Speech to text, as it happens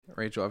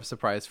Rachel, I have a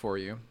surprise for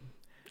you.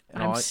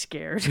 And I'm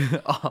scared.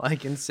 All I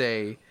can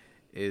say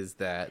is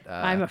that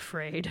I'm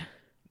afraid.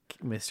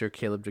 Mr.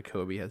 Caleb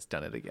Jacoby has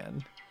done it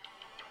again.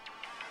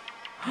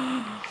 Star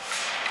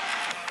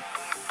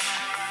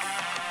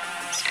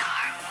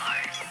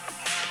Wars,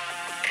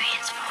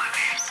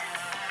 Transformers,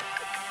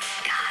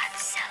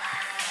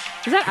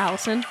 Godzilla, Is that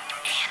Allison?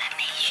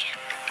 animation,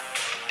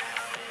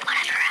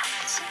 whatever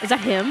else. Is that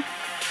him?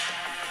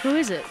 Who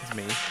is it? It's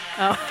me.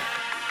 Oh.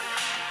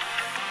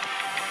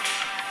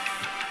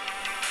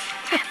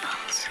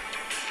 Rebels,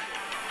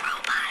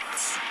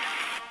 robots,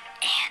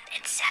 and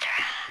etc.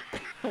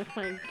 Oh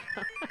my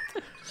god.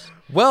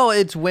 Well,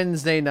 it's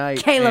Wednesday night.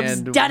 Caleb's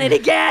and done it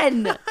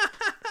again!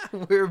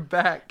 We're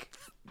back.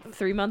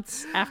 3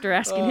 months after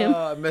asking him.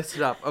 I messed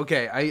it up.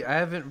 Okay, I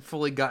haven't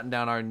fully gotten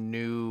down our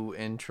new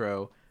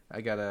intro.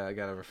 I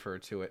gotta refer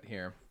to it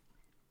here.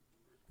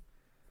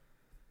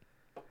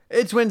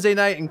 It's Wednesday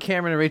night, and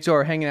Cameron and Rachel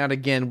are hanging out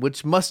again,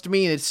 which must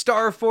mean it's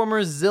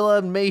Starformers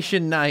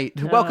Zilla-mation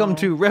night. Welcome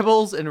to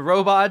Rebels and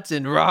Robots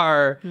and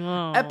RAR,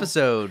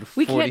 episode 46.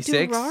 We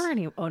can't do Raw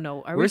anymore. Oh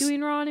no, are we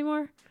doing Raw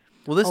anymore?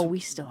 Well,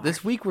 we still are.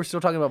 this week we're still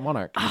talking about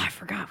Monarch. Oh, I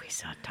forgot we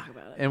still had to talk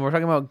about it. And we're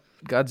talking about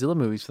Godzilla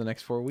movies for the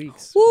next 4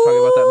 weeks. We'll talk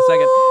about that in a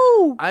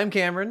second. I'm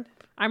Cameron,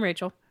 I'm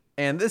Rachel.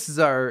 and this is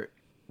our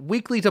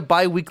weekly to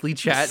bi-weekly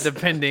chat,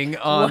 depending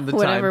on the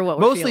Whatever time. what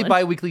we're Mostly feeling.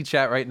 bi-weekly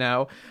chat right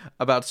now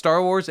about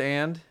Star Wars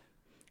and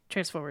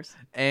Transformers.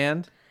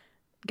 Godzilla.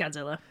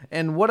 Godzilla.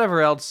 And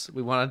whatever else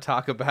we want to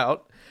talk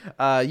about.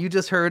 You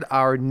just heard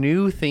our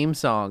new theme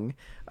song,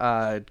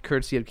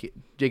 courtesy of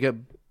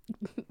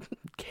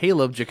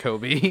Caleb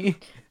Jacoby.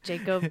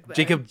 Jacob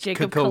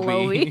Jacoby.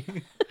 Kalobi.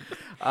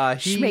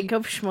 He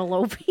Jacob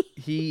Schmalobi.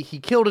 he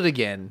killed it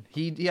again.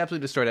 He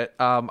absolutely destroyed it.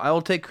 I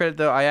will take credit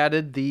though. I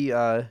added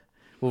the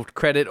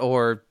credit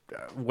or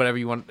whatever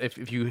you want.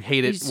 If you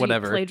hate it,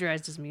 whatever. He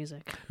plagiarized his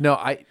music. No,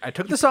 I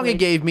took the song it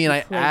gave me and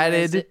I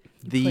added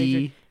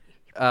the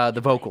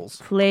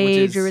vocals.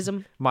 Plagiarism.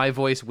 Which is my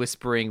voice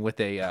whispering with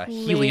a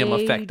helium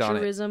effect on it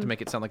Plagiarism. to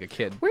make it sound like a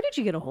kid. Where did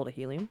you get a hold of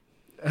helium?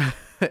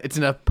 It's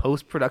in a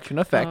post-production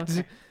effect. Oh,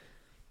 okay.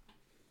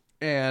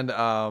 And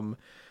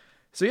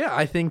so yeah,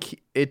 I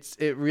think it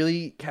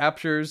really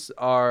captures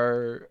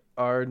our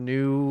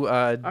new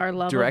Our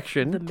love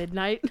direction. of the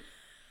Midnight.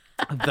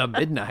 The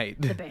Midnight.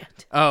 The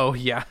band. Oh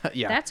yeah.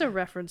 That's a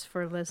reference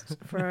for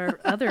our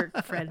other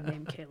friend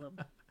named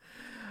Caleb.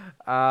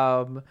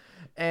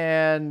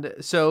 And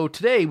so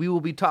today we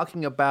will be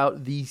talking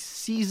about the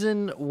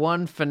season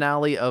 1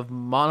 finale of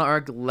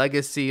Monarch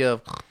Legacy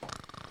of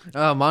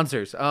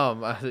Monsters.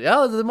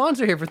 The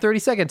monster here for 30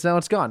 seconds. Now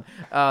it's gone.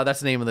 That's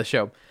the name of the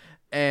show.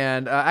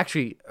 And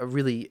actually, a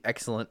really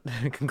excellent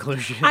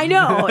conclusion. I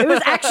know. It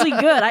was actually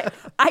good.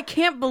 I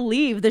can't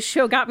believe the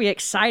show got me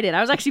excited.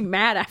 I was actually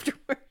mad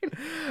afterward.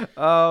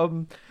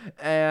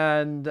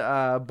 And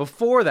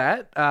before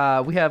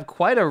that, we have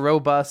quite a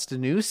robust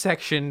news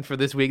section for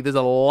this week. There's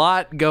a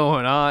lot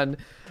going on.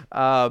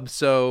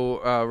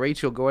 So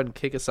Rachel, go ahead and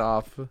kick us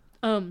off.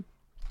 Well,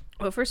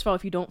 first of all,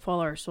 if you don't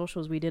follow our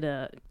socials, we did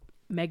a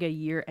mega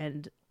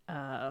year-end,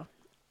 or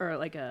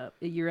like a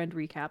year-end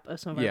recap of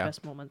some of our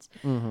best moments.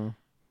 Mm-hmm.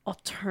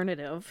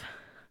 Alternative,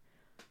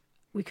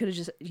 we could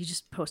have you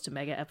just post a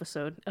mega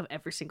episode of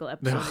every single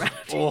episode.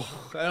 I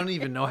don't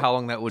even know how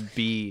long that would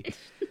be.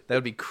 That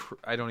would be,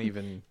 I don't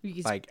even,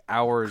 like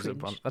hours.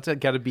 That's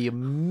got to be a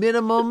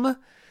minimum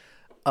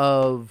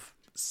of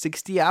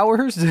 60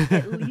 hours.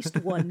 At least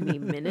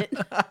 1 minute.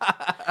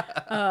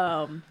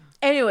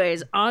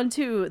 Anyways, on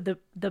to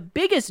the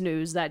biggest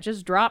news that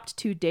just dropped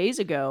 2 days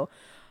ago.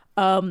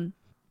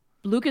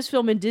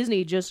 Lucasfilm and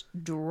Disney just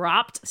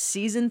dropped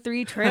season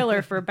 3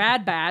 trailer for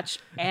Bad Batch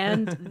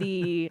and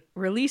the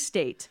release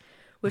date,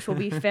 which will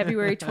be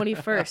February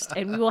 21st.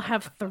 And we will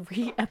have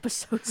 3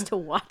 episodes to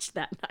watch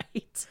that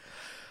night.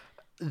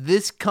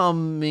 This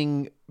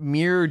coming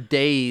mere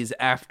days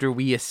after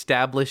we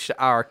established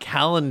our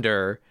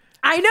calendar.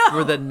 I know.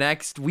 For the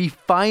next, we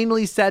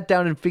finally sat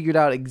down and figured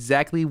out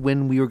exactly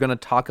when we were going to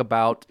talk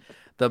about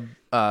the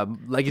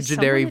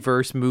legendary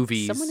verse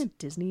movies. Someone at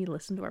Disney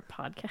listen to our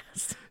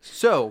podcast.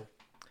 So,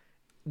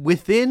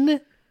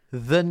 within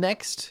the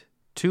next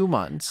 2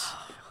 months,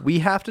 we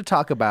have to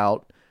talk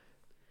about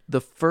the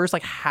first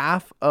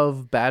half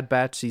of Bad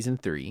Batch season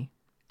 3.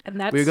 And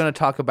we're going to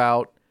talk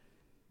about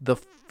the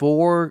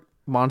 4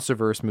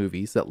 MonsterVerse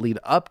movies that lead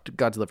up to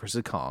Godzilla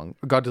vs. Kong,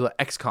 or Godzilla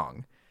X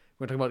Kong.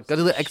 We're talking about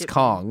Godzilla X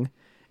Kong.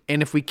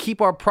 And if we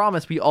keep our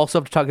promise, we also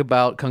have to talk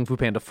about Kung Fu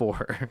Panda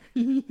 4.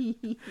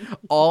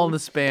 All in the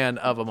span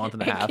of a month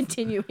and a half.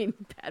 Continuing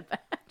Bad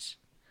Batch.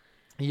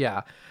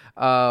 Yeah.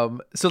 So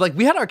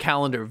we had our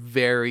calendar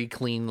very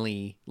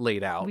cleanly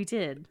laid out. We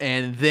did.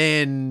 And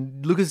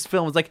then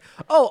Lucasfilm was like,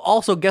 oh,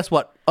 also guess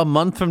what? A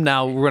month from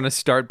now, we're going to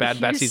start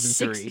Bad Batch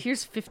season 3.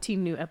 Here's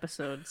 15 new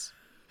episodes.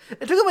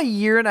 It took them a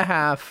year and a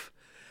half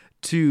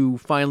to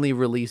finally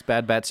release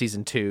Bad Batch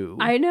season 2.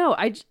 I know.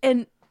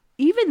 And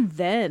even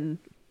then,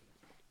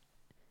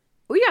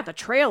 we got the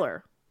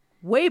trailer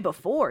way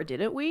before,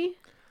 didn't we?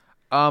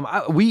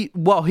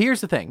 Well,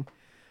 here's the thing.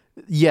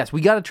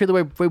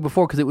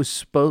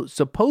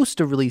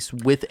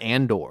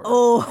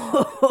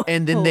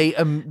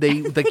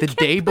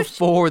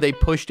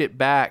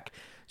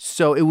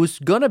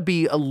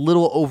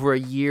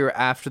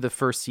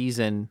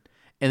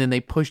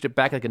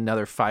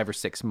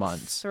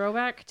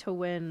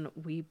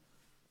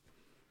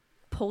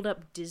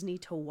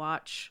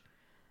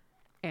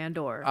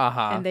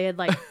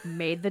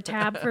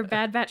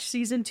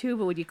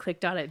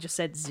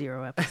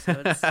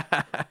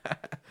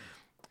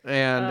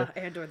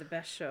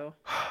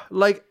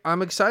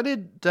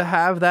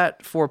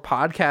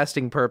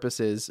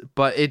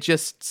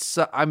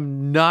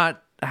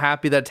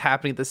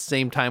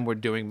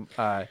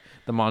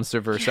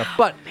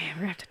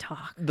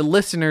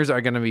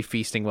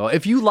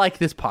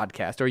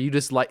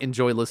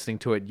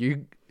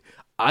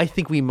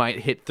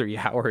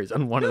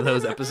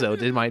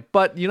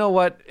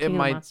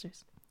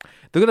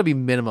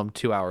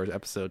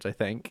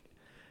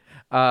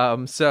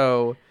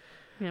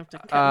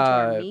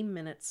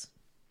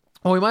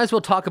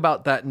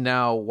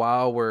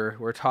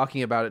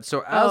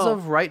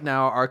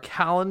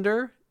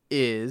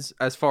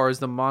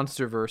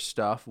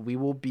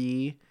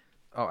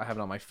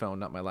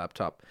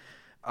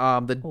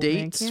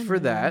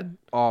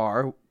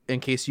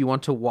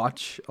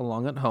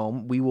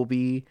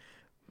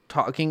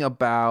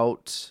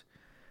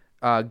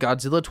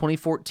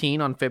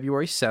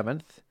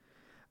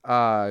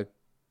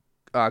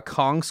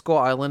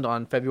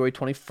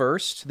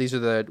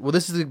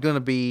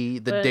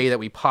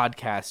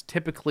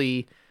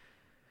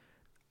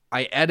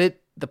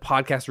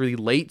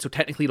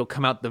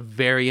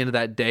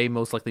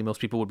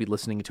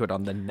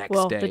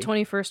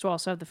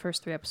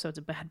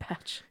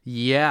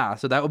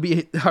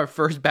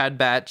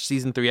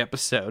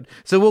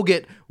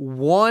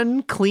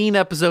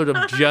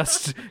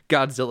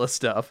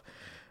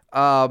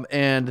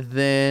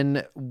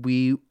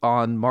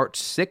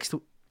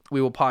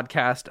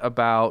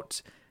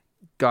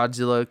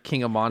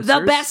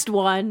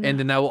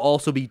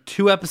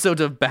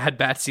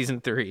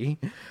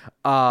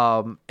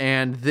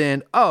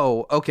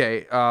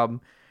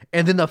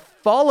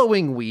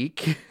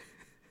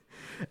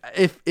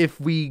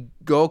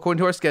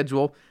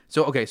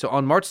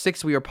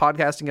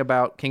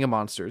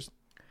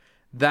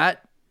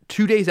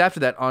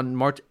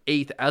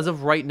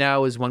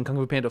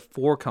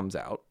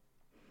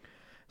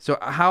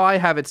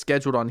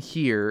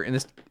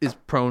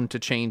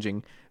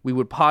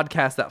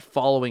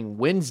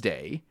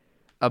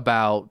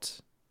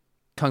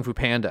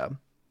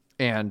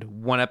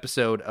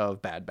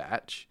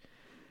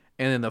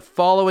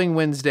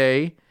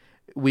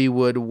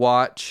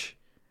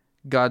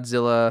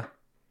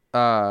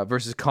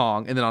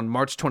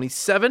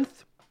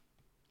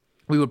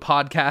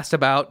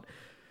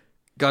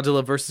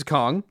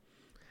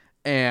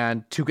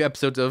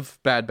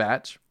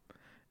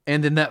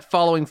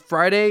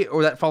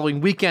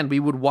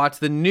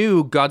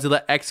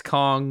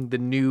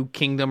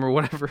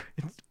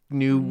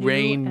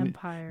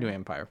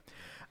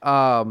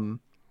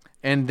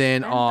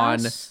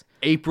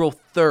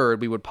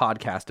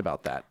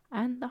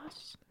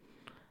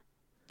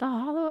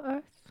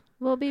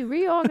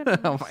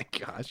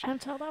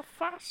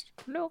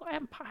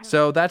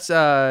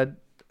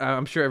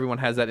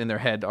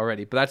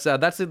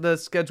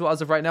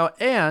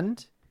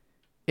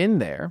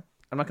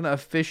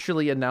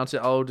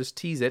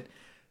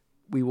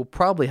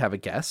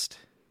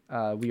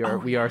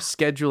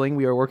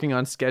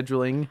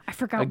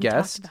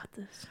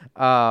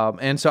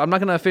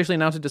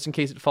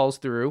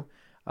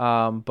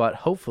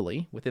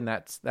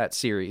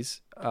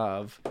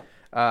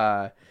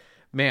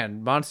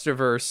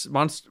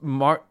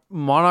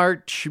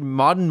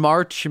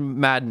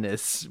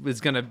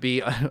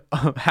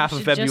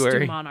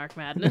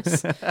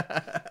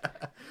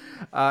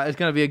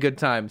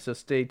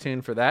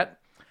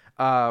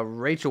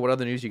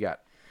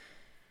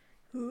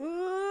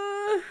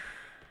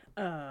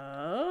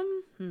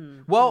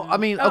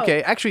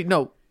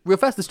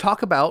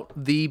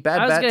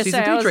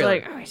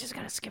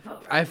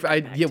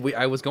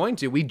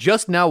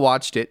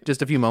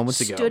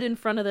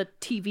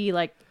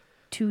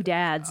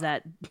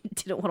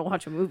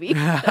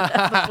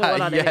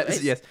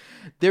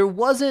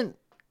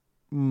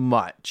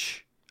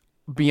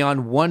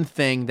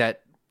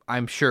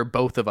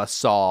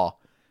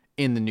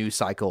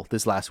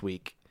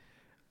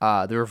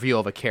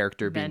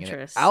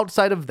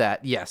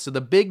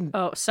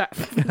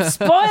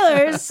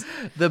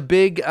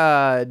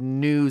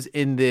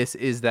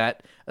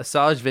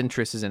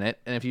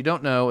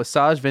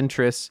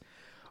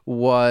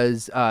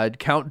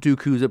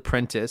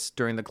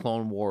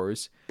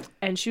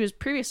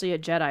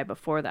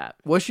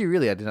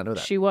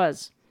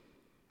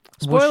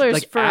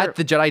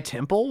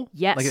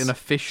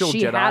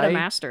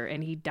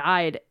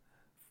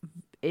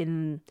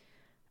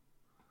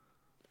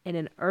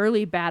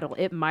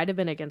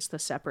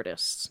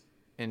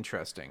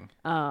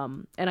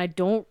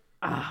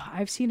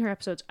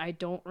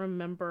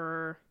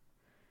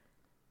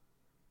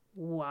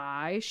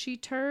 why she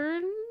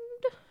turned.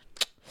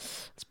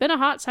 It's been a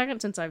hot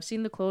second since I've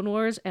seen the Clone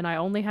Wars, and I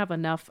only have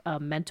enough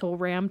mental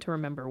RAM to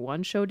remember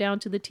one show down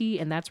to the T,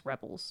 and that's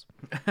Rebels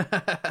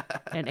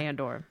and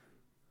Andor.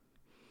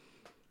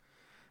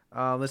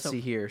 Let's see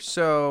here.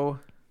 So,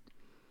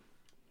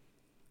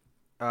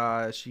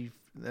 I'm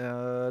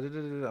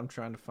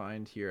trying to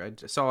find here. I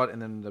just saw it,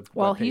 and then the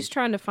Well, webpage. he's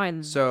trying to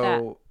find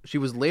So that. she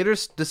was later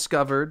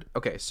discovered.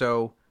 Okay,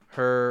 so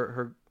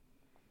her.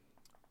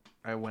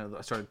 I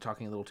started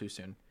talking a little too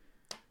soon.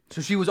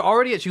 So she was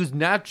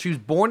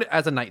born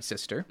as a Night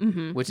Sister,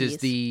 which is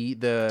Yes. the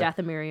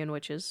Dathomirian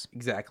witches.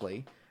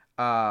 exactly.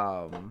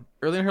 Early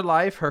in her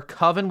life, her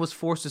coven was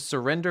forced to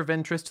surrender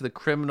Ventress to the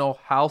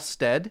criminal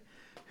Halstead,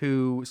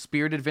 who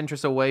spirited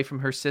Ventress away from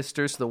her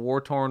sisters to the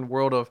war-torn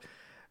world of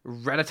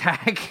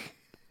Ratatak.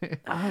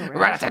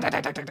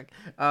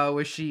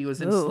 Where she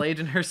was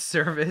enslaved in her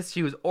service.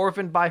 She was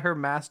orphaned by her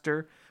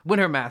master when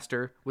her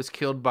master was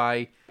killed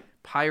by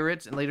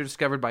pirates and later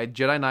discovered by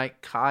Jedi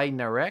Knight Kai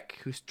Narek,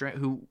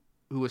 who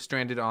was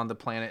stranded on the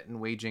planet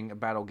and waging a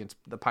battle against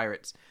the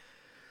pirates.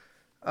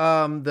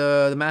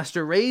 The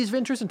master raised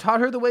Ventress and taught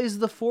her the ways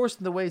of the Force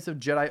and the ways of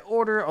Jedi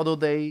Order, although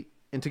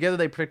together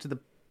they protected the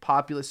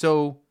populace.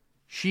 So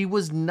she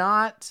was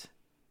not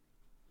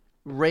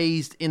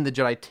raised in the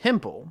Jedi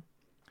Temple.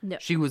 No.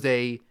 She was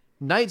a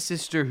Night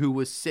Sister who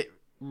was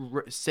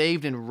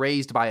saved and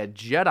raised by a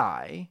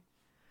Jedi.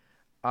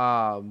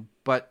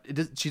 But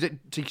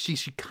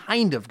she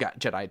kind of got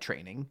Jedi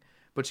training,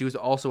 but she was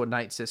also a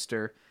Night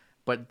Sister.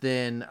 But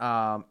then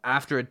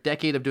after a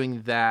decade of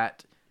doing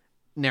that,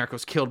 Narek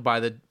was killed by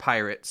the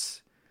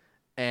pirates,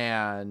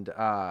 and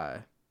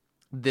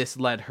this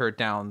led her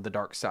down the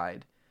dark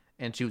side,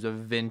 and she was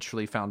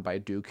eventually found by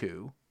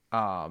Dooku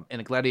in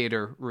a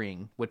gladiator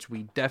ring, which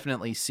we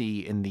definitely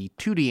see in the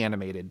 2D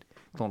animated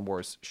Clone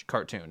Wars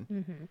cartoon.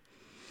 Mm-hmm.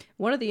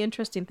 One of the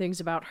interesting things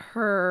about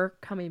her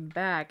coming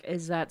back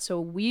is that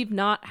we've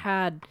not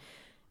had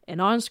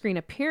an on-screen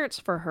appearance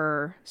for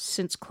her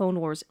since Clone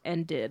Wars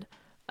ended.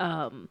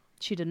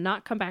 She did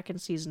not come back in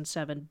season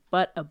 7,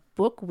 but a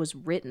book was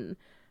written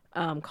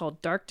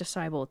called Dark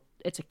Disciple.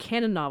 It's a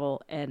canon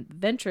novel, and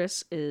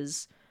Ventress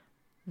is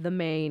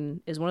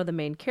one of the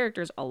main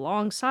characters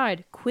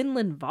alongside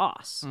Quinlan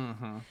Voss.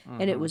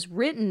 And it was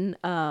written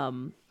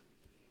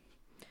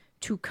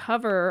to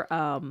cover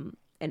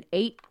an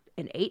eight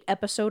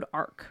episode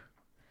arc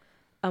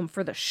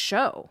for the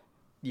show.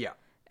 Yeah.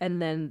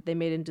 And then they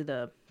made it into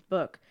the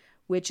book,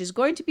 which is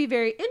going to be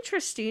very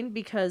interesting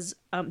because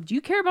do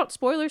you care about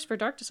spoilers for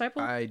Dark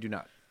Disciple? I do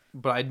not.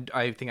 But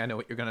I think I know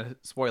what you're going to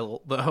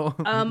spoil, though.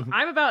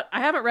 I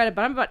haven't read it,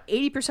 but I'm about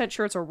 80%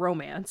 sure it's a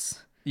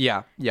romance.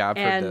 Yeah, I've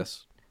heard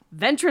this.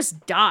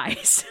 Ventress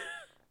dies.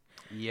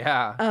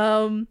 Yeah.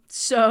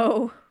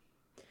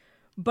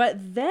 But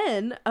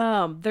then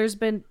there's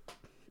been,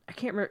 I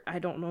can't remember, I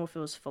don't know if it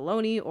was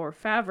Filoni or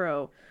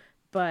Favreau,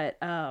 but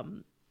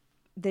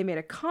they made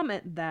a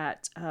comment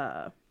that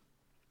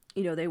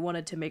they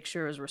wanted to make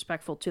sure it was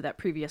respectful to that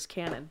previous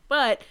canon.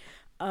 But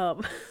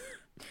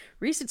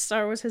recent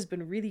Star Wars has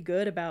been really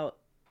good about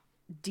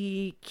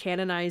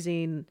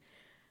decanonizing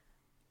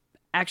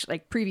actually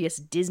like previous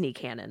Disney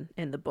canon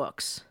in the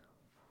books.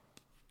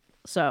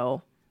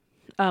 So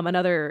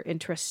another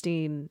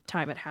interesting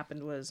time it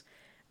happened was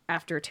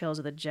after Tales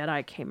of the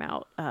Jedi came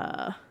out,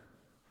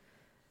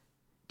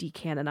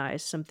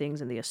 decanonized some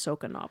things in the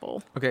Ahsoka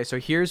novel. Okay, so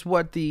here's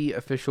what the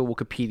official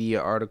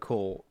Wikipedia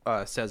article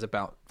says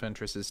about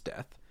Ventress's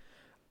death.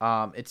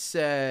 It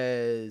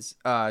says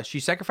she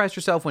sacrificed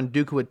herself when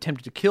Dooku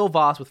attempted to kill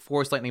Voss with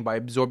Force lightning by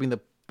absorbing the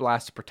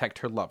blast to protect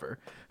her lover.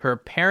 Her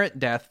apparent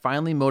death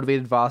finally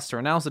motivated Voss to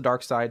renounce the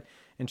dark side,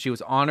 and she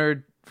was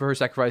honored for her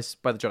sacrifice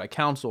by the Jedi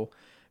Council.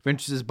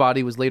 Ventress's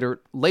body was later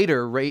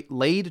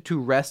laid to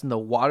rest in the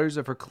waters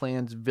of her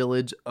clan's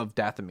village of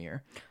Dathomir.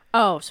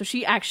 Oh, so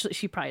she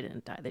probably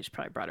didn't die. They just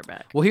probably brought her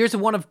back. Well, there's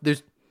one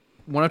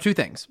of two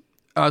things.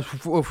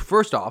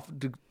 First off,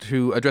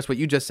 to address what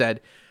you just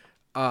said,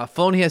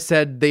 Filoni has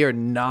said they are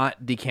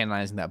not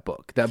decanonizing that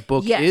book. That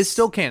book is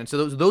still canon.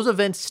 So those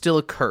events still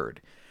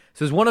occurred.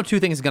 So there's one of two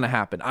things going to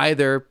happen.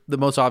 Either the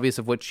most obvious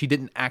of which she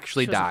didn't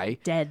actually die.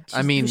 Dead.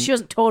 She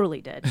wasn't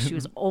totally dead. She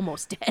was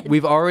almost dead.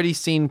 We've already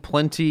seen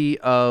plenty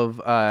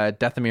of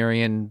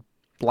Dathomirian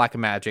black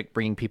magic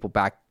bringing people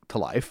back to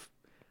life.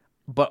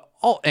 Maul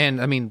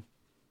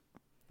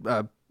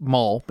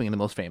being the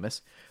most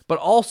famous. But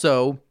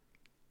also,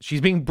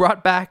 she's being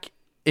brought back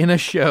in a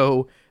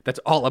show that's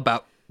all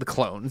about the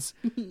clones.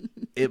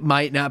 It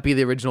might not be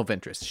the original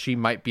Ventress. She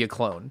might be a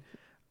clone.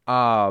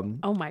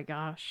 Oh my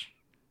gosh.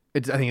 I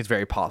think it's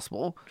very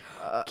possible.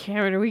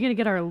 Cameron, are we going to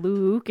get our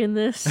Luke in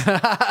this?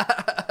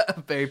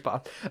 Very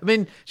possible. I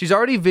mean, she's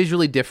already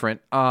visually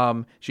different.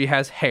 She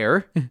has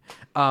hair.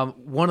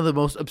 One of the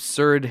most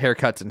absurd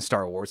haircuts in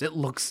Star Wars. It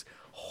looks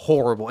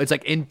horrible. It's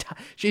like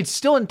it's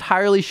still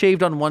entirely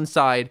shaved on one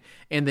side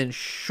and then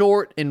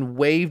short and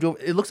waved over.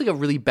 It looks like a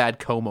really bad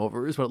comb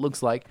over is what it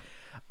looks like.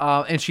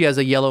 And she has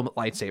a yellow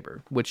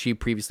lightsaber, which she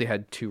previously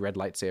had 2 red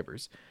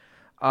lightsabers.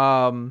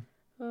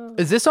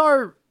 Is this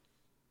our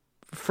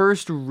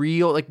first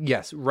real, like,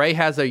 yes, Rey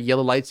has a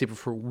yellow lightsaber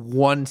for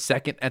 1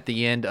 second at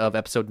the end of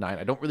episode 9.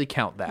 I don't really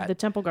count that. The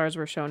Temple Guards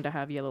were shown to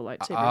have yellow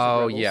lightsabers.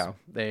 Oh, yeah.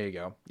 There you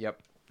go.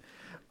 Yep.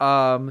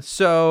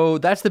 So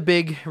that's the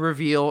big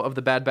reveal of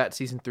the Bad Batch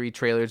season 3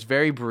 trailer. It's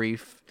very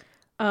brief.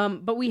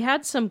 But we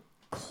had some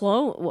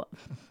clone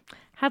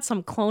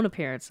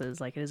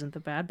appearances, like it isn't the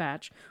Bad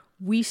Batch.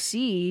 We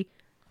see,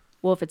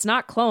 well, if it's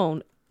not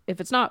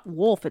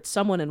Wolf, it's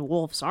someone in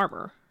Wolf's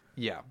armor.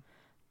 Yeah.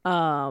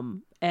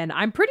 And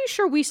I'm pretty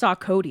sure we saw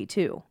Cody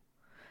too.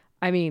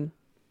 I mean,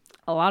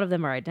 a lot of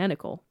them are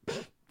identical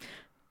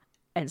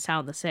and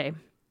sound the same.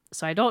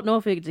 So I don't know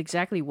if it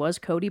exactly was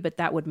Cody, but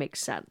that would make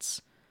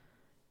sense.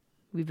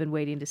 We've been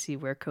waiting to see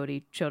where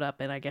Cody showed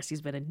up, and I guess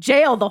he's been in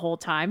jail the whole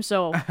time.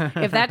 So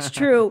if that's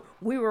true,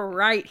 we were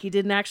right. He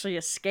didn't actually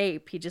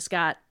escape. He just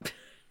got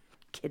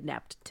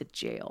kidnapped to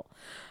jail.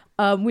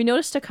 We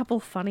noticed a couple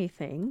funny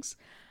things.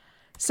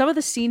 Some of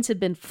the scenes had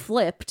been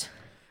flipped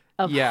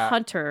of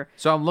Hunter.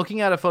 So I'm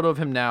looking at a photo of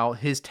him now.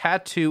 His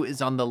tattoo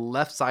is on the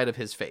left side of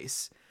his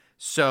face.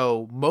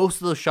 So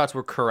most of those shots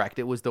were correct.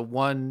 It was the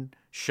one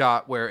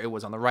shot where it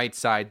was on the right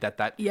side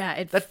that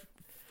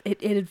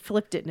it had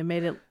flipped it and it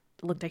made it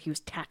look like he was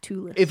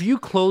tattoo-less. If you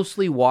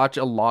closely watch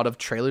a lot of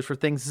trailers for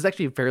things, this is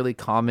actually a fairly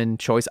common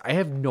choice. I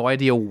have no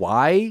idea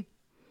why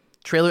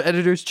trailer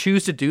editors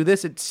choose to do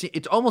this.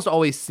 It's almost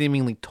always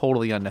seemingly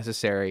totally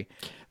unnecessary,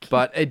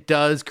 but it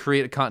does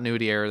create a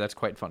continuity error that's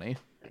quite funny.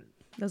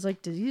 I was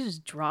like, did he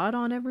just draw it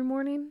on every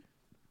morning?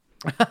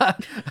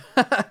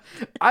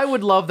 I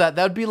would love that.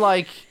 That would be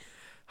like,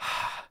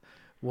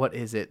 what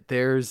is it?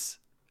 There's,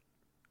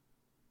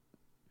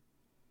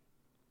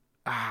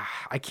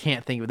 I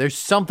can't think of it. There's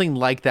something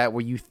like that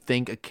where you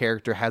think a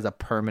character has a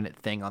permanent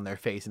thing on their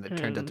face and it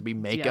turns out to be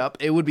makeup.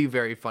 Yeah. It would be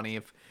very funny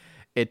if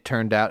it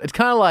turned out. It's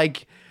kind of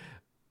like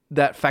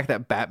that fact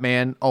that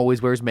Batman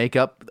always wears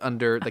makeup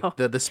under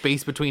the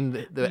space between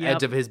the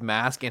edge of his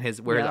mask and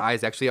his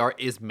eyes actually are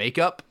is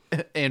makeup,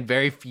 and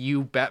very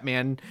few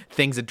Batman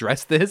things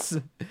address this.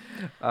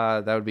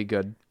 That would be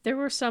good. There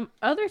were some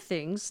other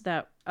things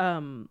that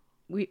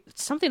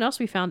something else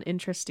we found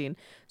interesting.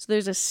 So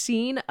there's a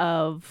scene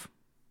of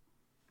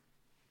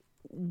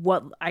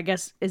what I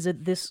guess is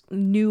this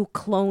new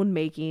clone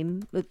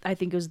making. I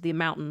think it was the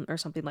mountain or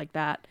something like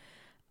that,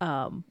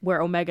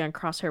 where Omega and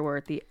Crosshair were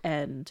at the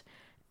end.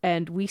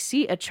 And we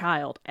see a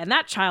child, and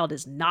that child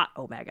is not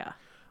Omega.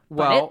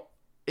 Well,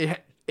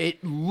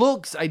 it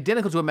looks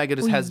identical to Omega,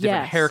 just has a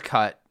different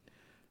haircut.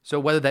 So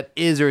whether that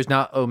is or is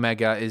not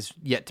Omega is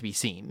yet to be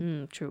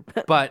seen. True.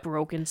 But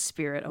broken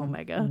spirit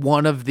Omega.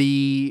 One of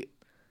the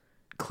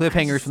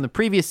cliffhangers from the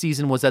previous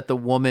season was that the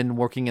woman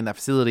working in that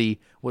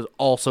facility was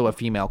also a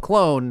female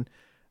clone.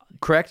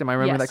 Correct? Am I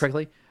remembering that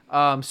correctly?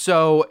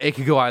 So it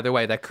could go either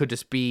way. That could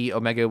just be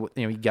Omega.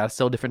 You gotta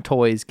sell different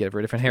toys, get her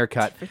a different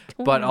haircut,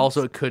 but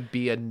also it could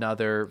be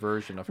another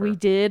version of her. We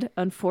did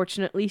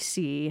unfortunately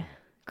see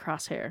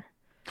Crosshair,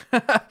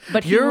 but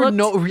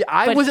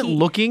I wasn't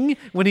looking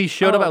when he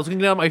showed up. I was looking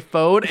down at my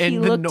phone,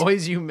 and the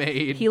noise you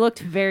made. He looked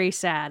very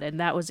sad, and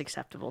that was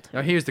acceptable to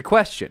me. Now here's the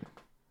question.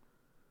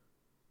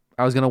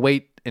 I was gonna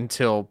wait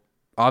until.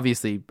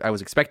 Obviously, I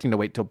was expecting to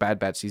wait till Bad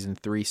Batch season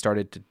 3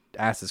 started to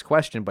ask this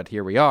question, but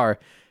here we are.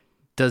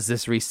 Does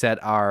this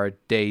reset our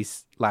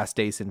last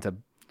days into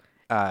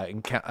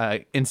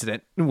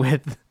incident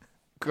with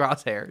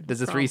Crosshair? Does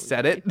this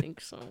reset it? I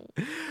think so.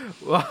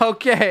 Well,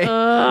 okay.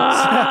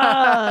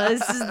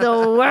 This is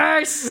the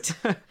worst.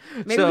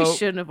 Maybe we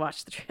shouldn't have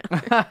watched the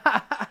trailer.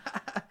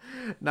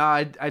 No,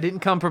 I didn't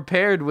come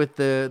prepared with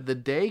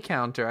the day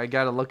counter. I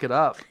got to look it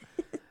up.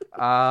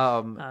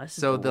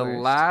 So the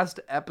last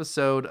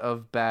episode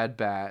of Bad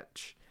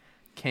Batch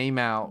came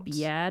out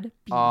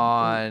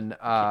on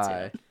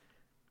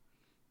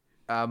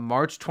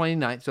March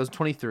 29th,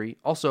 2023.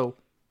 Also,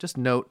 just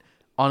note,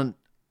 out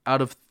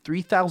of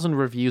 3,000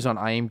 reviews on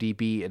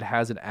IMDb, it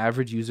has an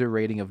average user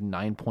rating of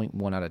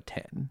 9.1 out of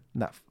 10.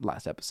 That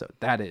last episode.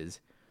 That is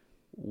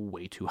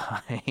way too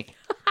high.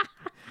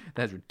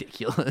 That's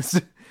ridiculous.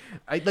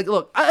 I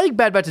think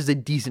Bad Batch is a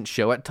decent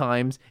show at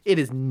times. It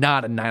is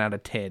not a 9 out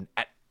of 10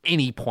 at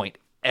any point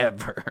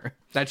ever.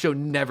 That show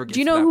never gets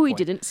to that point. Do you know who we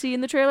didn't see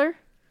in the trailer?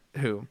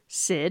 Who?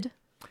 Sid.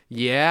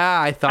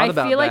 Yeah, I thought about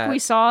that. I feel like we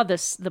saw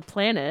the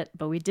planet,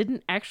 but we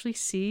didn't actually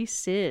see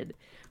Sid,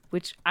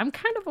 which I'm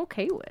kind of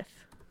okay with.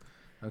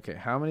 Okay,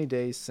 how many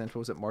days since, what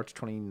was it, March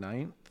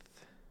 29th?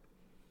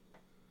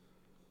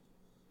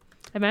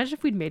 Imagine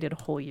if we'd made it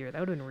a whole year. That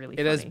would have been really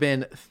funny. It has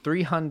been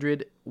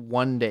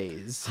 301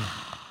 days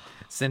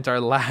since our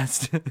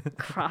last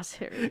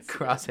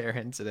Crosshair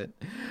incident.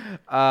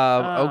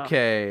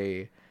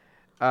 Okay.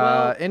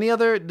 Any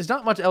other? There's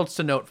not much else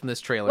to note from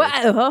this trailer.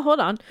 Well, hold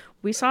on.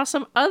 We saw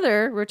some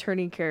other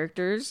returning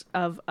characters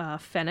of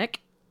Fennec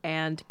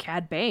and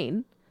Cad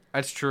Bane.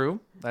 That's true.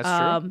 That's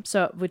true.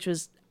 So, which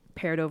was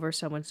paired over.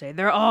 Someone say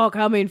they're all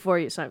coming for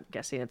you. So I'm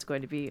guessing it's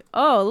going to be.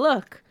 Oh,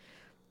 look,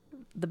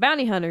 the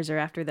bounty hunters are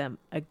after them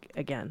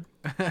again.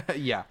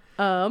 Yeah.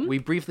 We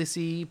briefly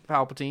see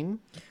Palpatine.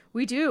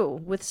 We do,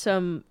 with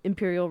some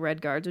Imperial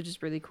Red Guards, which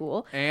is really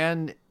cool.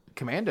 And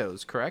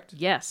commandos, correct?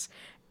 Yes.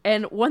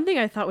 And one thing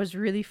I thought was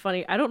really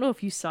funny, I don't know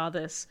if you saw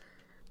this.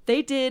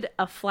 They did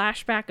a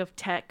flashback of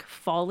Tech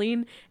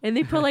falling, and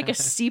they put like a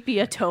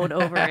sepia tone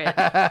over it.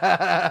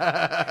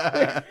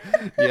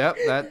 Yep,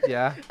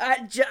 yeah.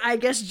 I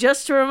guess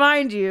just to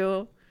remind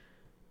you.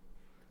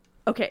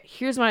 Okay,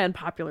 here's my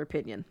unpopular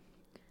opinion.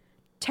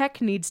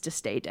 Tech needs to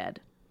stay dead.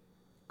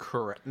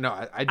 Correct.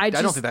 No, I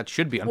don't think that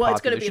should be unpopular. Well,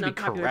 it's going to be an It should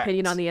unpopular correct.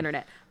 opinion on the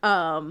internet.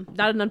 Not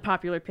an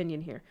unpopular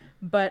opinion here.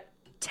 But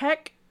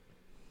Tech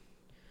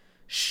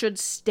should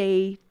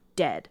stay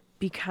dead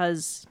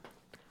because...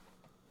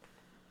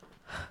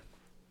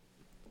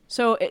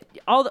 So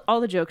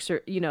all the jokes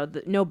are, no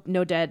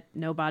dead,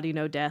 no body,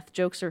 no death.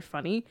 Jokes are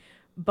funny,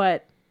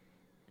 but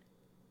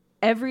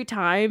every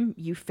time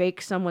you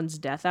fake someone's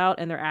death out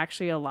and they're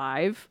actually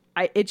alive,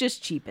 it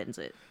just cheapens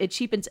it. It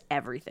cheapens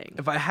everything.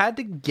 If I had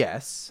to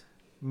guess,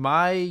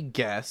 my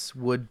guess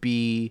would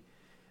be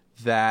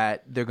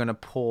that they're going to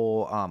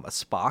pull a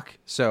Spock.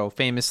 So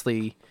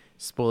famously,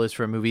 spoilers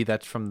for a movie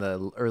that's from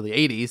the early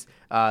 80s,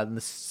 in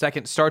the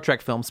second Star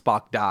Trek film,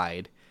 Spock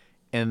died.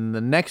 And the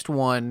next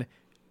one...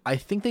 I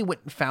think they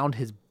went and found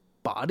his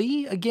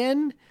body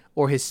again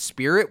or his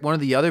spirit, one or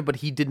the other, but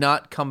he did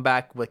not come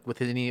back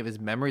with any of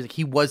his memories. Like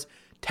he was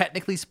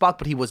technically Spock,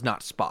 but he was not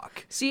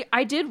Spock. See,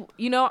 I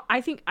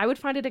think I would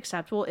find it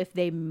acceptable if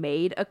they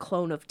made a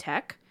clone of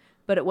Tech,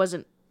 but it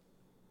wasn't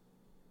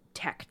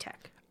Tech.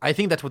 I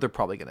think that's what they're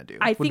probably going to do.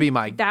 That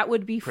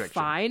would be prediction.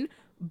 fine,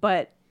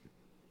 but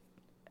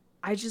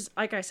I just,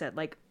 like I said,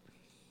 like,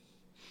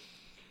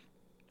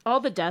 all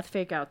the death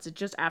fake outs, it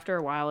just after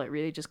a while, it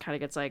really just kind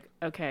of gets like,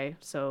 okay,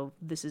 so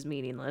this is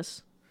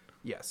meaningless.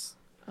 Yes.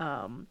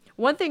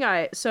 One thing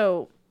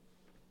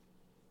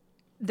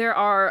there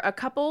are a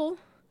couple,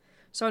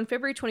 so on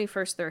February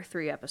 21st, there are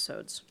 3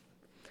 episodes.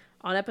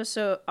 On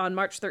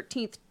March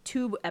 13th,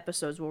 2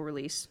 episodes will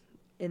release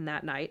in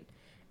that night.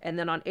 And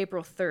then on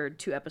April 3rd,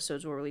 2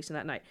 episodes will release in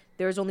that night.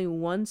 There is only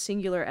one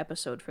singular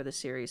episode for the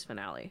series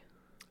finale.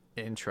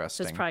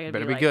 Interesting. So it's probably going to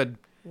Better be be good.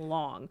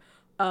 long.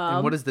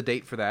 And what is the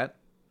date for that?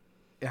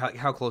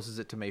 How close is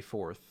it to May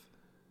 4th?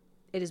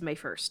 It is May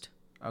 1st.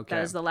 Okay.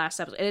 That is the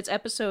last episode. And it's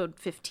episode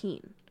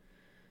 15.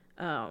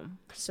 So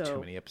too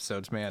many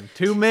episodes, man.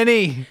 Too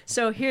many.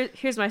 So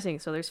here's my thing.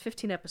 So there's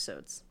 15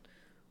 episodes.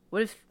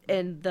 What if...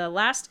 And the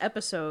last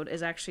episode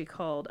is actually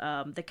called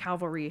The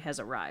Cavalry Has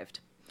Arrived.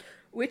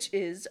 Which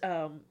is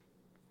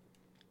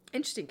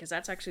interesting, because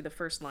that's actually the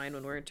first line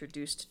when we're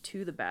introduced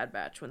to the Bad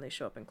Batch when they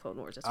show up in Clone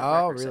Wars. That's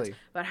what Wrecker says. Really?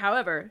 But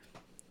however,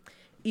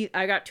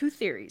 I got 2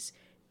 theories.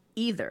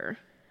 Either...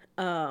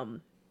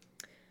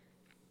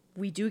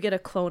 we do get a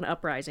clone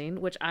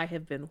uprising, which I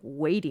have been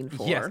waiting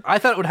for. Yes, I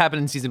thought it would happen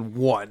in season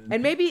 1.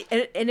 And maybe,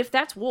 and if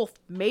that's Wolf,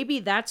 maybe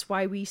that's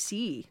why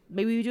maybe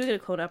we do get a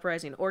clone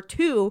uprising. Or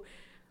 2,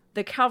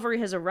 the Cavalry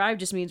Has Arrived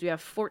just means we have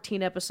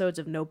 14 episodes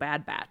of no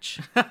Bad Batch.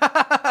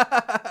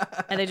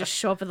 And they just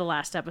show up in the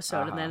last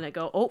episode, and then they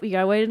go, oh, we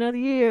gotta wait another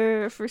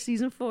year for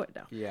season 4.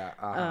 No. Yeah.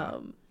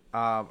 I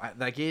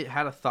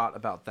had a thought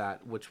about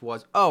that, which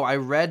was, I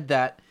read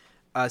that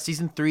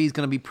season 3 is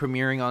going to be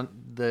premiering on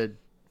the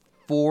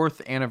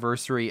 4th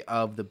anniversary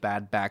of the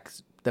Bad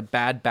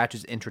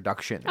Batch's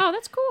introduction. Oh,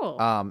 that's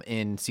cool.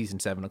 In season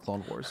 7 of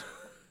Clone Wars.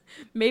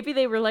 Maybe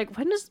they were like,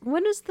 when is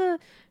the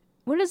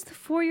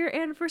 4-year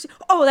anniversary?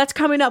 Oh, that's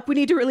coming up. We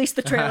need to release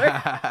the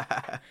trailer.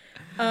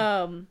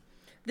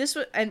 This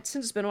was, and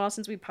since it's been a while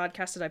since we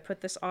podcasted, I put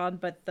this on,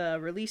 but the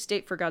release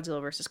date for Godzilla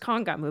vs.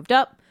 Kong got moved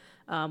up,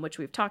 which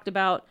we've talked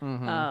about.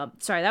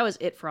 Sorry, that was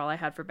it for all I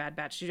had for Bad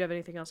Batch. Did you have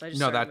anything else?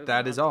 No,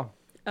 that is all.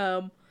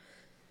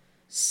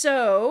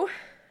 So,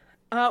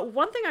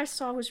 one thing I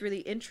saw was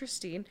really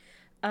interesting.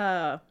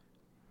 A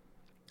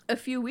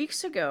few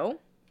weeks ago,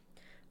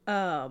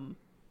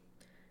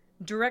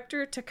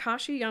 director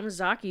Takashi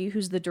Yamazaki,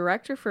 who's the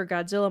director for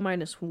Godzilla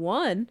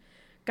 -1,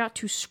 got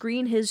to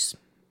screen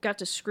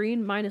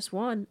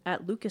 -1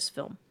 at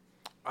Lucasfilm.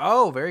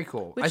 Oh, very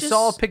cool. I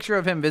saw a picture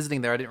of him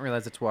visiting there. I didn't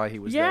realize that's why he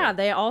was there. Yeah,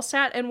 they all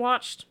sat and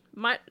watched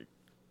Your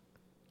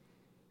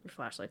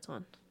flashlight's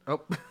on.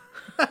 Oh.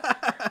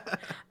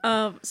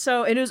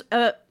 So it was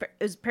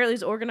apparently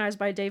it's organized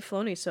by Dave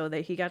Filoni, so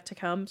that he got to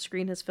come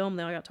screen his film.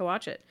 They all got to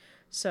watch it.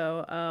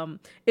 So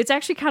it's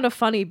actually kind of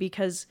funny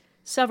because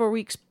several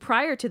weeks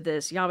prior to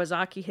this,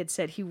 Yamazaki had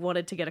said he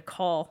wanted to get a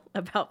call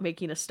about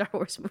making a Star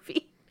Wars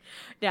movie.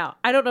 Now,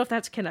 I don't know if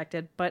that's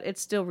connected, but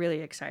it's still really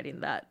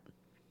exciting that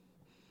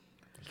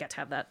he got to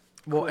have that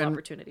cool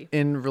opportunity.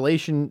 In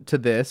relation to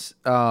this,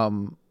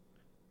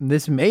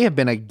 this may have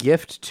been a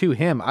gift to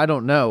him. I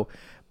don't know.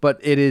 But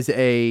it is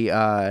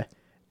a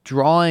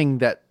drawing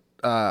that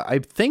I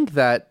think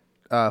that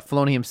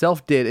Filoni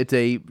himself did. It's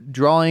a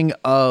drawing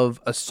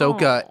of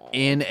Ahsoka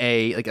in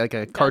a like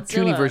a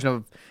cartoony version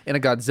of in a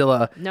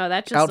Godzilla. No,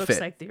 that just outfit.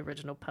 looks like the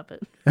original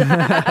puppet.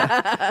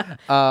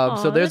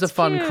 So there's a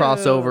fun cute.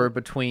 crossover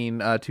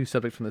between 2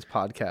 subjects from this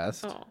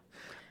podcast.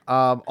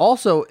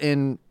 Also,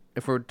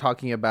 if we're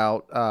talking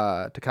about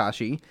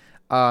Takashi,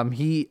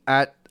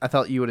 I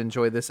thought you would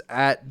enjoy this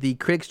at the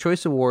Critics'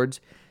 Choice Awards.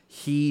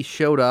 He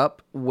showed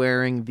up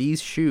wearing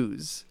these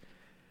shoes.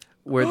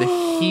 where the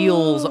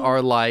heels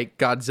are like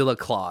Godzilla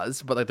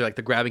claws, but like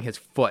they're grabbing his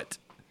foot.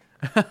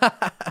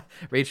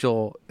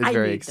 Rachel is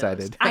very need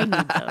excited. Those. I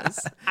need those.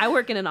 I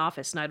work in an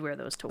office and I'd wear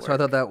those to work. So I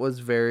thought that was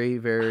very,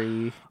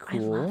 very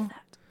cool.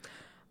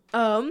 I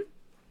love that.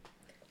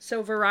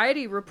 So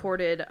Variety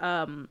reported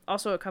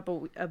also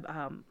about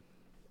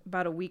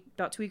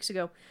 2 weeks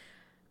ago.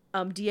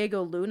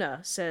 Diego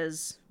Luna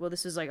says, well,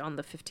 this is like on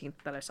the 15th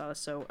that I saw this,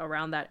 so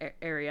around that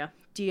area.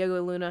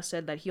 Diego Luna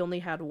said that he only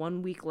had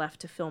 1 week left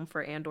to film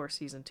for Andor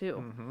season 2.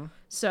 Mm-hmm.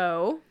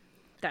 So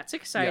that's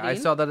exciting. Yeah, I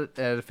saw that it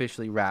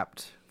officially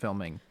wrapped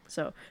filming.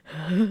 So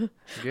we're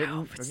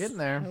getting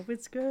there. I hope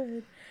it's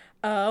good.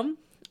 I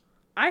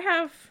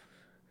have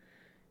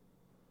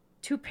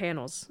 2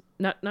 panels.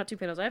 Not 2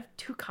 panels. I have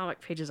 2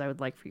 comic pages I would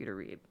like for you to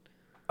read.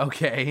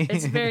 Okay.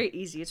 It's very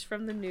easy. It's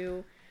from the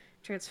new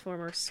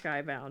Transformers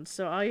Skybound.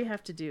 So all you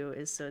have to do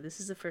is, so this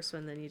is the first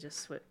one, then you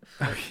just flip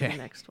to the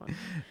next one.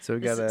 So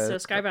we so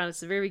Skybound is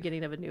the very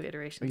beginning of a new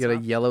iteration. We got a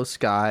yellow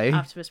sky.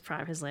 Optimus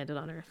Prime has landed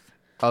on Earth.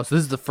 Oh, so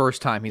this is the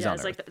first time he's on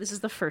Earth. Like this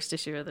is the first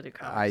issue of the new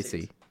comic I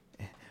series.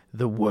 see.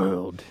 The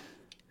world.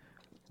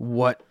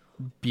 What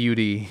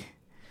beauty.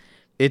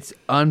 It's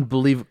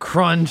unbelievable.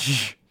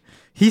 Crunch.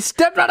 He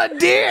stepped on a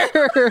deer.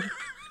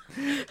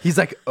 He's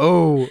like,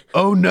 oh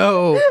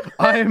no,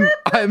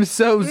 I'm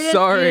so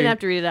sorry. You didn't have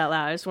to read it out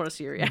loud. I just want to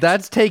see your reaction.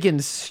 That's taken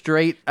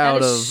straight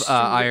out of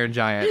Iron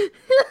Giant.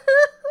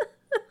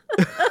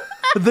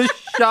 The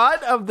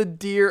shot of the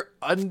deer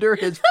under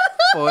his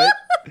foot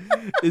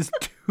is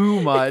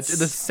too much.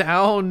 The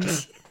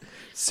sound,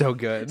 so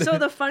good. So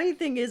the funny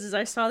thing is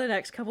I saw the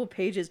next couple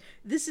pages.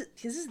 This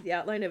is the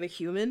outline of a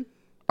human.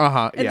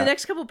 And the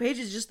next couple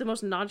pages is just the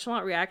most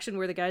nonchalant reaction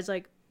where the guy's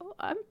like,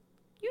 oh,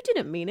 you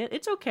didn't mean it.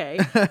 It's okay.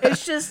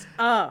 It's just,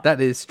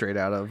 that is straight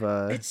out of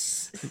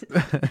it's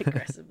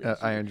aggressively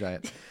Iron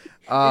Giant.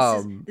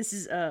 This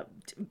is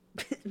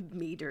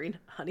me during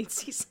hunting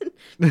season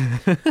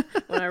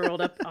when I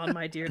rolled up on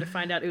my deer to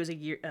find out it was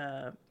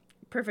a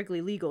perfectly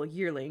legal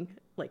yearling,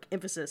 like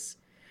emphasis.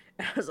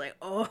 And I was like,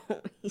 oh,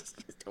 he's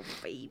just a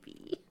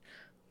baby.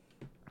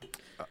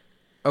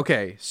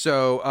 Okay,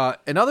 so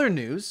in other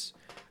news,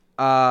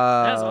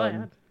 that's all I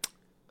had.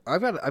 I've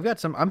got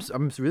some.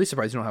 I'm really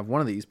surprised you don't have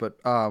one of these, but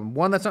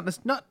one that's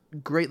not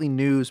greatly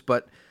news,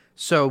 but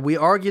so we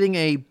are getting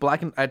a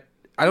black and I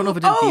don't know if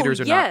it's in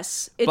theaters or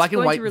yes. not. It's black and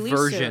going white to release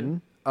version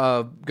soon.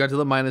 of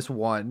Godzilla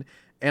 -1,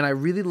 and I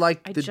really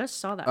liked. I just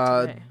saw that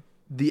today.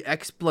 The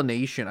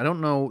explanation. I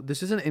don't know.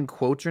 This isn't in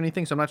quotes or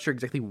anything, so I'm not sure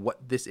exactly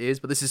what this is,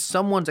 but this is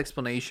someone's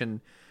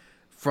explanation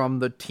from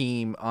the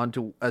team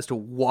as to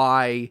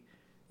why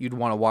you'd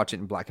want to watch it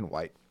in black and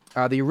white.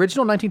 The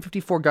original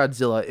 1954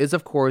 Godzilla is,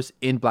 of course,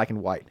 in black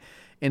and white.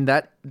 And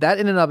that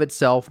in and of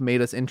itself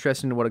made us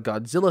interested in what a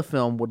Godzilla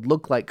film would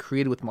look like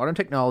created with modern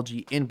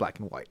technology in black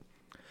and white.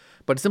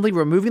 But simply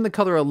removing the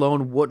color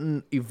alone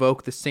wouldn't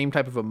evoke the same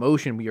type of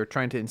emotion we are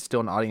trying to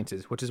instill in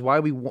audiences, which is why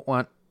we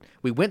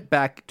went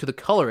back to the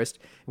colorist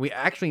and we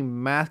actually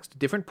masked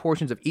different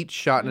portions of each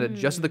shot and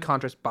adjusted the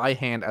contrast by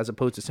hand as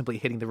opposed to simply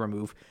hitting the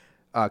remove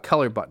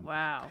color button.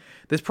 Wow.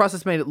 This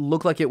process made it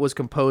look like it was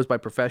composed by a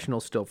professional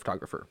still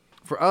photographer.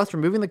 For us,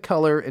 removing the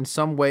color in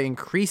some way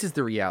increases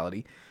the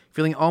reality,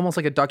 feeling almost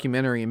like a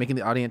documentary and making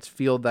the audience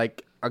feel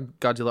like a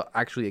Godzilla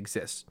actually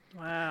exists.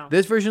 Wow.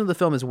 This version of the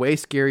film is way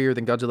scarier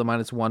than Godzilla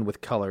 -1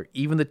 with color.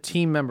 Even the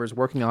team members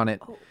working on it,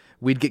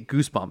 we'd get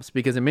goosebumps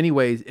because in many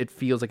ways it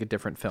feels like a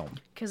different film.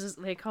 Because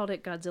they called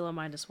it Godzilla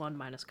 -1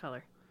 minus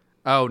color.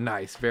 Oh,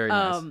 nice. Very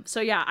nice. So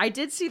yeah, I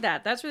did see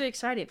that. That's really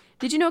exciting.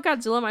 Did you know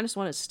Godzilla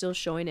 -1 is still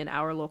showing in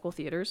our local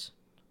theaters?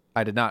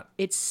 I did not.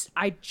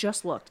 I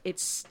just looked. It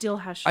still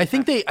has. I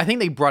think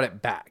they brought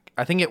it back.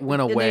 I think it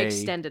went away. They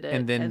extended it,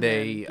 and then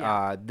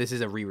yeah. This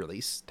is a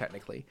re-release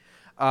technically.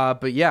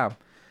 But yeah,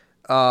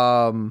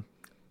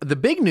 the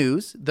big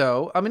news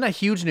though. I mean, not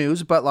huge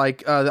news, but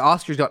like the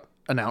Oscars got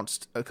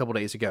announced a couple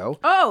days ago.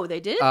 Oh, they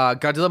did.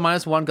 Godzilla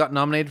 -1 got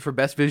nominated for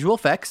Best Visual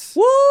Effects.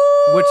 Woo!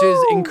 Which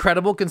is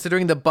incredible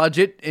considering the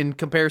budget in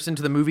comparison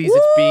to the movies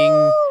it's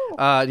being,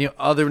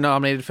 other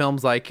nominated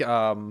films like,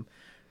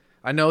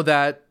 I know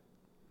that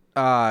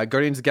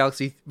Guardians of the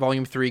Galaxy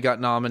Volume 3 got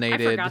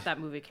nominated. I forgot that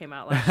movie came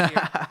out last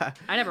year.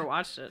 I never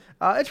watched it.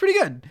 It's pretty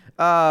good.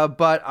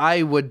 But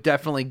I would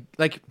definitely,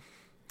 like,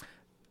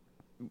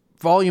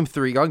 Volume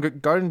 3,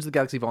 Guardians of the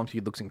Galaxy Volume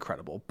 3 looks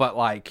incredible. But,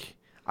 like,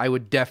 I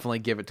would definitely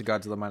give it to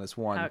Godzilla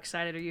 -1. How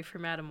excited are you for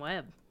Madam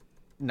Web?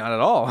 Not at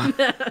all.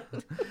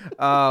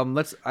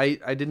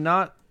 I did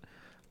not.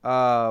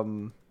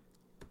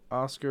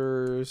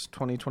 Oscars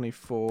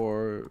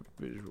 2024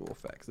 visual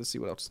effects. Let's see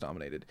what else is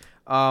nominated.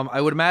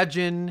 I would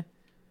imagine,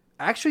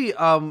 actually,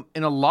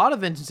 in a lot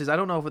of instances, I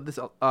don't know if this.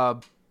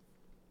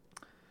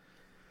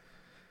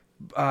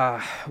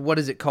 What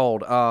is it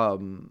called?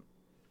 I'm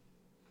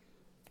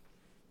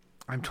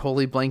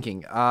totally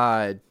blanking.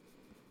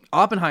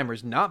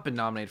 Oppenheimer's not been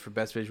nominated for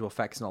Best Visual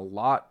Effects in a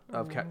lot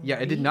of...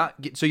 it did not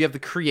get... So you have the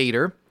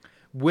creator,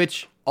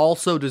 which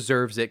also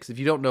deserves it, because if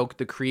you don't know,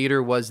 the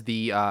creator was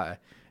the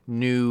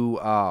new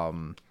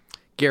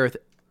Gareth...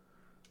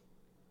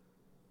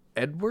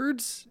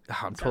 Edwards. Oh,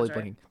 I'm totally Sounds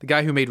right. blanking. The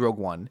guy who made Rogue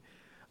One.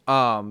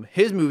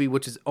 His movie,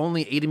 which is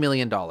only $80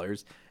 million,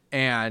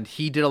 and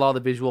he did a lot of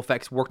the visual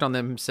effects, worked on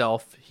them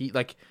himself.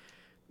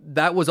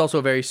 That was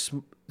also very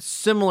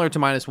similar to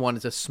Minus One.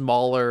 It's a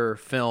smaller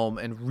film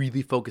and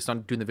really focused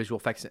on doing the visual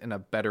effects in a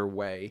better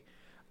way.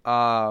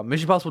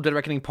 Mission Impossible: Dead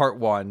Reckoning Part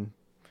 1.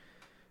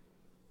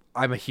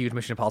 I'm a huge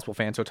Mission Impossible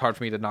fan, so it's hard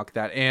for me to knock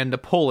that. And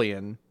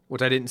Napoleon,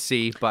 which I didn't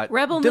see, but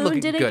Rebel did Moon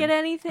look didn't good. get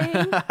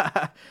anything.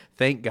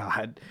 Thank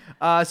God.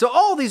 So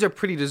all these are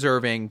pretty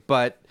deserving,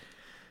 but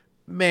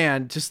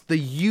man, just the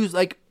use.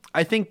 Like,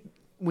 I think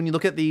when you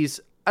look at these,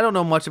 I don't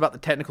know much about the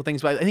technical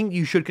things, but I think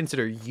you should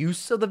consider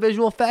use of the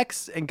visual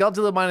effects. And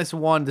Godzilla Minus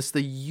One, just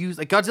the use.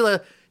 Like,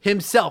 Godzilla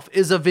himself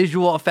is a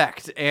visual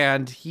effect,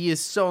 and he is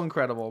so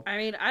incredible. I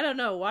mean, I don't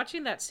know.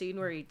 Watching that scene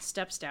where he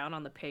steps down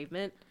on the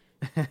pavement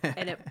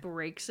and it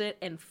breaks it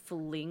and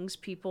flings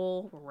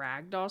people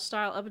ragdoll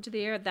style up into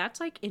the air, that's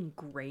like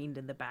ingrained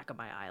in the back of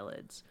my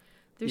eyelids.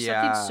 There's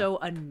Yeah. something so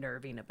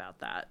unnerving about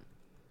that.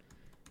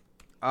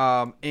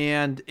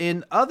 And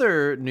in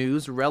other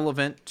news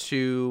relevant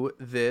to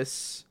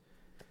this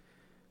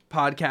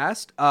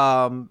podcast,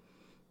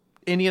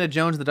 Indiana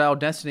Jones and the Dial of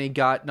Destiny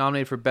got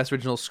nominated for Best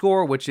Original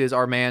Score, which is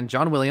our man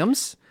John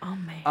Williams. Oh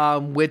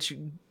man, Which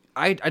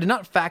I did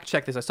not fact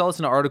check this. I saw this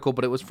in an article,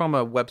 but it was from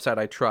a website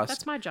I trust.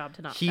 that's my job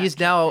to not. He fact is check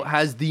now things.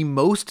 has the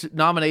most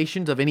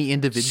nominations of any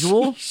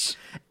individual,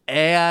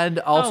 and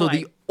also Oh my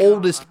the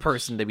oldest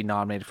person to be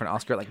nominated for an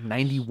Oscar at like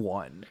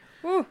 91.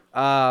 Whew.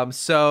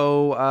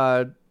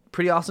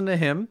 Pretty awesome to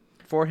him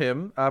for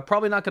him.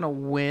 Probably not going to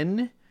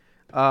win,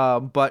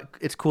 but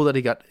it's cool that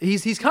he got.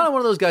 He's kind of one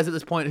of those guys at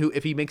this point who,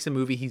 if he makes a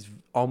movie, he's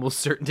almost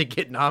certain to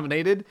get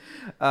nominated,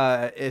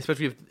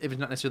 especially if it's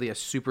not necessarily a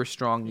super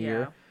strong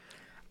year.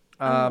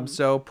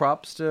 So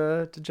props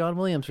to John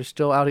Williams for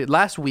still out here.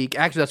 Last week,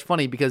 actually, that's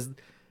funny because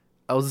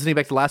I was listening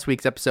back to last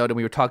week's episode and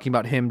we were talking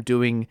about him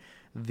doing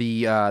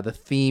the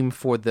theme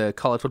for the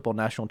college football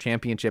national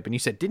championship, and you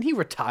said, didn't he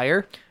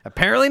retire?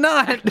 Apparently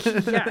not.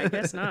 Yeah, I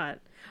guess not.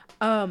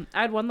 I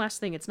had one last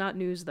thing. It's not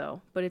news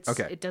though, but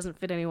Okay. it doesn't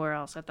fit anywhere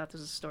else. I thought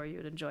this was a story you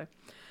would enjoy.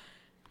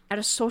 At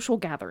a social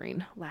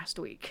gathering last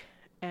week,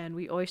 and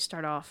we always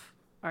start off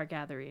our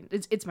gathering.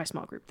 It's my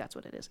small group. That's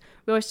what it is.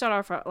 We always start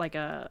off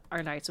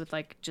our nights with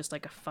just a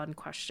fun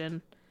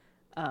question,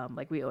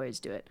 like we always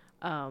do it.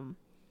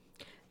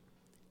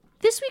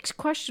 This week's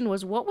question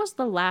was, what was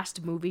the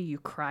last movie you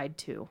cried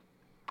to?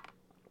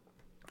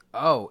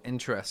 Oh,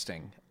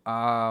 interesting.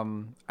 I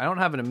don't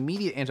have an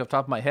immediate answer off the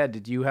top of my head.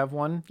 Did you have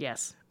one?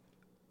 Yes.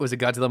 Was it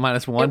Godzilla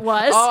Minus One? It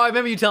was. Oh, I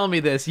remember you telling me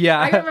this. Yeah.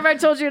 I remember I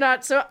told you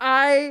not. So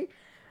I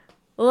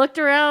looked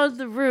around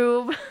the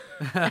room.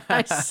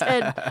 I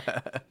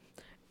said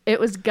it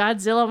was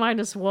Godzilla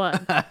Minus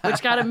One,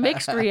 which got a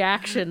mixed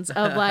reactions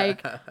of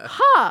like,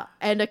 huh,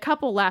 and a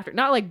couple laughter.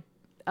 Not like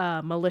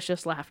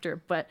malicious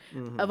laughter, but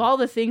of all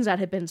the things that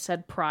had been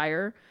said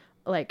prior,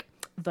 like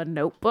The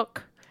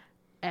Notebook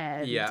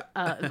and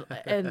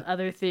and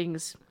other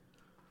ththings,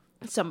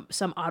 some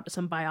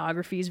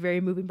biographies, very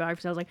moving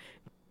biographies. I was like,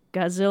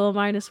 Godzilla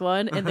Minus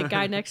One, and the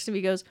guy next to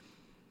me goes,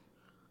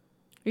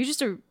 were you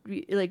just a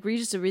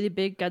really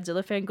big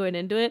Godzilla fan going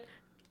into it?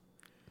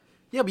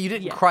 Yeah, but you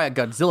didn't cry at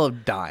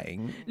Godzilla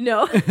dying.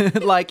 No.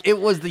 Like, it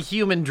was the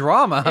human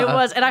drama. It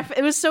was, and I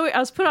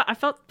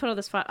felt put on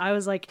the spot. I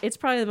was like, it's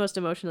probably the most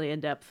emotionally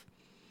in-depth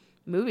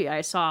movie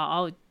I saw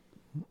all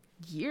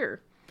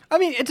year. I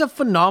mean, it's a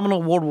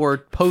phenomenal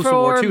post-World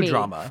War II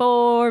drama.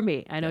 For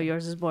me. I know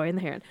yours is Boy in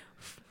the Heron.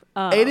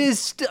 It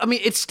is.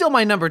 It's still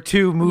my number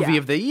 2 movie Yeah.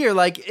 of the year.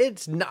 Like,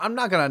 I'm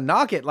not gonna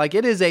knock it. Like,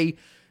 it is a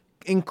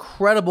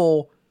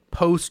incredible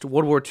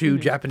post-World War II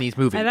Japanese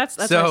movie. And that's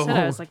so, what I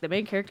said. I was like, the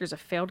main character is a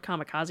failed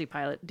kamikaze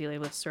pilot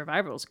dealing with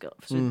survivor's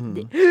guilt.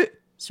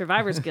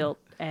 Survivor's guilt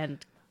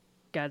and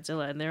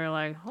Godzilla. And they were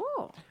like,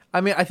 oh.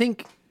 I mean, I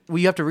think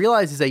what you have to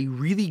realize is a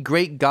really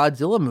great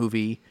Godzilla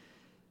movie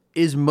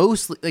is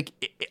mostly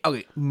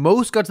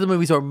most Godzilla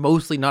movies are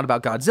mostly not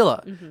about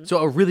Godzilla. Mm-hmm. So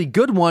a really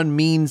good one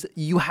means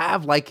you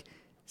have like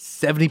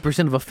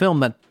 70% of a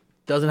film that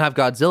doesn't have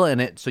Godzilla in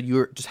it, so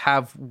you just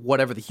have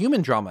whatever the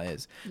human drama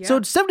is. So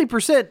it's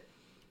 70%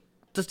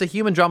 just a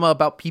human drama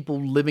about people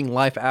living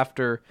life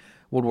after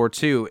World War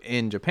II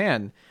in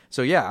Japan.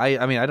 So yeah,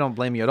 I mean, I don't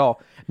blame you at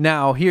all.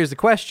 Now, here's the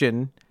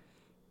question.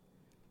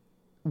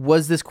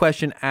 Was this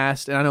question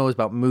asked, and I know it was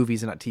about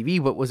movies and not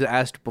TV, but was it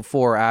asked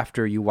before or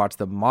after you watched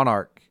the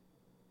Monarch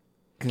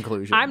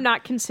conclusion? I'm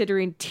not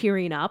considering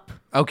tearing up.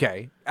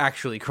 Okay,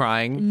 actually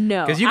crying.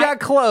 No. Because you got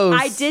close.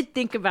 I did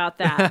think about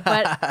that,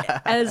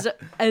 but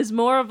as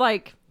more of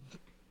like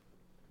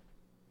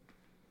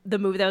the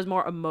movie that I was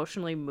more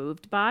emotionally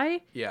moved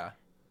by, Yeah.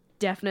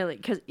 definitely.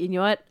 Because you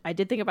know what? I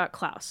did think about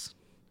Klaus,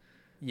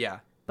 Yeah.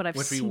 but I've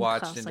Which we seen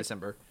watched Klaus in like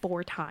December.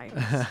 4 times.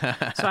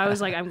 So I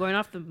was like, I'm going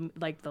off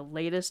the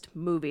latest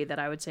movie that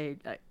I would say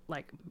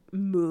like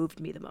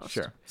moved me the most.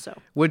 Sure. So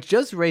Which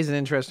just raised an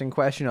interesting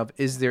question of,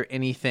 is there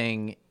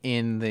anything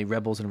in the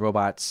Rebels and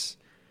Robots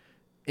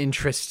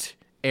interest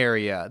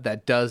area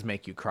that does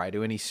make you cry?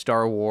 Do any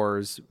Star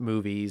Wars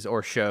movies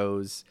or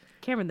shows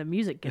Cameron, the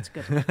music gets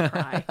good when you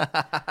cry.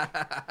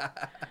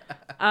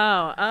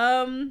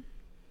 Oh,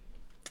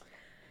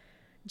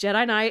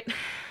 Jedi Knight.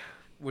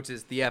 Which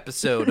is the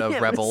episode of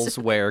Rebels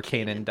where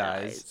Kanan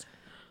dies.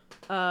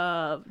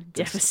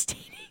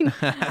 Devastating.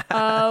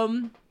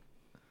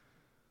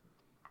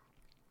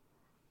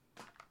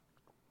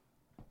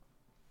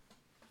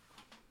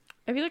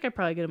 I feel like I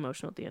probably get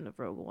emotional at the end of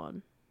Rogue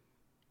One.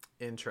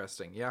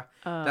 Interesting. Yeah.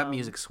 That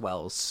music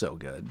swells so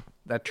good.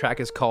 That track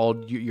is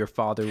called Your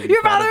Father Would Be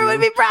Your Proud father of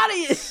would You. be proud of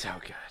you. So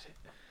good.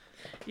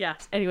 Yeah.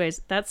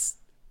 Anyways, that's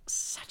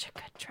such a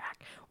good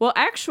track. Well,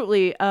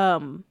 actually,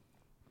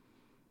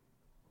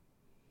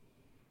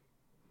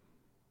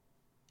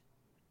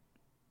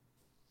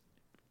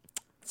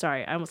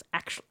 sorry, I'm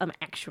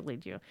actually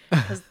due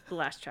because the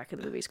last track of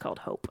the movie is called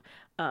Hope.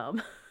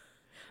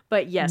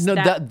 But yes, No,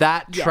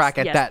 that yes, track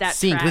at yes, that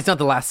scene, 'cause track it's not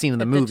the last scene in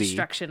the at movie. The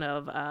destruction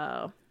of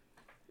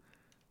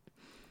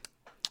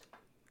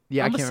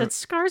Yeah, almost I said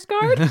can't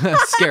Skarsgård. remember.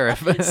 Scarif.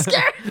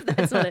 Scarif.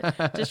 That's what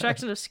it.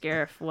 Destruction of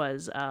Scarif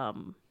was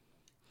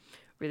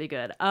really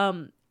good.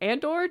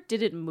 Andor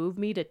didn't move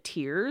me to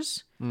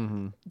tears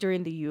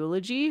during the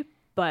eulogy,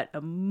 but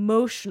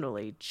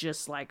emotionally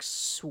just like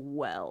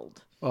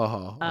swelled.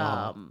 Because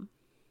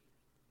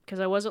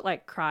I wasn't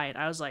like crying.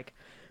 I was like,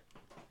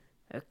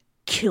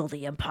 kill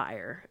the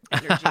Empire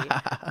energy.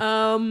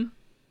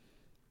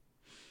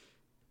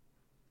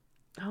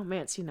 Oh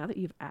man, see, now that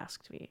you've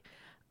asked me,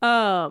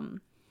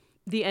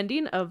 the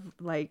ending of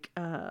like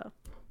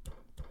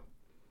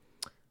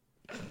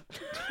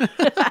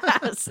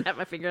snap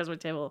my fingers on my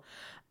table.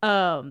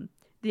 The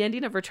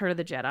ending of Return of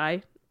the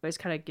Jedi always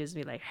kind of gives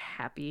me like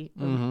happy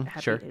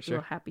Sure.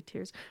 little happy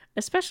tears,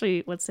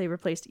 especially once they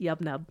replaced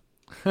Yub Nub.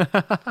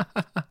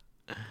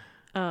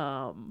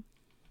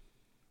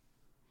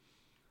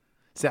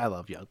 See, I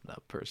love Young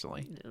Nub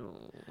personally.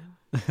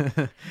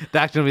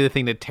 That's gonna be the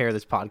thing to tear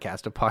this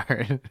podcast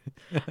apart.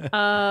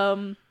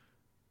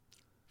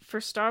 For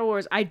Star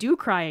Wars, I do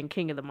cry in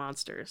King of the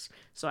Monsters,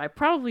 so I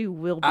probably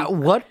will be. At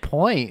what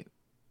point?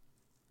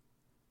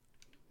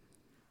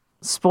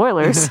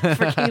 Spoilers for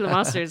King of the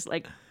Monsters,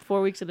 like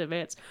 4 weeks in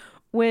advance.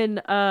 When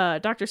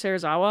Dr.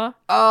 Serizawa,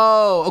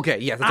 Oh, okay.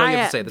 Yes, that's all you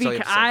have to say. That's all you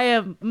have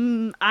to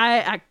say.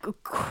 I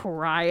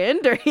crying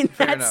during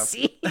that enough.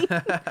 scene. This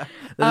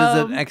is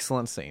an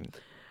excellent scene.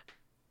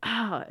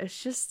 Oh,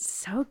 it's just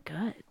so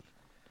good.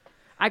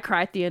 I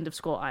cry at the end of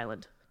Skull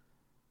Island.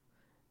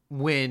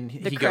 When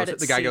the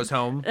credits guy scene. goes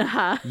home.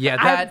 Uh-huh. Yeah,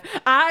 that.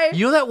 I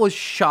You know that was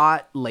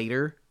shot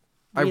later.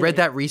 I Really? read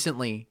that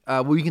recently.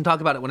 We can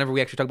talk about it whenever we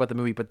actually talk about the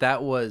movie, but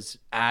that was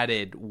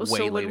added way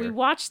so when later. we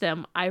watch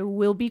them, I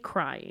will be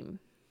crying.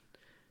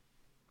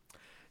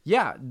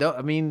 Yeah, no,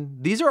 I mean,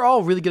 these are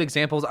all really good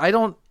examples. I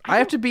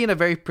have to be in a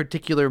very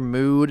particular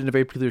mood, in a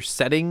very particular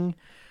setting.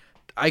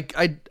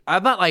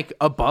 I'm not like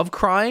above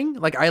crying.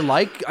 Like I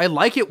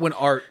like it when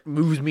art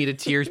moves me to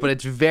tears, but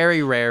it's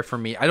very rare for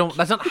me.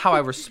 That's not how I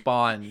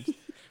respond.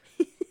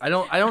 I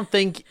don't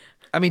think.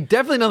 I mean,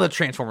 definitely none of the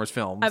Transformers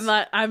films.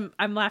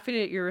 I'm laughing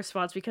at your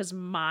response because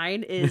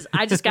mine is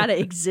I just gotta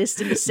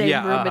exist in the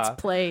same room it's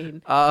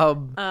playing.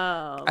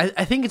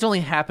 I think it's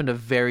only happened a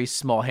very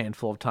small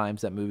handful of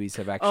times that movies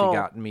have actually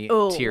gotten me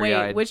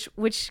teary-eyed. Wait,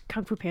 which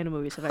Kung Fu Panda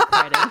movies have I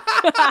cried in?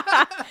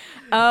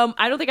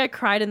 I don't think I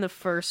cried in the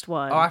first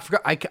one. Oh, I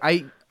forgot.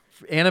 I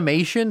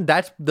animation.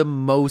 That's the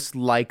most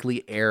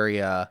likely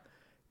area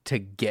to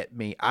get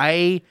me.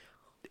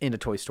 Into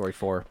Toy Story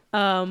 4.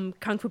 Kung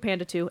Fu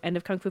Panda 2, end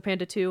of Kung Fu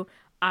Panda 2.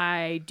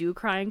 I do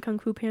cry in Kung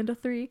Fu Panda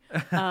 3.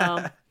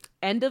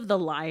 End of The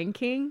Lion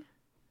King.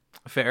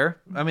 Fair.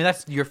 I mean,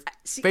 that's your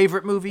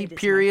favorite movie, It is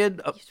period.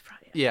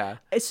 yeah.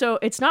 Yeah. So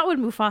it's not when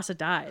Mufasa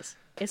dies.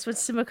 It's when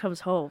Simba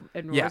comes home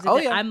and roars Yeah. into Oh,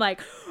 it. yeah. I'm like,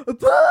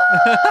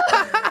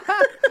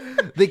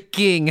 The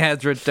king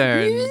has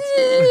returned.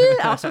 I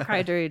also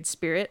cried during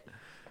Spirit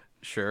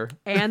Sure.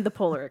 and The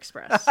Polar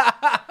Express.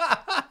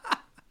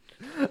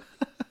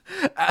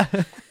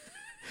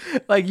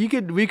 Like we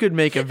could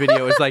make a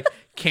video. It's like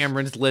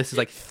Cameron's list is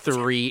like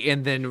 3,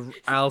 and then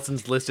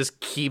Allison's list just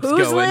keeps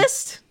Whose going.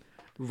 list?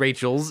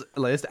 Rachel's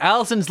list.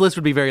 Allison's list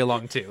would be very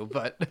long too,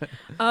 but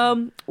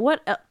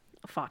What?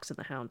 Fox and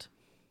the Hound.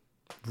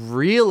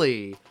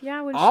 really,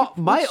 Yeah.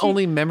 my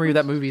only memory of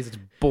that movie is it's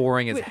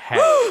boring as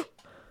heck.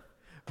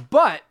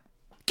 But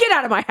Get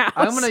out of my house.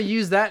 I'm gonna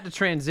use that to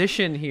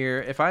transition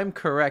here. If I'm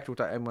correct, which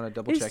I'm gonna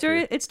double check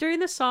here. It's during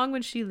the song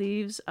when she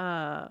leaves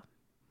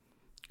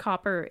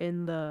Copper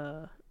in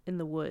the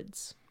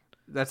woods.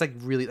 That's like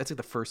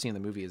the first scene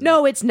of the movie, isn't it?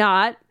 No, it's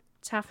not.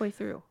 It's halfway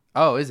through.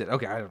 Oh, is it?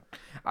 Okay,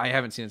 I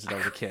haven't seen it since I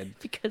was a kid.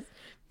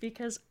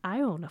 Because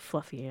I own a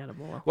fluffy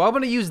animal. Well, I'm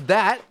gonna use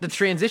that the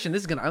transition.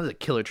 This is a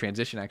killer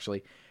transition,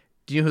 actually.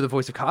 Do you know who the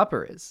voice of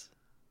Copper is?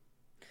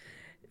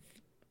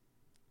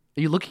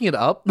 Are you looking it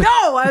up? No,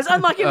 I was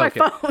unlocking my Okay.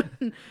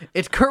 phone.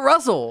 It's Kurt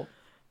Russell.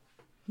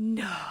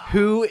 No.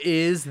 Who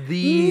is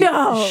the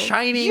No.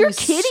 shining You're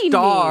kidding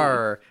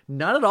star?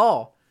 Not at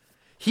all.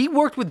 He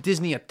worked with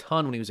Disney a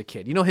ton when he was a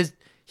kid. You know,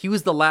 he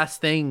was the last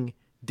thing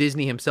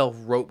Disney himself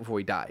wrote before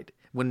he died.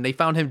 when they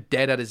found him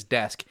dead at his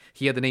desk,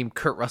 he had the name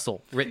Kurt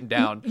Russell written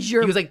down. He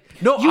You're- was like,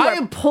 "No, you I are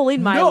am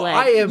pulling my no, leg.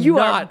 I am You are-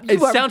 not." you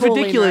It are sounds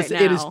bullying ridiculous.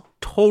 right It is now.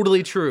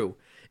 totally true.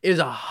 It is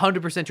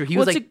 100% true. He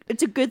was like,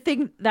 it's a good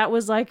thing that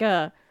was like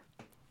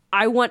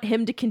I want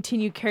him to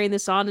continue carrying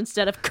this on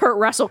instead of Kurt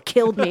Russell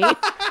killed me.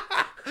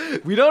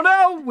 "We don't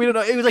know. We don't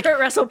know." It was like, Kurt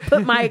Russell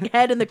put my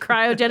head in the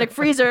cryogenic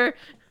freezer.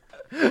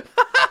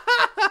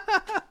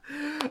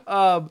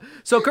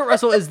 so Kurt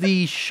Russell is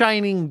the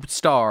shining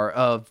star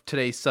of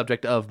today's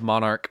subject of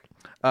Monarch,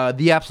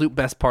 the absolute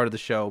best part of the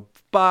show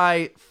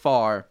by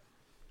far.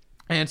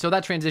 And so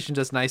that transitions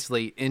us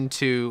nicely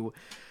into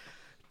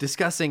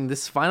discussing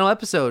this final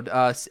episode,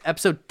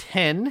 episode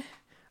 10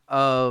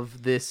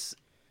 of this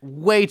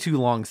way too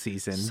long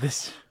season.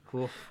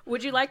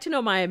 Would you like to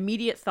know my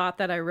immediate thought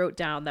that I wrote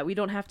down that we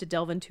don't have to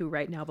delve into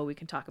right now, but we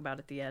can talk about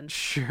at the end?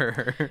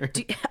 Sure.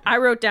 I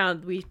wrote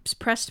down, we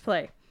pressed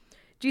play.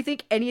 Do you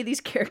think any of these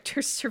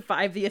characters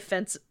survive the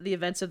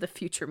events of the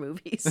future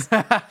movies?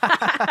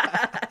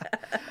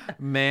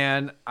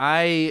 Man,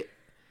 I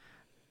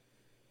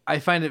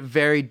find it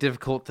very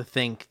difficult to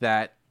think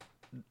that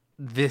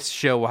this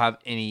show will have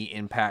any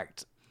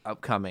impact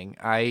upcoming.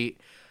 I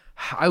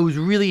was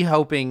really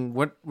hoping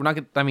we're not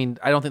gonna, I mean,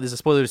 I don't think there's a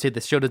spoiler to say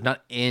this show does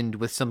not end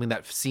with something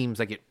that seems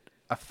like it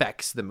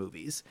affects the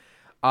movies.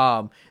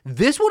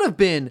 This would have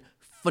been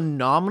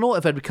phenomenal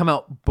if it had come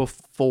out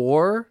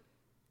before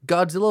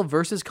Godzilla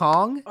versus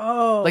Kong.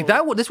 Oh, Like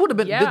this would have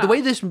been yeah. the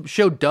way this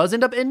show does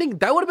end up ending.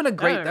 That would have been a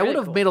great. Oh, That would really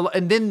have cool. made a lot.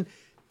 And then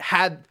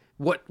had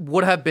what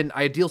would have been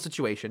ideal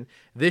situation.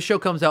 This show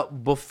comes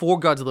out before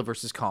Godzilla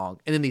versus Kong,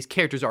 and then these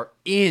characters are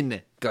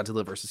in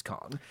Godzilla versus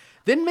Kong.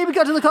 Then maybe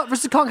Godzilla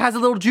versus Kong has a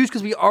little juice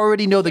because we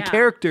already know the Yeah.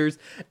 characters.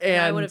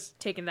 And I would have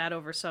taken that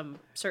over some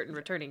certain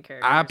returning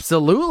characters.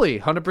 absolutely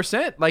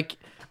 100%. Like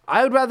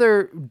I would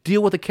rather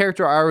deal with a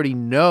character I already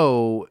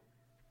know.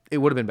 It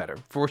would have been better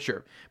for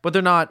sure, but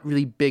they're not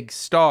really big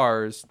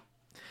stars.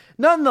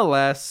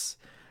 Nonetheless,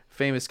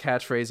 famous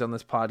catchphrase on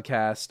this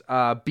podcast.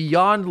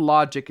 Beyond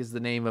Logic is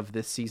the name of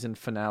this season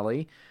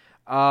finale,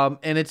 and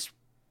it's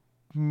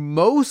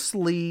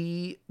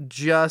mostly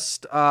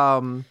just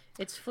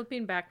It's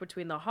flipping back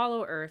between the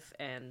Hollow Earth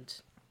and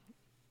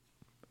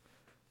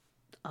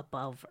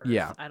above Earth.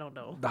 Yeah. I don't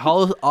know. the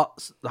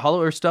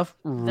Hollow Earth stuff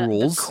The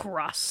rules.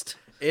 crust.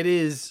 It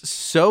is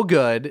so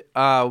good.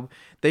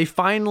 They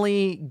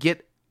finally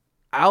get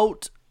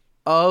out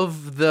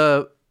of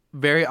the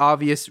very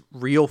obvious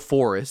real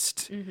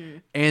forest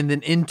and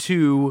then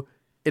into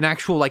an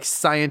actual like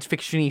science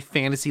fiction-y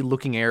fantasy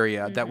looking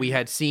area that we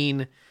had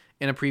seen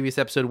in a previous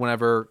episode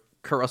whenever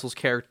Kurt Russell's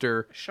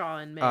character Shaw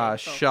and May.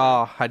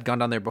 Shaw had gone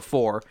down there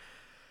before.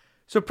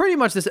 So pretty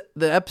much the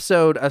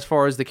episode, as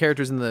far as the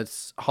characters in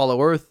this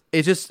Hollow Earth,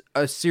 is just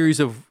a series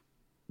of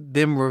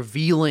them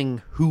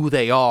revealing who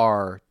they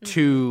are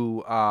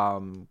to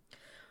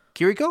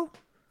Kiriko.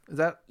 Is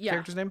that Yeah.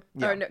 character's name?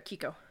 Or no,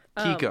 Kiko.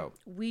 Kiko.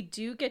 We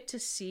do get to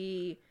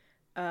see,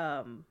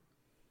 and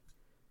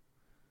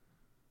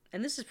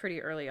this is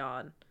pretty early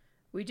on,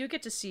 we do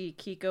get to see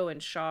Kiko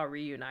and Shaw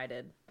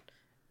reunited.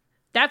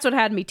 That's what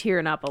had me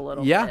tearing up a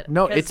little Yeah, bit.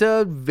 no, 'cause- it's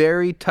a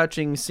very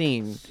touching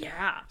scene.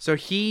 Yeah. So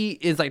he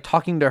is like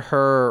talking to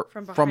her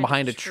From from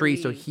behind behind a a tree,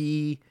 so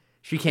tree.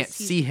 she can't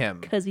see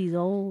him, Because he's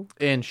old.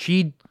 and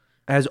she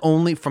has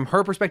only, from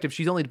her perspective,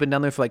 she's only been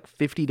down there for like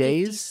 50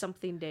 days.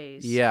 Something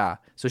days. Yeah.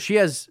 So she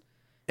has,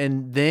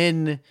 and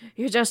then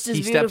You're just as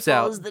He beautiful steps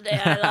out. as the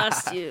day I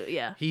lost you.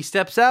 Yeah. he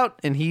steps out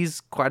and he's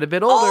quite a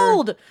bit older.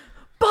 Old!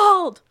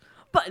 Bald!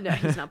 But no,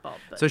 he's not bald.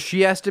 But So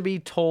she has to be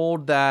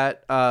told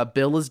that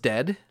Bill is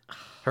dead,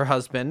 her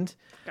husband,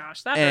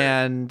 gosh, that hurt.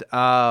 and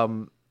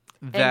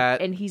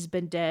that And he's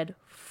been dead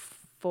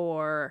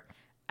for,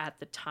 at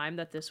the time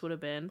that this would have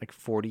been, like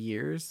 40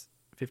 years,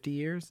 50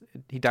 years.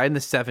 He died in the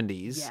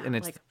 70s, yeah, and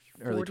it's like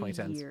early 40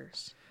 2010s.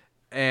 years.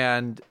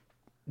 And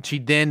she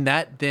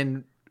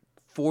then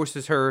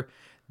forces her.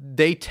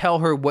 They tell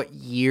her what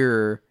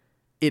year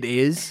it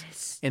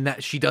is, and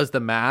that she does the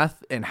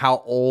math and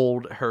how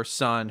old her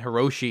son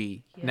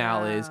Hiroshi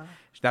now is. Yeah.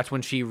 That's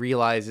when she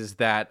realizes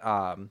that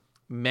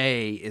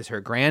May is her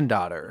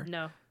granddaughter.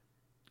 No.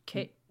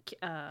 Kate.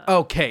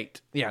 Oh,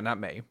 Kate. Yeah, not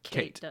May.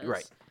 Kate. does.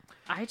 Right.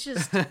 I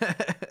just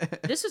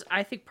this is,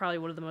 I think, probably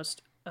one of the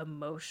most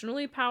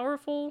emotionally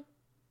powerful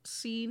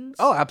scenes.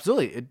 Oh,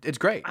 absolutely. It's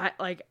great.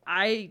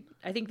 I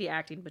think the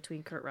acting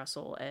between Kurt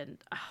Russell and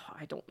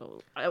I don't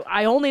know.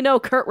 I only know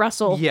Kurt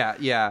Russell. Yeah,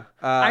 yeah.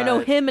 I know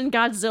him and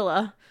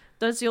Godzilla.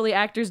 That's the only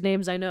actors'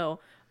 names I know.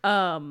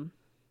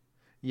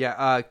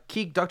 Yeah.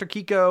 Dr.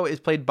 Kiko is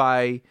played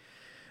by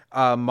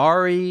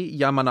Mari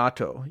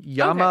Yamamoto.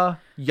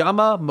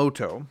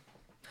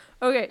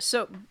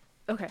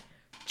 Okay,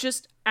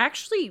 just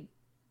actually,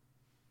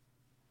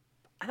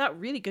 I thought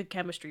really good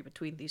chemistry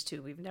between these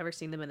two. We've never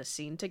seen them in a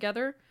scene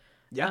together.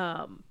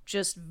 Yeah.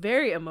 Just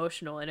very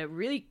emotional, and it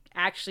really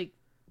actually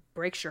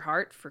breaks your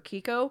heart for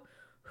Kiko,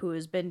 who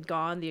has been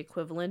gone the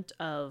equivalent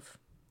of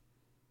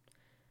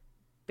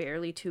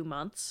barely 2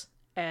 months,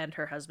 and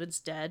her husband's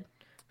dead.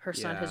 Her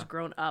son Yeah. has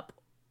grown up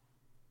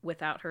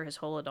without her his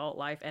whole adult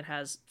life and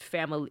has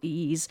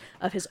families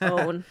of his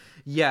own.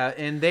 Yeah,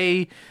 and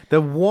the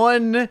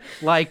one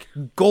like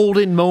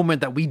golden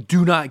moment that we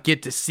do not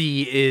get to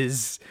see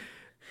is,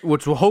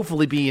 which will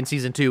hopefully be in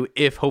season 2,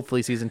 if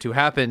hopefully season 2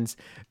 happens,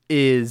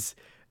 is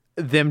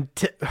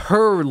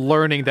her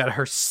learning that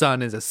her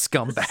son is a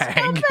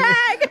scumbag.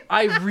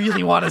 I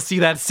really want to see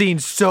that scene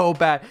so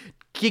bad.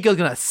 Kiko's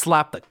gonna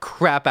slap the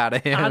crap out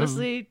of him.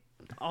 Honestly,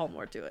 all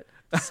more to it.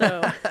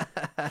 So,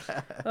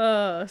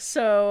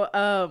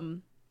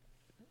 I'm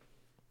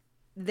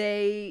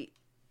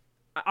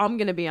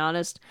gonna be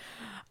honest,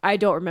 I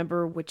don't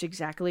remember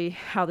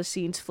how the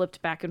scenes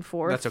flipped back and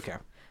forth. That's okay.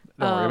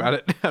 Don't worry about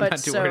it. I'm not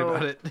too worried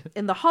about it.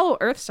 In the Hollow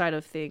Earth side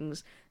of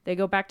things, they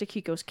go back to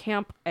Kiko's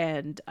camp,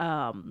 and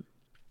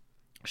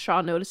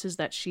Shaw notices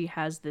that she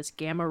has this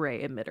gamma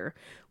ray emitter,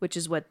 which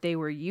is what they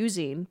were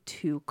using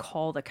to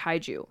call the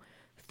kaiju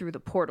through the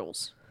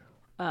portals.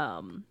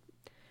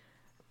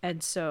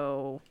 And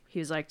so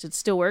he's like, did it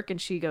still work? And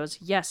she goes,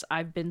 yes,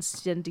 I've been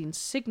sending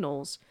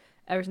signals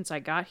ever since I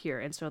got here.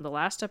 And so in the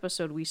last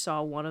episode, we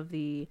saw one of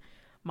the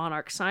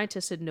Monarch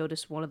scientists had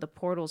noticed one of the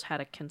portals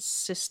had a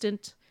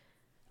consistent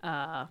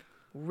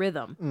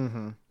rhythm.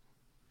 Mm-hmm.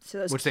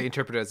 So which they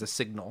interpreted as a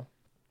signal.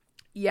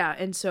 Yeah,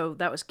 and so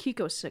that was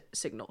Kiko's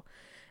signal.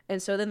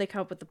 And so then they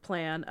come up with the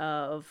plan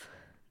of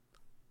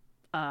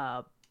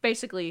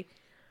basically,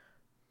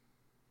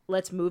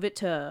 let's move it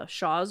to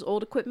Shaw's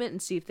old equipment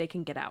and see if they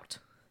can get out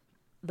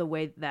the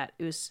way that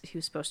he was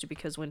supposed to.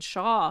 Because when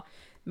Shaw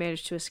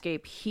managed to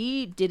escape,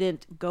 he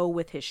didn't go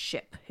with his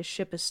ship. His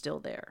ship is still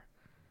there.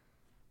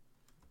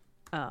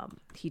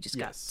 He just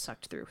got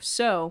sucked through.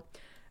 So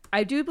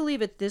I do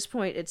believe at this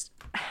point it's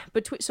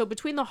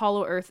between the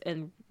Hollow Earth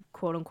and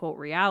quote unquote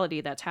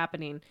reality that's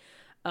happening.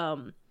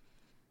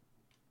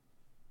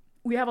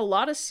 We have a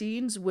lot of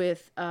scenes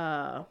with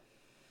oh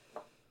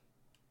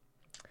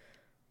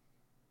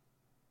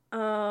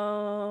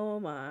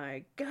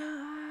my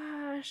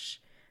gosh.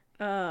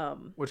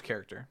 Which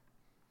character?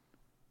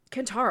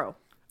 Kentaro.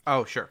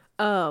 Oh, sure.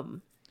 Kentaro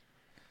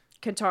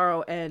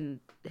and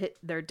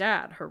their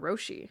dad,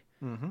 Hiroshi.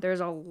 Mm-hmm. There's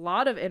a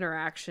lot of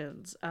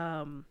interactions.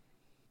 I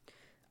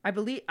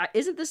believe,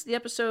 isn't this the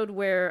episode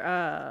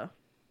where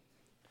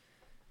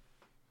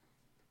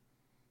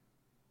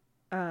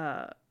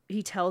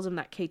he tells him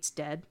that Kate's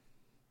dead?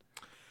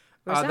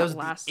 That was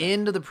the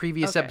end of the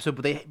previous episode,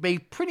 but they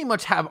pretty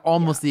much have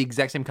almost the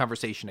exact same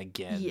conversation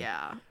again.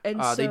 Yeah,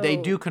 and so, they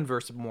do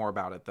converse more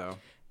about it though.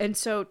 And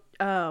so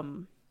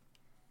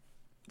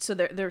so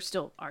they're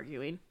still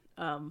arguing.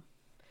 And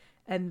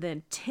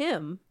then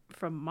Tim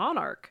from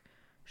Monarch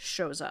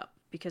shows up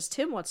because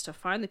Tim wants to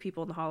find the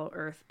people in the Hollow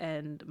Earth,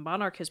 and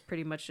Monarch has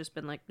pretty much just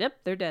been like, "Yep,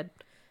 they're dead.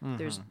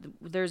 Mm-hmm.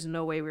 There's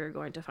no way we're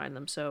going to find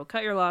them. So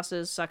cut your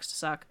losses. Sucks to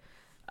suck.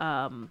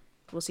 We'll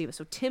see."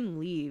 So Tim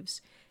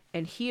leaves.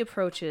 And he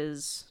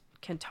approaches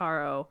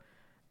Kentaro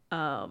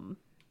and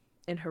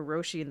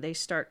Hiroshi, and they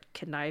start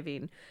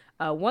conniving.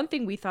 One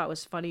thing we thought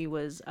was funny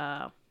was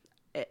the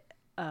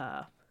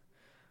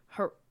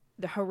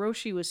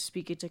Hiroshi was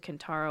speaking to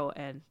Kentaro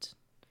and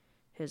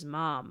his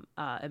mom,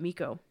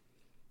 Emiko.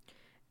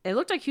 It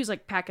looked like he was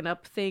like packing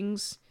up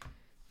things.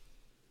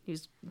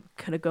 He's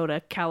gonna go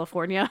to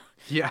California.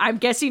 Yeah, I'm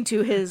guessing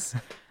to his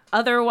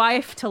other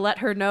wife to let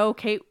her know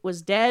Kate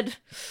was dead.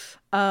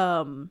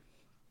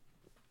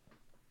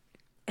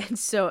 And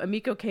so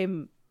Emiko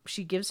came,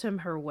 she gives him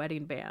her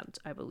wedding band,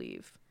 I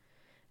believe.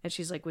 And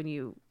she's like, when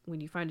you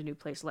find a new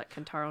place, let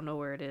Kentaro know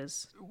where it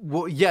is.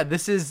 Well, yeah,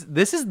 this is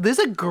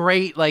a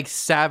great like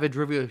savage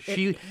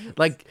review.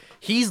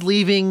 He's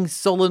leaving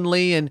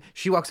sullenly, and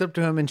she walks up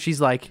to him and she's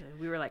like,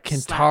 we were like,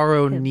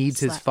 Kentaro needs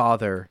his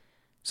father.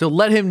 So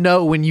let him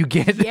know when you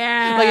get.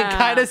 Yeah. Like it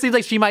kind of seems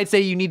like she might say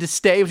you need to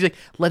stay. She's like,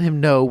 let him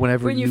know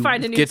whenever you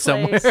find a new get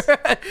place.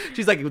 Somewhere.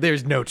 She's like,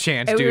 there's no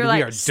chance, and dude.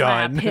 We are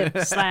slap done. Him,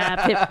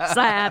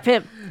 slap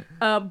him.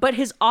 But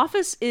his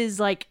office is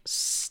like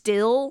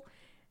still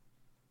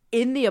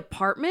in the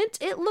apartment.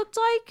 It looked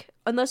like,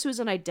 unless it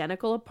was an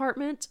identical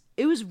apartment.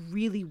 It was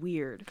really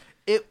weird.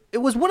 It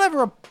was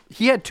whatever.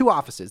 He had 2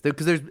 offices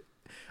because there's.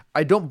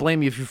 I don't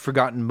blame you if you've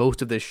forgotten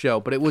most of this show,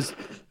 but it was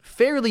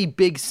fairly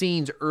big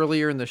scenes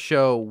earlier in the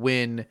show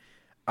when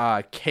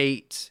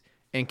Kate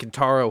and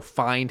Kentaro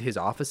find his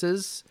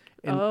offices.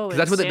 Because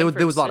that's what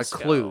there was a lot of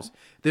clues.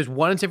 There's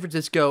one in San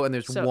Francisco and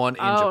there's one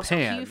in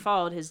Japan. So he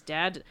followed his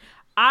dad.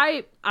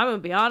 I'm gonna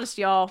be honest,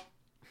 y'all.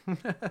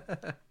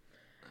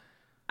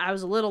 I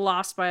was a little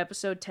lost by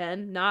episode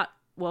 10.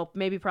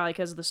 Maybe probably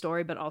because of the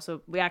story, but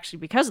also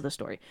because of the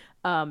story.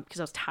 Because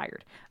I was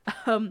tired.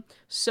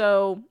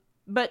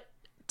 But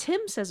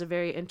Tim says a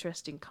very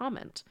interesting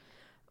comment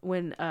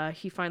when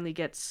he finally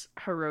gets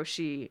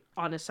Hiroshi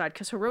on his side,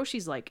 because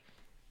Hiroshi's like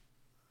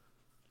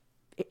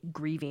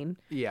grieving.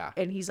 Yeah.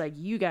 And he's like,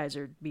 you guys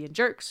are being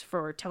jerks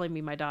for telling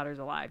me my daughter's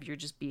alive. You're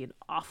just being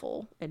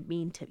awful and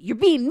mean to me. You're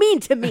being mean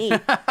to me.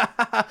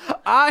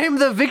 I'm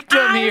the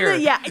victim here.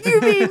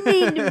 You're being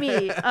mean to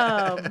me.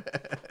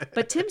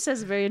 But Tim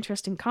says a very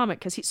interesting comment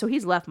because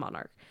he's left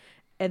Monarch.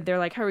 and they're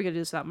like, how are we going to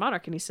do this without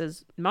Monarch? And he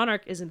says,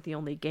 Monarch isn't the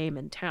only game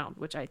in town,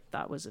 which I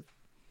thought was a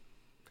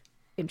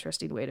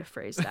interesting way to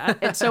phrase that.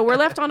 And so we're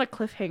left on a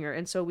cliffhanger.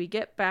 And so we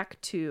get back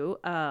to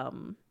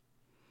the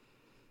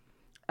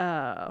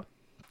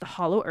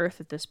Hollow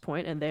Earth at this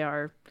point, and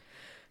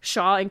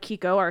Shaw and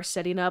Kiko are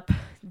setting up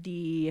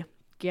the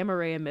gamma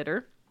ray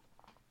emitter,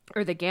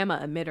 or the gamma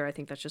emitter, I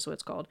think that's just what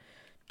it's called,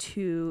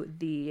 to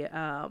the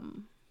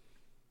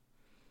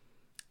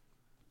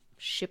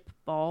ship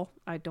ball.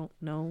 I don't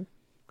know.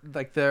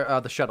 Like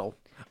the shuttle.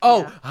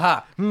 Oh, Yeah.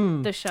 ha.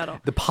 The shuttle.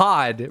 The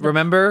pod,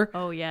 remember?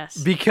 Oh, yes.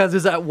 Because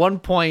it's at one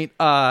point,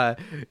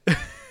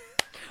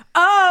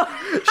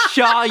 Oh!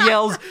 Shaw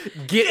yells,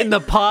 "Get in the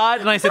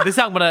pod!" And I said, "This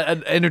is how I'm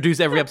going to introduce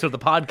every episode of the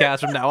podcast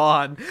from now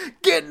on.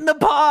 Get in the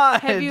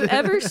pod!" Have you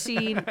ever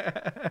seen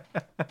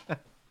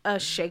a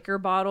shaker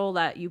bottle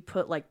that you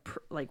put like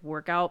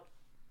workout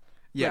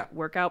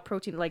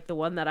protein, like the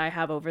one that I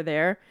have over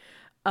there?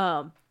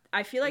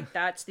 I feel like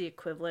that's the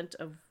equivalent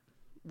of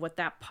what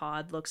that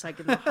pod looks like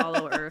in the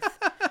Hollow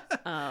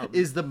Earth.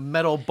 Is the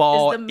metal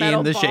ball in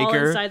the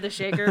shaker inside the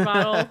shaker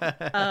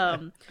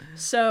bottle?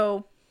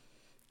 So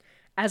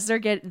as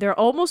they're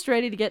almost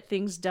ready to get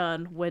things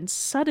done, when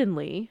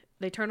suddenly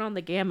they turn on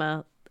the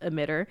gamma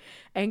emitter,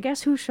 and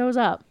guess who shows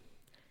up?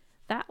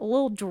 That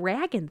little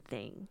dragon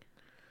thing.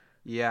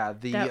 Yeah,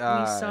 We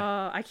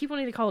saw. I keep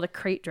wanting to call it a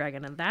crate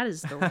dragon, and that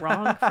is the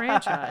wrong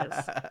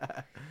franchise.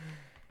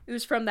 It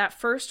was from that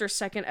first or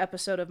second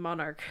episode of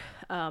Monarch,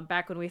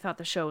 back when we thought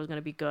the show was going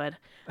to be good.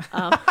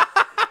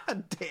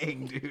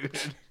 Dang, dude.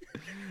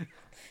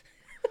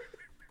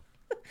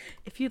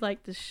 If you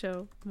like this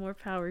show, more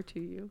power to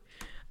you.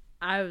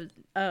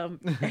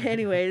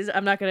 Anyways,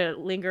 I'm not going to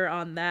linger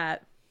on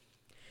that.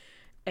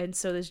 And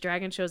so this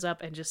dragon shows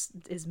up and just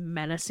is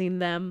menacing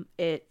them.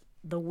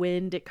 The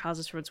wind it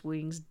causes from its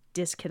wings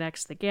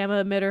disconnects the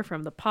gamma emitter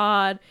from the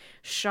pod.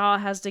 Shaw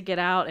has to get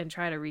out and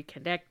try to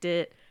reconnect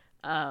it.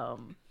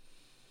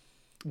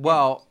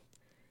 Well,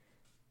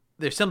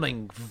 there's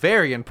something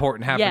very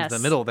important happens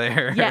in the middle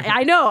there. Yeah,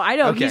 I know.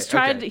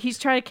 Okay, he's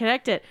trying to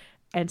connect it,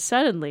 and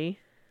suddenly.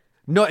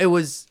 No,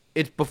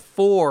 it's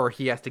before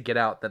he has to get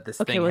out that this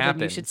thing Then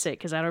happens. you should say,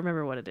 because I don't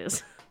remember what it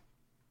is.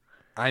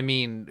 I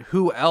mean,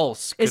 who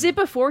else? Is it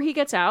before he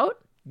gets out?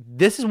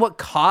 This is what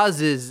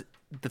causes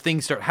the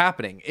things start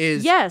happening.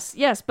 Yes,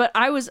 but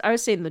I was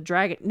saying the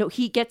dragon. No,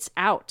 he gets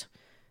out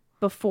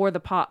before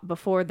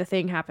the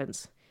thing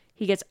happens.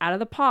 He gets out of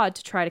the pod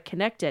to try to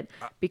connect it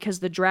because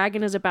the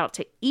dragon is about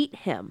to eat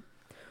him.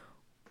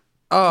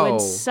 Oh, when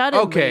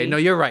suddenly, okay. No,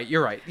 you're right.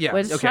 Yeah.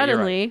 When okay,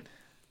 suddenly,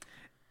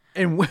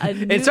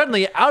 and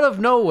suddenly, out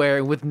of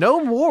nowhere, with no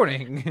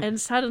warning,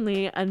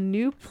 a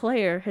new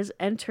player has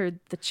entered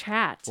the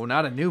chat. Well,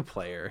 not a new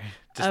player,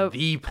 just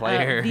the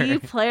player. The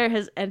player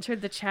has entered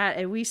the chat,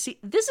 and we see.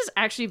 This is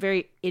actually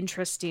very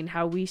interesting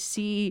how we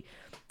see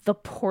the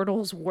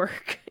portals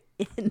work.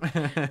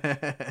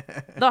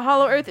 The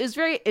Hollow Earth is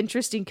very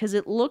interesting because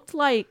it looked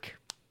like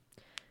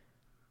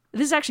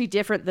this is actually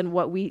different than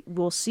what we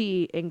will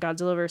see in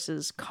Godzilla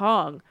vs.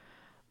 Kong,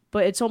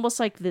 but it's almost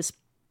like this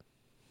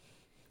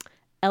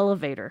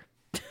elevator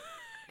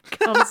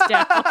comes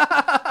down.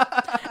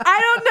 I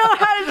don't know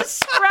how to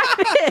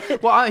describe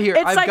it. Well, here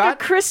it's a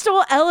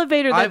crystal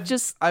elevator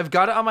that I've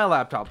got it on my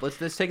laptop. Let's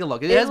take a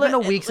look. It has been a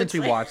week since we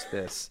watched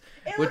this.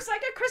 It looks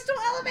like a crystal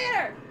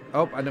elevator.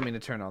 Oh, I don't mean to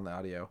turn on the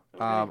audio.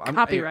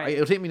 Copyright.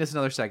 It'll take me just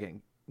another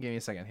second. Give me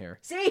a second here.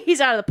 See,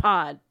 he's out of the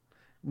pod.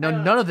 No,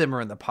 none of them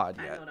are in the pod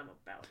I know yet. what I'm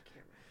about.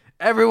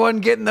 Everyone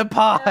get in the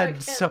pod. Get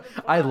in So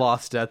the pod. I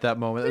lost it at that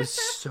moment. It was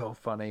so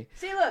funny.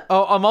 See, look.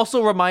 Oh, I'm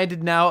also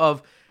reminded now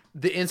of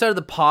the inside of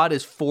the pod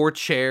is 4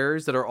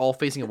 chairs that are all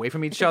facing away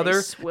from each They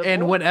other. swivel?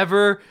 And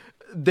whenever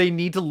they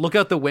need to look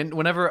out the window,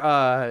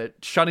 whenever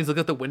Shaw needs to look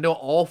out the window,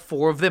 all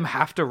 4 of them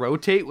have to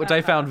rotate, which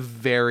I found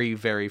very,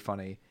 very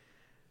funny.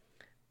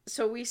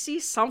 So we see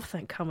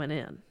something coming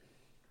in.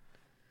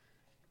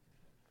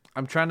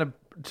 I'm trying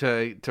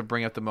to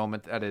bring up the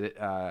moment that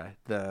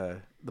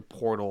the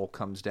portal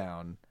comes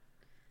down,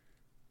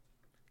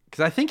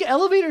 because I think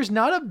elevator's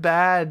not a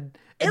bad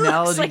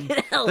analogy. Looks like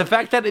an elevator. The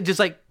fact that it just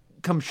like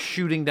comes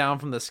shooting down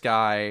from the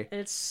sky.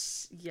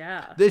 It's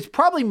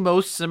probably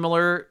most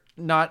similar,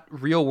 not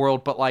real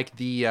world, but like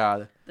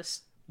the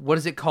what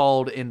is it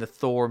called in the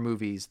Thor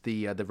movies?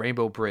 The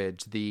Rainbow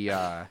Bridge.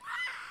 The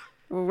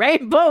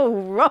Rainbow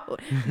Road.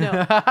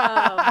 No,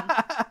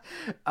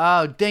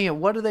 oh dang it!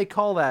 What do they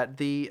call that?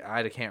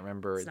 I can't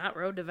remember. it's not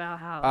Road to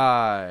Valhalla.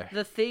 Uh,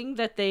 The thing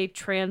that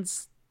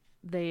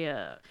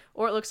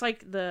or it looks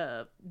like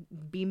the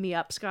Beam Me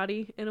Up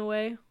Scotty in a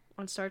way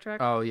on Star Trek.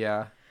 oh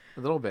yeah, a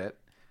little bit.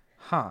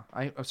 Huh?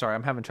 I'm sorry.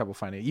 I'm having trouble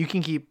finding it. You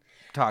can keep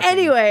talking.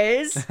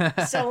 Anyways,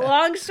 so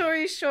long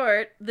story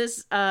short,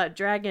 this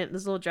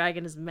little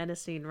dragon is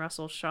menacing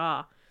Russell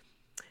Shaw.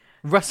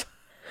 Russ.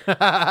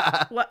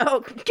 What?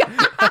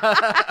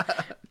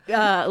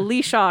 Oh,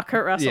 Lee Shaw,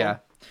 Kurt Russell. Yeah.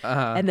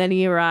 And then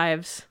he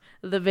arrives.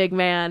 The big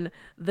man,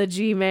 the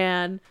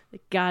G-Man,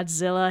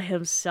 Godzilla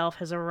himself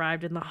has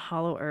arrived in the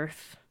Hollow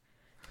Earth.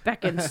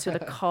 beckons to the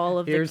call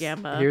of the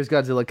gamma. Here's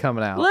Godzilla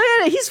coming out. Look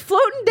at it. He's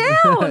floating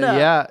down.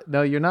 Yeah,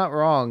 no, you're not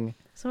wrong.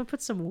 Someone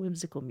put some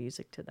whimsical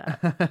music to that.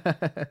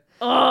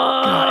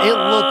 God, it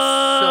looks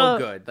so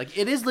good. Like,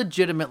 it is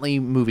legitimately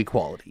movie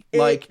quality.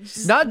 Like,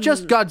 not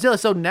just Godzilla.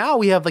 So now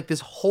we have like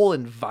this whole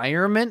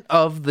environment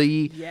of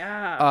the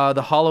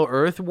Hollow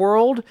Earth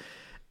world.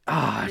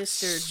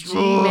 Mr.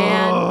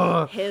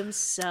 G-Man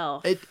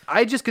himself.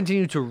 I just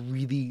continue to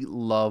really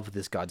love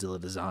this Godzilla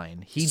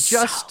design. He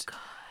So just good.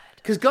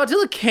 because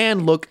Godzilla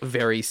can look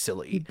very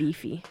silly,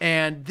 Beefy.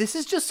 and this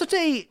is just such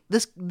a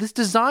this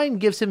design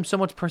gives him so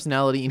much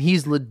personality, and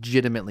he's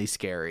legitimately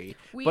scary,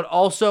 but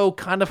also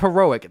kind of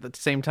heroic at the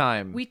same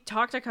time. We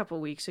talked a couple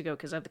weeks ago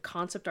because I have the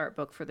concept art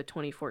book for the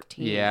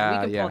 2014. Yeah,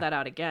 we can yeah. pull that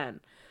out again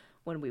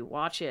when we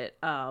watch it.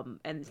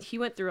 And he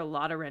went through a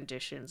lot of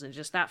renditions, and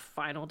just that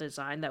final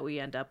design that we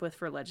end up with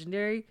for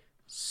Legendary,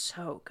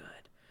 so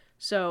good.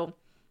 So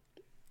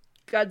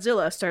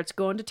Godzilla starts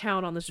going to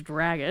town on this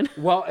dragon.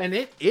 Well, and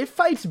it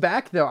fights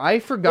back though.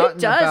 I've forgotten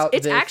It does. about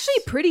It's this. actually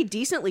pretty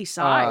decently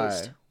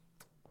sized.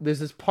 There's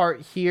this part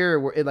here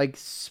where it like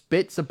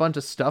spits a bunch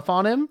of stuff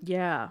on him.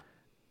 Yeah.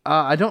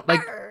 I don't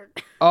like.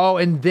 Oh,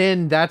 and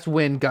then that's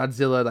when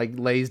Godzilla like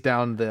lays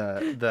down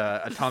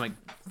the atomic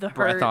breath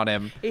hurt. on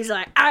him. He's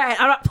like, all right,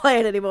 I'm not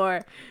playing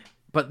anymore.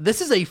 But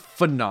this is a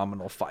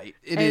phenomenal fight.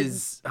 It And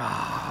is,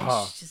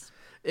 It's just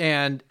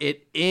and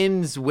it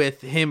ends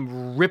with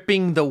him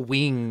ripping the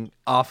wing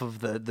off of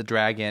the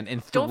dragon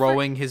and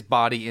throwing his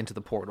body into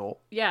the portal.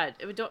 Yeah,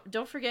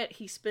 don't forget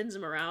he spins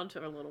him around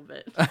a little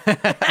bit.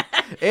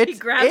 He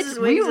grabs his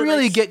wings and,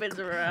 like, spins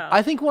him around.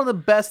 I think one of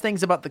the best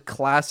things about the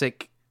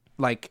classic,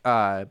 like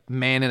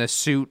man in a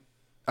suit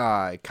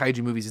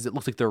kaiju movies is it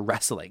looks like they're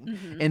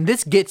wrestling, and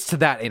this gets to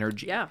that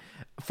energy. Yeah,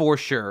 for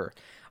sure.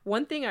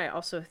 One thing I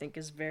also think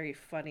is very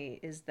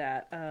funny is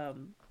that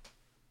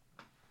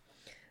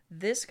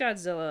this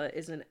Godzilla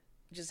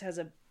just has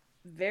a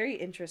very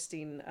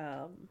interesting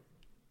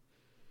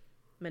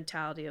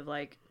mentality of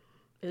like,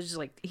 it's just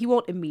like he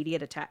won't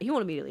immediately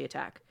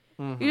attack.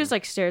 He just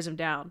like stares him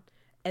down,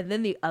 and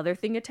then the other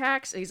thing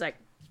attacks, and he's like,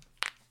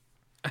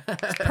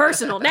 it's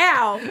personal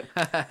now.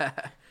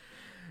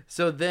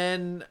 So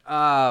then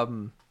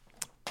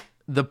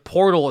the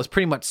portal is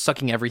pretty much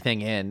sucking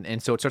everything in,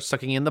 and so it starts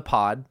sucking in the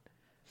pod.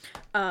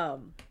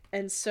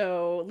 And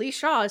so Lee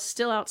Shaw is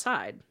still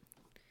outside.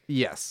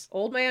 Yes.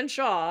 Old Man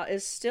Shaw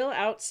is still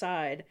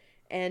outside,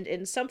 and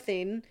in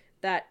something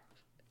that,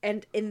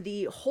 and in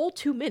the whole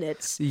 2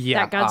 minutes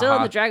that Godzilla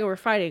and the dragon were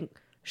fighting,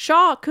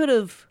 Shaw could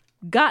have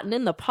gotten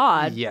in the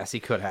pod. Yes, he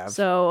could have.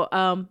 So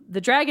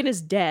the dragon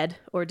is dead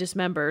or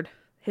dismembered.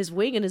 His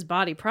wing and his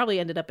body probably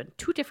ended up in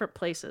 2 different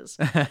places.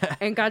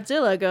 And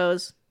Godzilla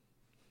goes,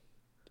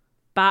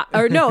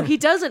 or no, he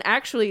doesn't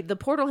actually. The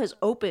portal has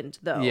opened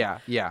though. Yeah.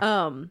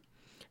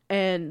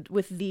 And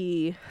with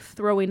the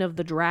throwing of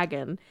the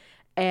dragon,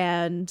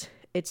 and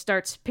it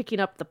starts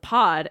picking up the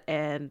pod,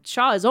 and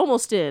Shaw is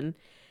almost in,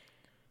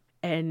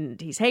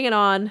 and he's hanging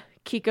on.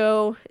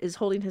 Kiko is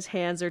holding his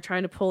hands. They're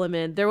trying to pull him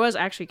in. There was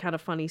actually kind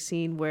of funny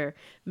scene where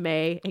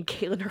May and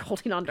Caitlin are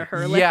holding onto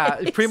her legs. Yeah,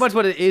 pretty much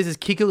what it is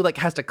Kiko like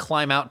has to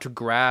climb out to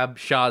grab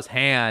Shaw's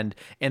hand,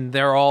 and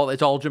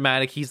it's all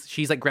dramatic.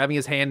 She's like grabbing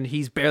his hand, and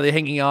he's barely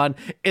hanging on,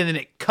 and then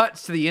it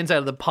cuts to the inside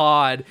of the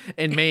pod,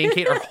 and May and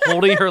Kate are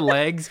holding her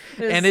legs,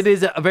 and it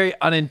is a very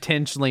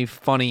unintentionally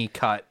funny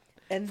cut,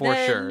 and for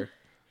sure.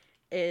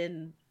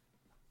 In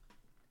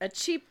a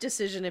cheap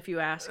decision, if you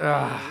ask me.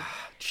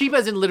 Cheap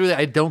as in literally,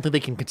 I don't think they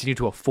can continue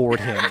to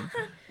afford him.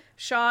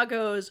 Shaw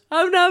goes,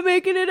 I'm not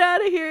making it out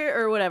of here,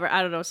 or whatever.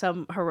 I don't know,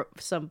 some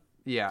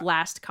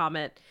last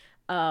comment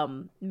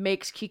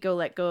makes Kiko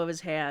let go of his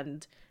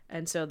hand,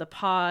 and so the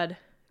pod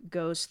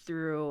goes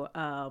through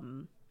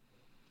the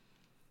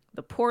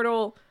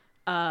portal.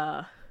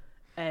 And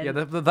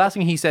the last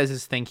thing he says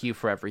is thank you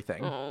for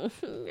everything.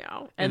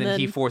 Yeah. And then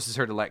he forces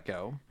her to let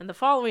go. And the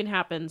following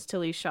happens to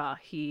Lee Shaw.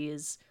 He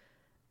is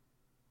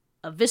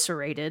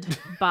eviscerated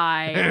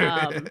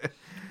by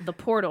the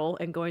portal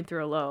and going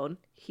through alone.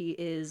 He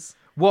is...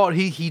 Well,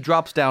 he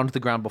drops down to the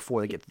ground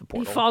before they get to the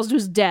portal. He falls to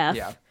his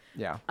death.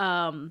 Yeah.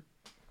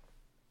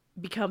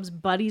 Becomes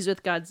buddies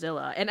with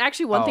Godzilla. And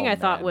actually, one thing I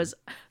thought was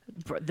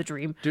the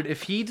dream. Dude,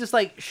 if he just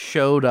like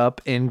showed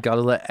up in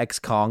Godzilla X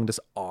Kong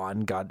just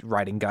on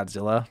riding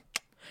Godzilla.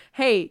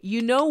 Hey,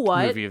 you know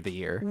what? Movie of the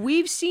year.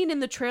 We've seen in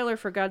the trailer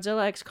for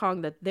Godzilla X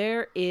Kong that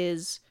there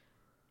is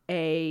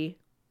a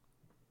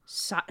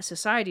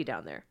society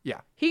down there.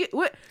 Yeah.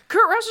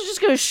 Kurt Russell's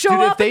just gonna show Dude,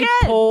 up again.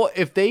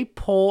 If they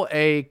pull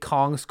a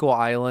Kong Skull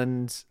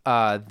Island,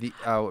 I'm trying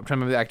to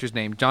remember the actor's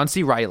name, John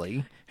C.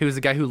 Reilly, who was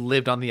the guy who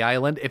lived on the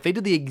island. If they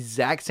did the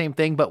exact same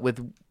thing but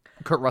with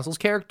Kurt Russell's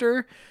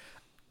character,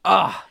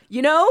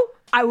 you know,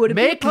 I would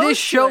make this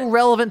show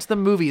relevant to the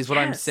movie. Is what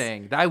I'm Yes.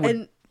 saying. I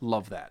would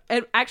love that.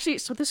 And actually,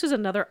 so this is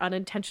another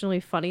unintentionally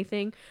funny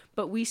thing,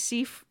 but we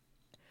see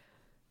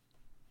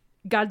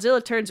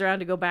Godzilla turns around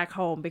to go back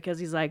home because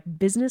he's like,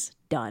 business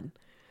done.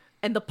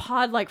 And the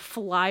pod like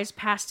flies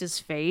past his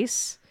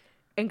face,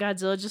 and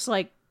Godzilla just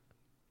like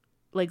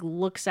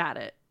looks at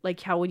it. Like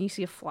how when you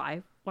see a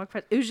fly walk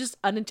past. It was just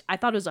I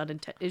thought it was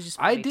unintentional. It was just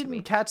I funny to me.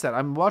 didn't catch that.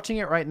 I'm watching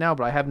it right now,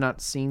 but I have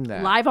not seen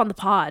that. Live on the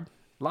pod.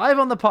 Live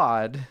on the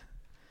pod.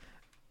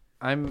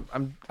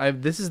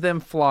 This is them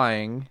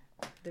flying.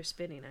 They're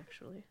spinning,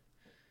 actually.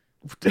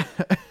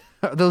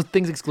 Are those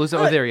things exclusive?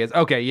 Oh, there he is.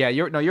 Okay, yeah,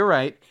 you're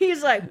right.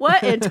 He's like,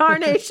 what in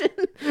tarnation?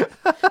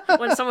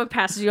 When someone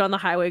passes you on the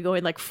highway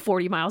going like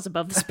 40 miles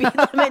above the speed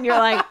limit, you're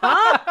like,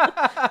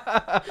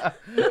 huh?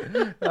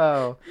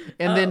 Oh,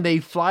 and then they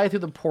fly through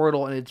the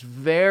portal, and it's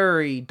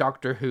very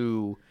Doctor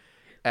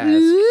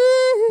Who-esque.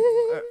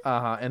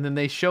 And then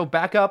they show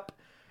back up,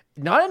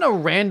 not in a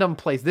random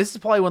place. This is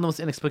probably one of the most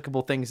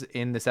inexplicable things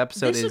in this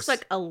episode. This looks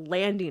like a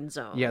landing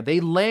zone. Yeah, they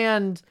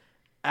land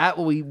at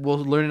what we will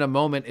learn in a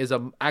moment is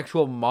an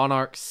actual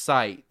Monarch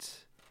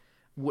site.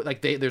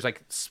 Like there's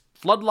like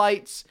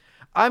floodlights.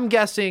 I'm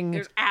guessing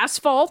There's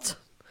asphalt.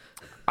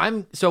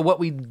 So what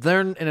we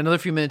learn in another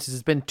few minutes is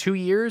it's been 2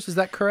 years. Is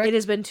that correct? It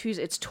has been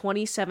It's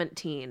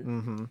 2017.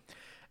 Mm-hmm.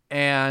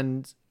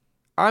 And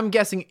I'm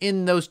guessing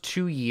in those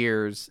 2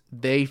 years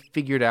they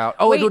figured out.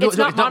 Oh, Wait, no, it's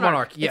not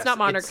Monarch. Yes, It's not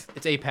Monarch.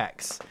 It's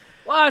Apex.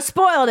 Well, I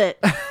spoiled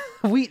it.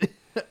 We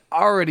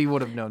already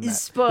would have known that.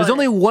 Spoiled There's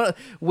only it. one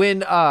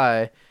when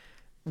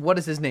what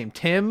is his name?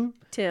 Tim?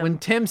 Tim. When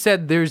Tim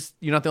said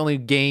you're not the only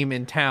game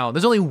in town,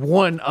 there's only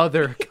one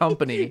other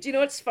company. Do you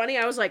know what's funny?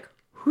 I was like,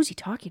 who's he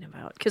talking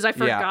about? Because I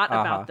forgot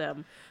about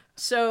them.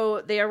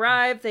 So they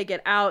arrive, they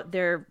get out,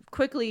 they're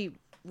quickly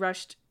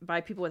rushed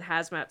by people with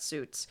hazmat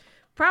suits,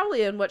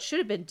 probably in what should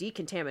have been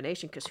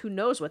decontamination, because who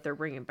knows what they're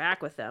bringing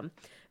back with them.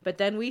 But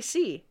then we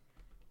see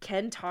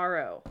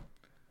Kentaro,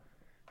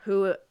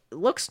 who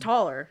looks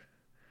taller.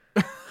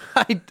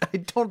 I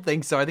don't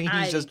think so. I think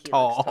he's just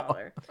tall.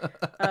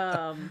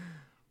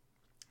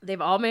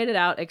 They've all made it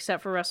out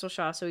except for Russell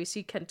Shaw. So we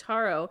see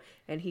Kentaro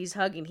and he's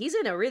hugging. He's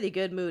in a really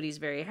good mood. He's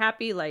very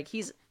happy. Like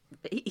he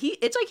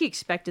it's like he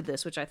expected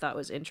this, which I thought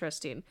was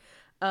interesting.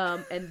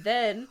 And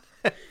then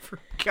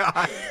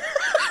God.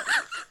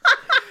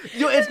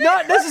 It's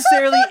not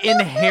necessarily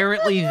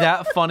inherently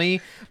that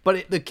funny,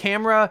 but the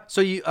camera.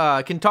 So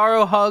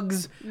Kentaro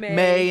hugs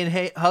May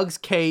and hugs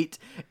Kate,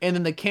 and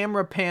then the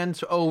camera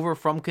pans over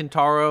from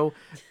Kentaro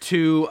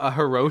to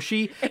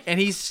Hiroshi, and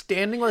he's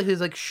standing like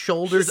his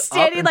shoulders He's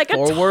standing up and like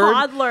forward, a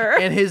toddler,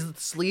 and his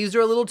sleeves are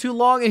a little too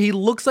long, and he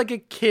looks like a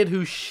kid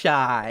who's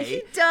shy.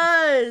 He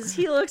does.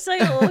 He looks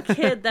like a little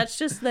kid. That's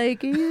just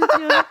like.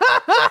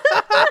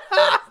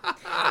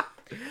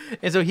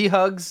 And so he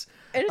hugs.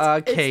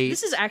 Kate.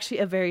 This is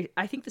actually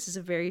I think this is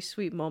a very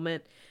sweet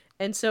moment.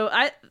 And so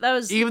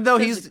even though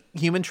he's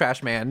human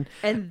trash man.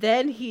 And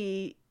then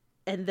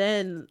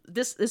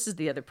this is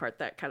the other part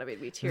that kind of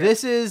made me tear.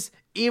 This is,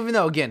 even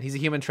though again, he's a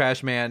human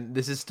trash man,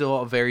 this is still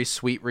a very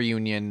sweet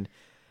reunion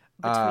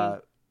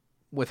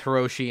with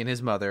Hiroshi and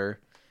his mother.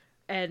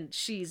 And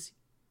she's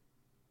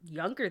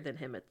younger than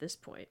him at this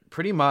point.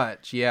 Pretty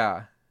much,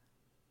 yeah.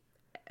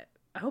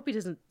 I hope he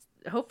doesn't.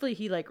 Hopefully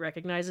he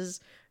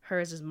recognizes her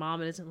as his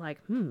mom and isn't like,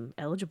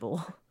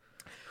 eligible.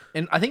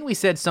 And I think we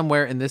said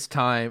somewhere in this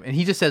time, and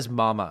he just says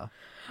mama.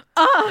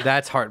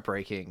 That's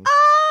heartbreaking.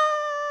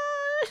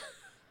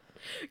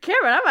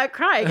 Cameron, I might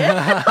cry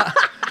again.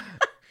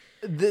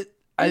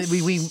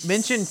 We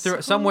mentioned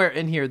somewhere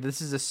in here,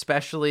 this is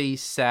especially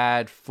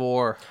sad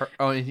for her.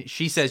 Oh, and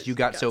she says you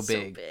got so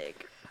big.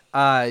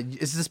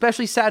 It's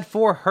especially sad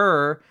for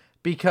her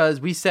because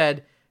we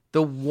said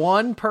the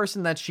one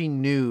person that she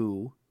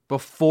knew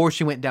before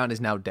she went down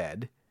is now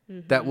dead.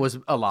 Mm-hmm. That was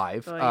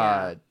alive. Oh,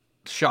 yeah.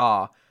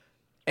 Shaw.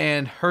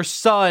 And her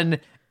son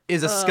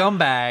is a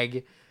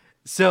scumbag.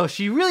 So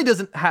she really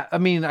doesn't have... I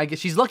mean, I guess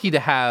she's lucky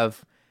to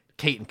have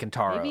Kate and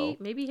Kentaro.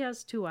 Maybe he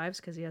has two wives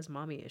because he has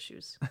mommy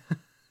issues.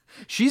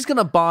 She's going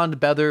to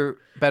bond better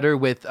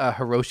with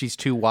Hiroshi's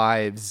two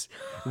wives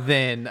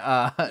than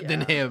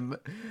him.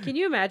 Can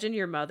you imagine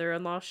your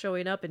mother-in-law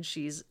showing up and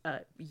she's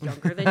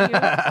younger than you?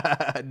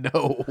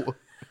 No.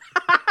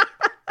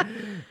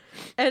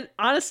 And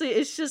honestly,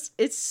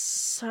 it's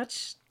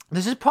such...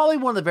 This is probably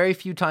one of the very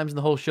few times in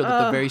the whole show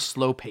that the very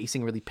slow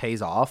pacing really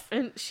pays off.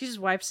 And she just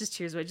wipes his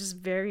tears away, just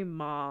very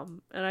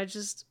mom. And I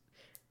just...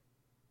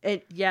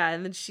 and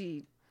then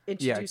she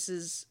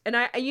introduces...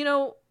 Yeah.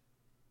 And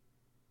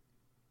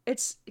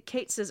it's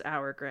Kate says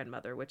our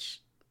grandmother,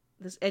 which...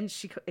 And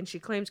she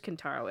claims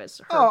Kentaro as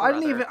her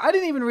brother. I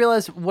didn't even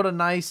realize what a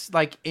nice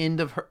end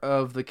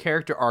of the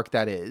character arc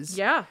that is.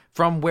 Yeah.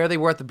 From where they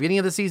were at the beginning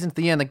of the season to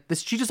the end,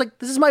 this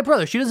is my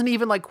brother. She doesn't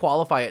even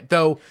qualify it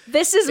though.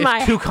 This is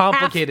my too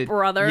complicated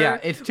brother. Yeah,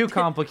 it's too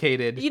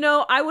complicated.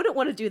 I wouldn't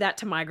want to do that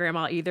to my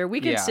grandma either.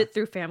 We could sit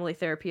through family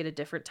therapy at a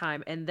different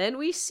time, and then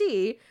we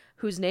see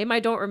whose name I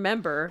don't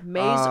remember.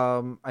 May's.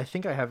 I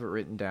think I have it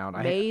written down.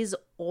 May's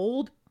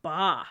old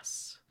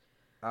boss.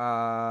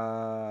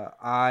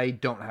 I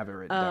don't have it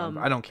written down.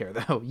 I don't care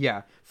though.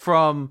 Yeah,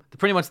 from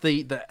pretty much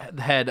the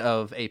head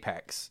of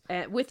Apex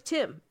with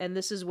Tim, and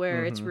this is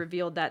where it's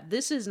revealed that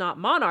this is not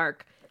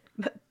Monarch.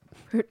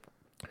 Her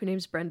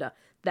name's Brenda.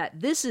 That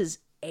this is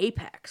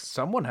Apex.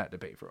 Someone had to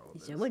pay for all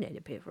this.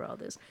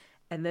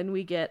 And then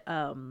we get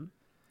a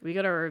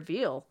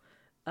reveal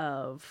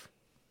of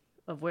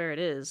of where it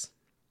is,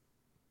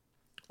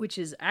 which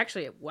is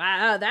actually,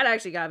 wow, that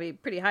actually got me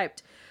pretty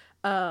hyped.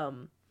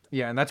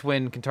 Yeah, and that's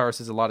when Kentaro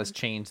says a lot has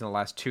changed in the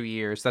last 2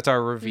 years. That's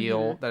our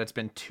reveal that it's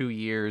been 2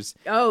 years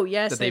Oh,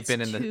 yes, that they've it's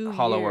been in the 2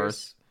 Hollow years.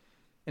 Earth.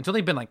 It's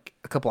only been like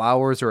a couple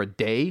hours or a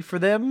day for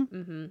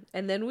them.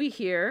 And then we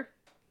hear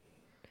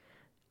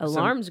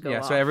alarms go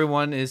off So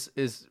everyone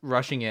is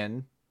rushing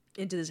in.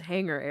 into this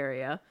hangar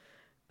area.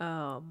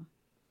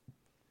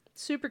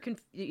 Super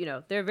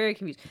they're very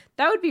confused.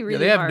 That would be really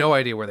They have hard. no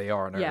idea where they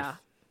are on Earth. Yeah.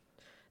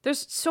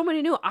 There's so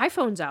many new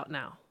iPhones out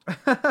now.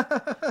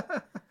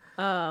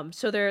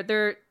 So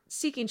they're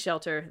seeking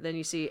shelter. Then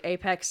you see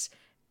Apex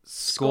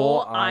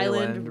Skull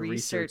Island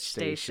Research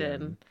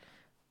Station.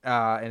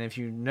 And if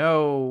you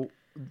know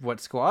what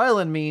Skull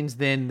Island means,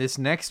 then this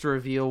next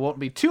reveal won't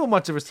be too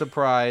much of a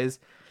surprise.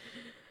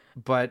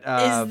 But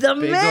Is the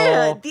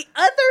man, the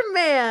other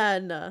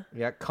man.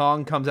 Yeah,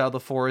 Kong comes out of the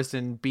forest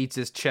and beats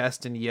his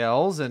chest and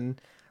yells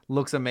and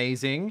looks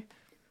amazing.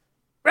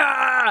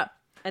 Ah!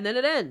 And then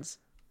it ends.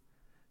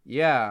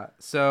 Yeah,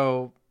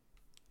 so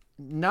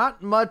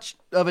not much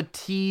of a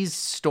tease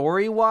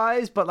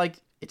story-wise, but like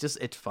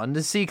it's fun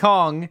to see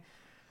Kong.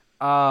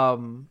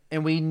 And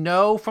we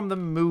know from the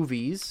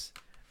movies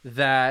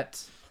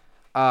that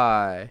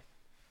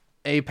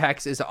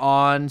Apex is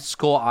on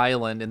Skull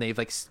Island and they've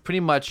like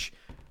pretty much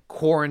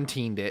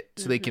quarantined it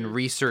so they can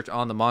research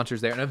on the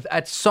monsters there. And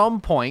at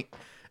some point,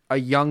 a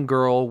young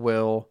girl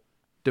will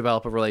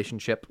develop a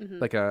relationship,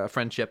 like a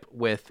friendship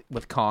with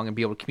Kong, and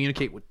be able to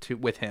communicate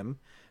with him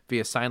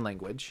via sign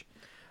language.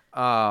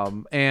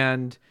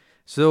 And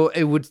so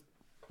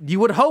you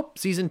would hope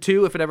season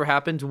 2, if it ever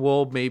happens,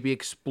 will maybe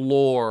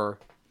explore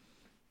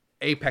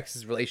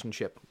Apex's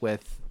relationship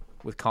with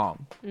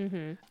Kong.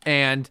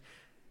 And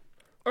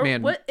Or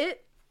man, what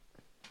it?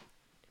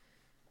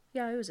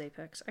 Yeah, it was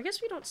Apex. I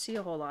guess we don't see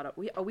a whole lot of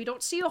we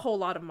don't see a whole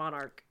lot of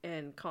Monarch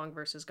and Kong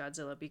versus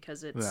Godzilla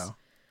because it's no.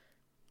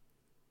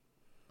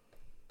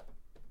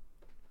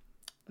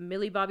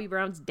 Millie Bobby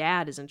Brown's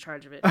dad is in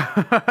charge of it.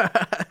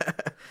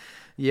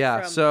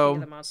 Yeah, from so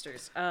King of the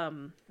Monsters.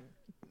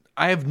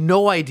 I have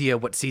no idea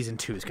what season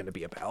 2 is going to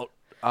be about.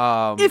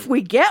 If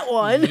we get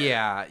one.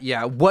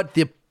 Yeah, what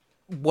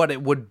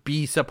it would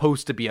be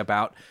supposed to be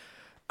about.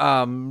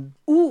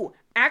 Ooh,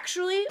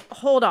 actually,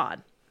 hold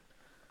on.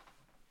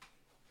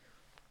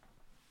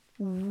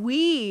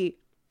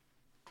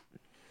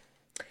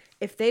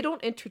 If they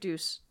don't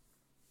introduce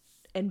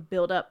and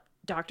build up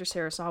Dr.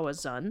 Sarasawa's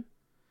son,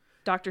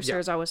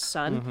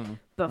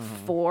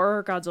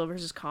 before Godzilla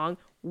vs. Kong,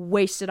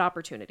 wasted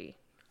opportunity.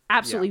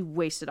 Absolutely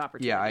wasted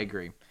opportunity. Yeah, I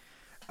agree.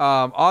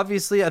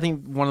 Obviously, I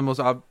think one of the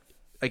most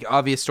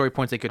obvious story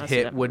points they could Honestly,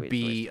 hit that would movie's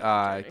be wasted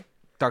opportunity.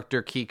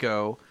 Dr.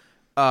 Kiko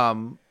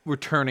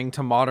returning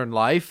to modern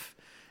life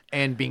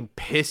and being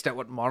pissed at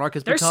what Monarch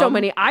has There's become. so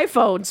many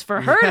iPhones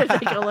for her to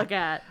take a look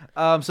at.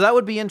 So that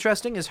would be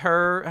interesting, is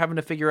her having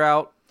to figure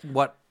out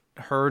what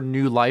her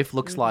new life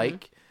looks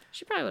like.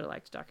 She probably would have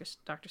liked Dr.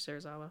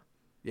 Sarasawa.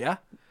 Yeah.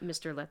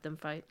 Mr. Let Them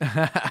Fight.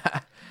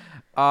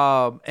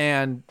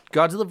 And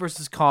Godzilla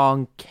vs.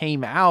 Kong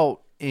came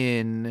out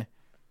in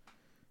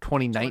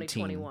 2019.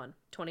 2021.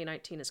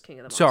 2019 is King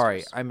of the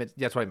Monsters. Sorry,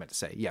 that's what I meant to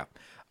say. Yeah.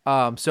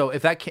 So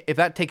if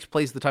that takes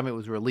place at the time it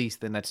was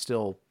released, then that's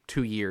still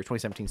 2 years.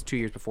 2017 is 2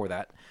 years before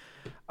that.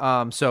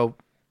 So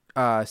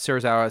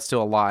Sarazawa is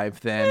still alive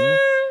then.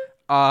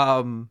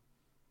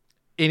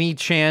 Any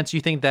chance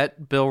you think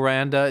that Bill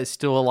Randa is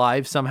still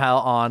alive somehow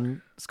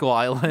on Skull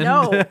Island?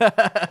 No.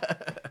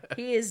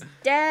 He is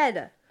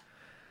dead.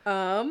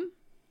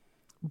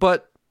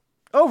 But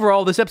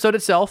overall, this episode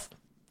itself,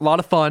 a lot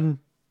of fun.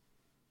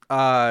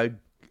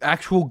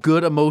 Actual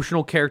good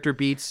emotional character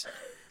beats.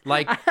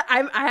 Like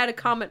I had a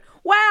comment.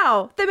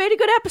 Wow, they made a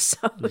good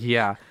episode.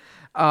 yeah.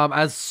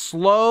 As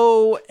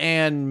slow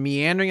and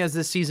meandering as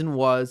this season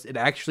was, it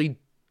actually,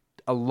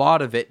 a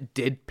lot of it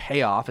did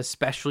pay off,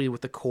 especially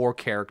with the core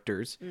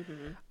characters.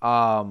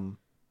 There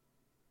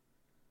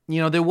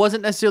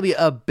wasn't necessarily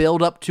a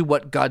build up to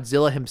what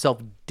Godzilla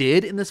himself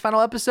did in this final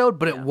episode,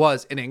 but it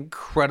was an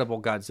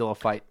incredible Godzilla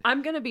fight.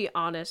 I'm gonna be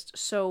honest.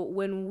 So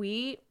when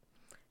we,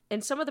 in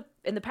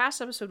the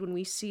past episode, when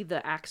we see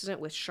the accident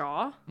with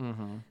Shaw,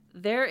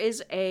 there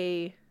is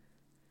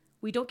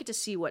we don't get to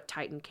see what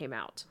Titan came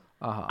out.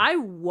 I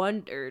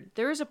wondered,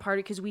 there is a part,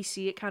 because we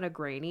see it kind of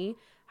grainy.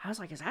 I was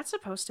like, is that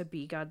supposed to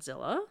be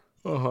Godzilla?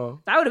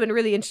 That would have been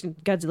really interesting.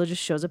 Godzilla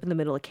just shows up in the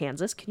middle of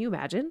Kansas. Can you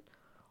imagine?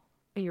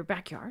 In your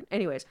backyard.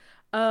 Anyways.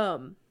 I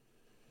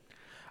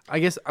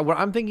guess what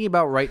I'm thinking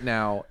about right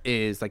now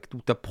is like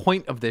the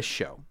point of this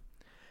show.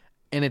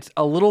 And it's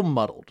a little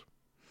muddled.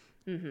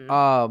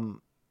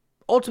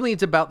 Ultimately,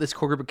 it's about this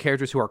core group of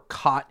characters who are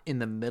caught in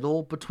the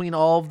middle between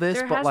all of this.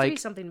 There has to be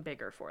something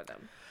bigger for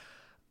them.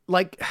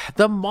 Like,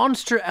 the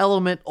monster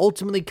element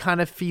ultimately kind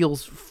of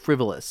feels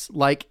frivolous.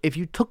 Like, if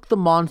you took the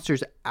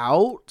monsters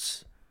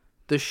out,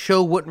 the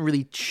show wouldn't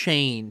really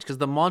change because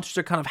the monsters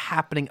are kind of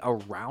happening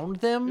around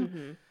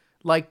them.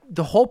 Like,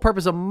 the whole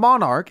purpose of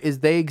Monarch is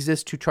they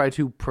exist to try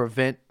to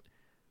prevent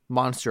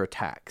monster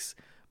attacks.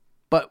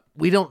 but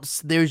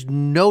there's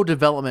no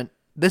development.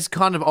 This is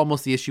kind of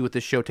almost the issue with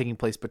this show taking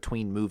place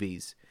between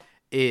movies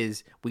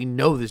is we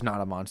know there's not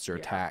a monster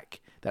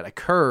attack that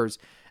occurs,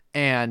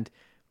 and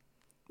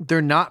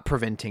they're not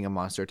preventing a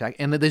monster attack,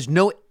 and there's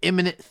no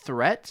imminent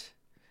threat,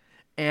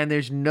 and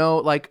there's no,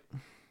 like,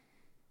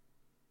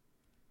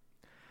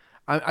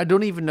 I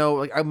don't even know,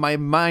 like, my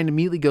mind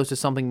immediately goes to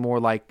something more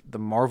like the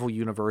Marvel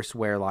universe,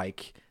 where,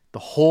 like, the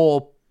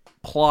whole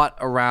plot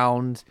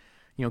around,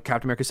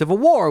 Captain America Civil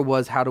War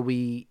was how do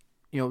we,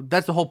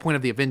 that's the whole point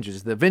of the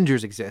Avengers. The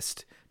Avengers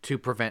exist to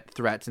prevent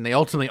threats, and they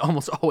ultimately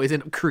almost always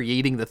end up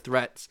creating the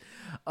threats.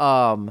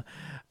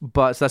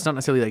 But so that's not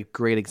necessarily like a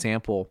great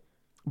example,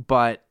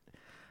 but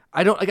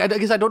I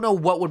guess I don't know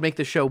what would make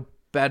the show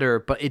better,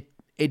 but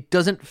it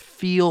doesn't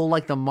feel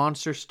like the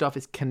monster stuff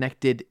is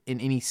connected in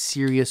any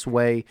serious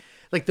way.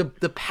 Like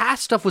the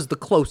past stuff was the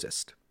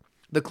closest.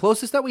 The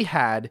closest that we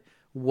had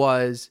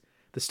was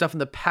the stuff in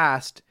the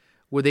past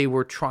where they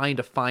were trying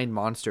to find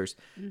monsters,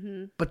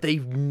 but they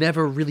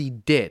never really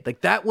did.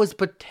 Like that was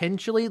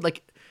potentially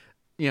like,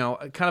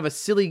 kind of a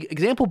silly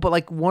example, but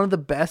like one of the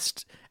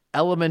best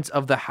elements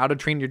of the How to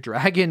Train Your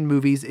Dragon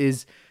movies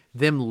is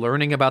them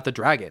learning about the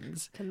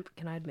dragons. Can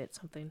I admit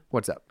something?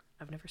 What's up?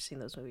 I've never seen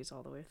those movies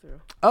all the way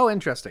through. Oh,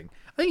 interesting.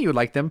 I think you would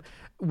like them.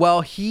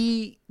 Well,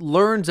 he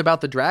learns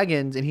about the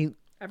dragons, and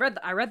I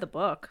read the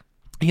book.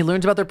 He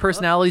learns about their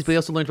personalities, but he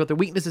also learns about their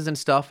weaknesses and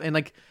stuff. And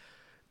like,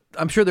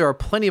 I'm sure there are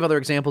plenty of other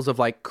examples of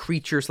like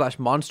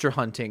creature/monster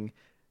hunting.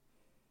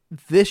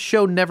 This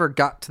show never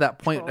got to that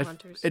point. Troll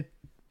hunters.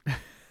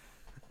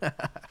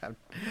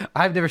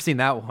 I've never seen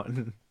that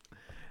one.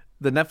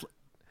 The Netflix.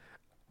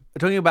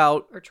 Talking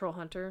about Or Troll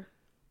Hunter.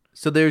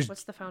 So there's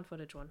What's the found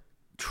footage one?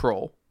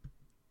 Troll.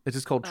 It's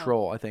just called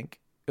Troll, I think.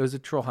 It was a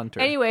Troll Hunter.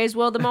 Anyways,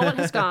 well, the moment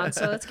has gone,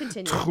 so let's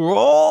continue.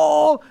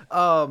 Troll.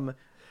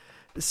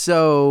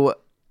 So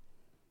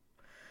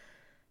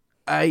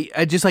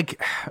I just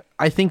like,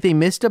 I think they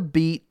missed a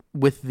beat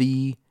with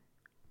the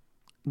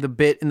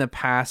bit in the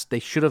past. They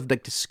should have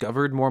like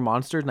discovered more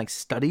monsters and like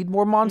studied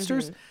more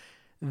monsters.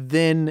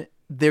 Then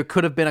there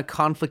could have been a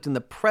conflict in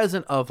the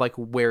present of like,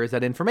 where is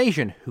that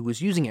information? Who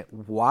is using it?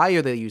 Why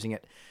are they using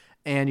it?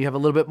 And you have a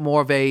little bit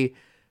more of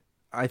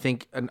I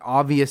think an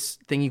obvious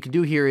thing you can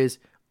do here is,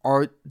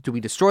 do we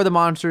destroy the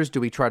monsters?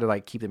 Do we try to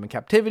like keep them in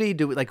captivity?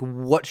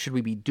 What should we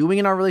be doing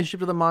in our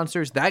relationship to the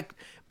monsters?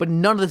 But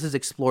none of this is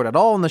explored at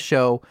all in the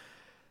show.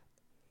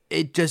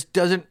 It just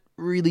doesn't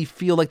really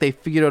feel like they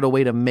figured out a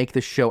way to make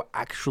the show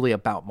actually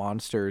about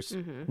monsters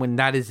when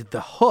that is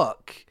the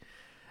hook.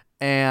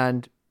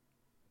 And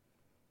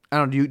I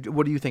don't know.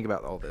 What do you think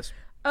about all this?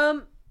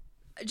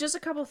 Just a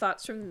couple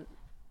thoughts from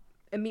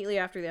immediately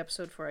after the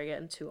episode before I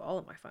get into all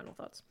of my final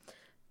thoughts.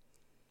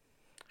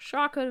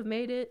 Shaw could have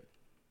made it.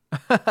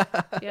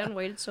 He hadn't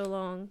waited so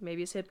long.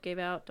 Maybe his hip gave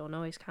out. Don't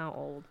know. He's kind of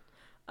old.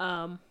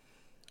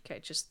 Okay,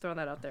 just throwing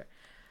that out there.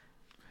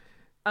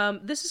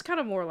 This is kind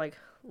of more like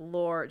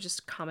lore,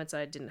 just comments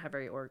I didn't have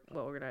very well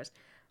organized.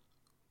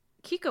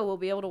 Kiko will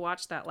be able to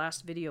watch that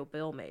last video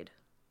Bill made,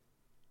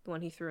 the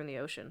one he threw in the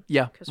ocean.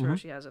 Yeah, because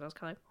Hiroshi has it. I was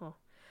kind of like,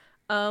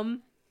 oh.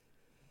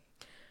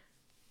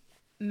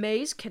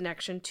 May's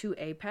connection to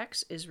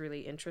Apex is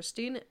really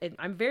interesting, and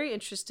I'm very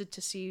interested to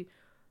see.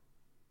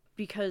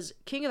 Because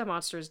King of the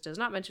Monsters does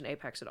not mention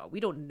Apex at all. We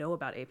don't know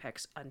about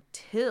Apex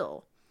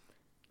until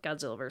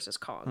Godzilla vs.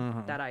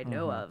 Kong that I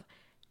know of.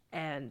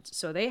 And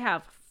so they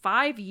have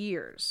 5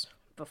 years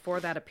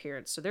before that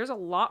appearance. So there's a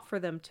lot for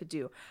them to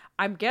do.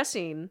 I'm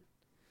guessing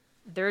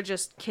they're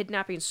just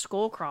kidnapping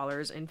skull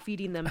crawlers and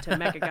feeding them to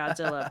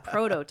Mechagodzilla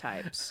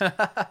prototypes.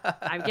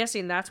 I'm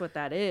guessing that's what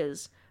that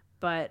is.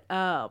 But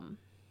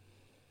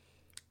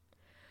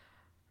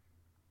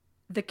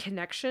the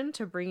connection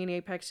to bringing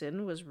Apex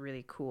in was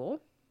really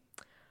cool.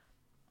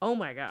 Oh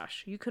my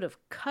gosh, you could have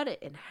cut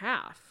it in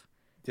half.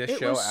 This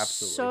show,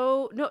 absolutely.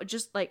 So, no,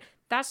 just like,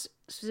 that's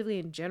specifically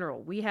in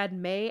general. We had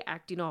May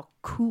acting all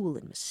cool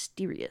and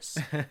mysterious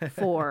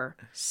for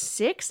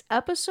 6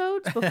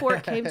 episodes before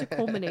it came to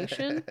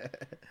culmination.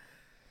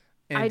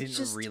 And it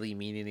didn't really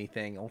mean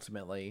anything,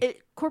 ultimately.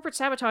 Corporate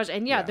sabotage,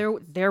 and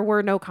there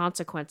were no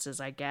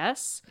consequences, I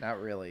guess. Not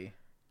really.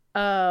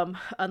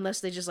 Unless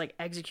they just, like,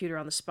 execute her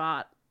on the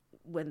spot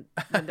when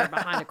they're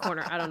behind a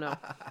corner. I don't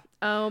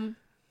know.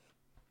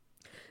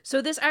 So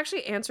this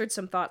actually answered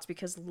some thoughts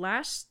because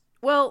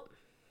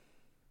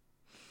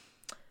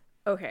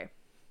okay.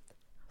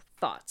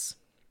 Thoughts.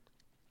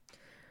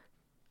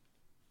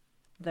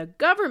 The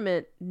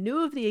government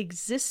knew of the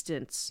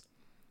existence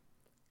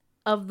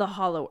of the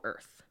Hollow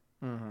Earth,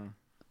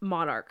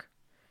 Monarch,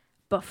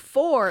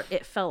 before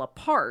it fell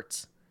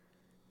apart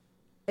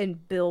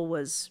and Bill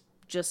was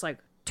just like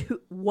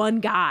one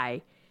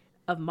guy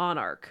of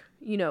Monarch,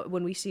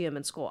 when we see him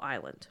in Skull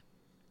Island.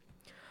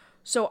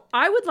 So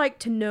I would like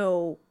to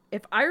know,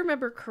 if I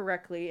remember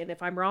correctly, and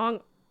if I'm wrong,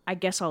 I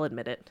guess I'll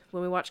admit it,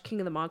 when we watch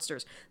King of the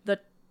Monsters, the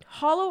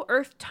Hollow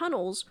Earth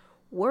tunnels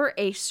were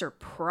a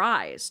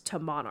surprise to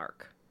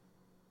Monarch.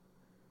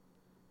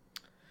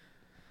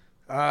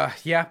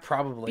 Yeah,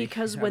 probably.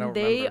 Because when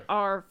they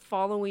are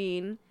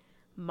following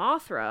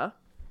Mothra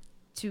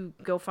to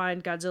go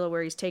find Godzilla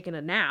where he's taking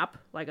a nap,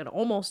 like an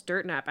almost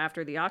dirt nap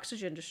after the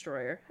oxygen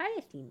destroyer. Hi,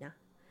 Athena.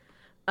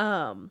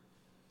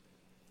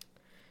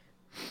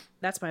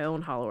 That's my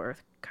own Hollow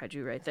Earth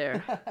kaiju right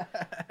there.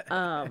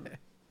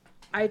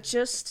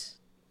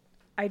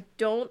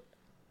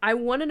 I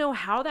want to know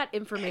how that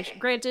information,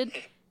 granted,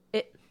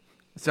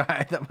 Sorry,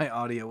 I thought my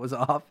audio was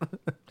off.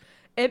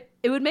 it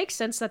would make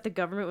sense that the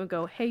government would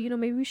go, hey,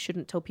 maybe we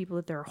shouldn't tell people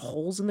that there are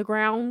holes in the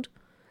ground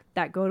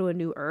that go to a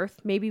new Earth.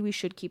 Maybe we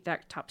should keep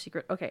that top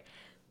secret. Okay.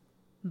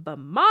 But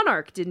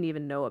Monarch didn't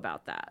even know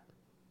about that.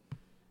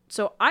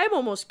 So I'm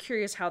almost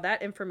curious how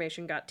that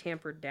information got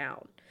tampered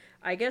down.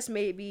 I guess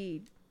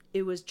maybe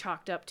it was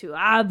chalked up to,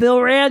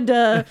 Bill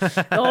Randa,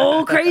 the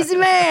old crazy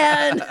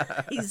man.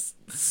 He's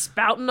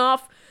spouting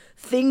off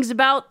things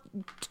about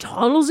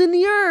tunnels in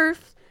the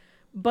Earth.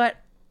 But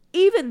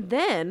even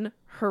then,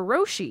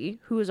 Hiroshi,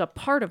 who is a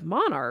part of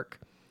Monarch,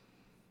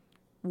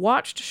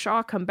 watched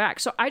Shaw come back.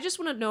 So I just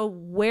want to know,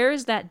 where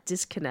is that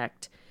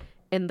disconnect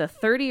in the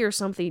 30 or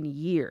something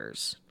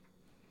years?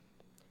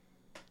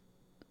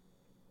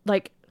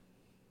 Like,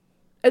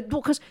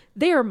 because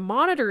they are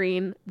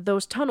monitoring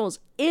those tunnels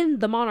in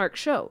the Monarch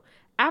show.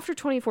 After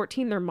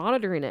 2014, they're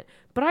monitoring it.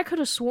 But I could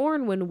have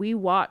sworn when we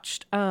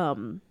watched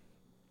King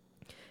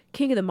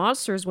of the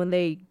Monsters, when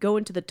they go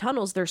into the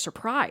tunnels, they're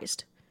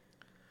surprised.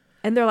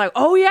 And they're like,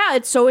 oh, yeah,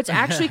 it's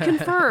actually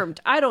confirmed.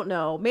 I don't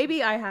know.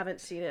 Maybe I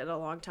haven't seen it in a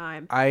long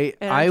time.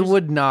 I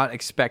would not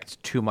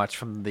expect too much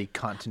from the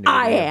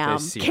continuity of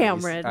this series.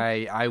 Cameron.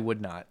 I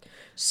would not.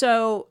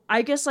 So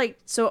I guess I'm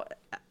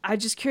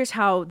just curious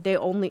how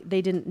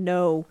they didn't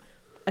know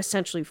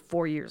essentially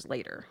 4 years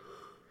later.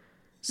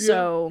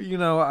 So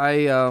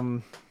I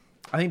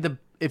think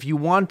if you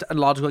want a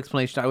logical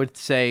explanation, I would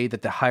say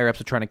that the higher ups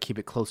are trying to keep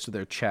it close to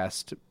their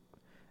chest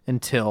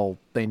until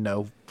they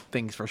know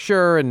things for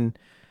sure and.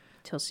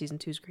 Till season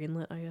 2's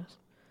greenlit, I guess.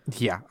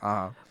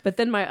 Yeah. But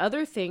then my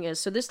other thing is,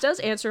 so this does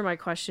answer my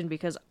question,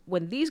 because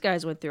when these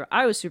guys went through,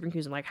 I was super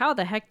confused. I'm like, how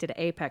the heck did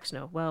Apex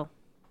know? Well,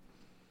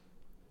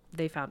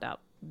 they found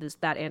out.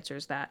 That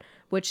answers that.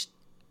 Which,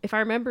 if I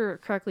remember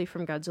correctly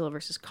from Godzilla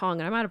vs. Kong,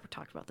 and I might have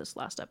talked about this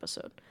last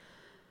episode,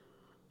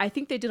 I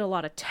think they did a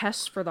lot of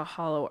tests for the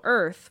Hollow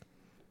Earth,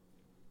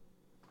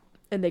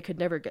 and they could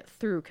never get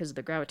through because of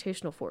the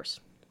gravitational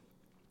force.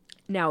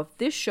 Now, if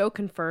this show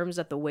confirms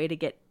that the way to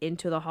get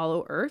into the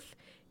Hollow Earth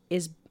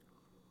is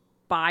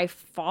by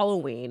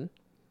following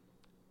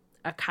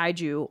a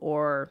kaiju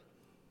or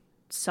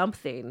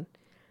something,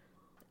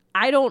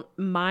 I don't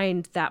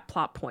mind that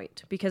plot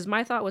point, because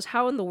my thought was,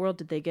 how in the world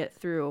did they get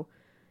through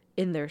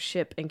in their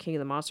ship in King of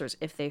the Monsters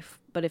if they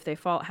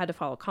had to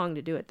follow Kong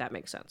to do it? That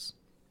makes sense.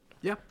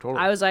 Yeah,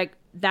 totally. I was like,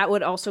 that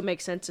would also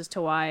make sense as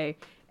to why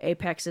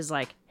Apex is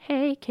like,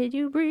 hey, can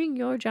you bring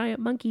your giant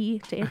monkey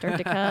to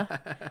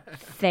Antarctica?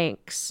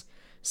 Thanks.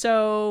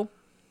 So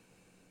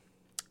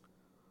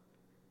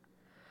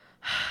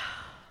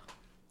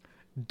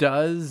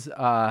does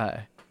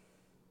I'm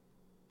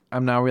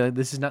now really,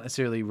 this is not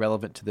necessarily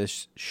relevant to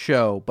this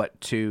show, but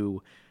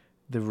to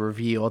the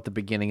reveal at the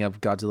beginning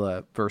of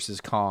Godzilla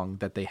versus Kong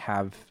that they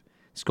have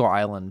Skull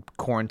Island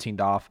quarantined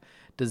off.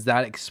 Does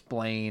that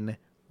explain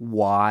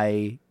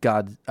why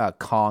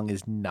Kong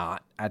is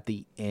not at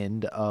the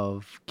end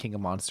of King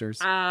of Monsters?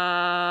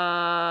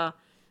 Yeah,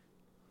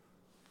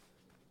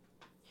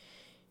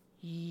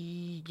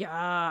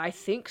 I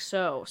think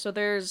so. So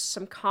there's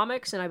some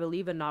comics and I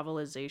believe a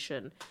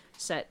novelization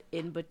set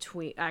in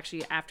between,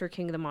 actually after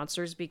King of the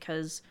Monsters,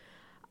 because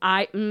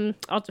I'll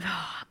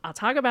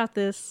talk about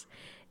this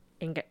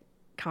in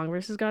Kong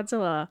vs.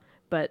 Godzilla,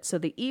 but so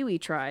the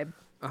Iwi tribe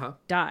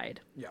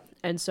died. Yeah.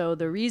 And so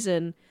the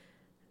reason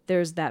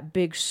there's that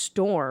big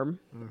storm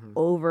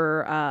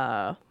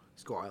over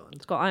Skull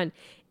Island,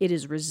 it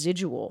is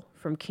residual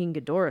from King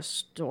Ghidorah's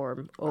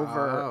storm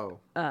over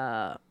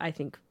I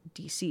think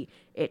DC.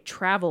 It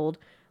traveled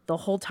the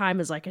whole time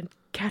as like a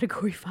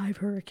Category 5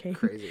 hurricane.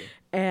 Crazy.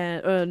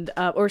 And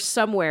or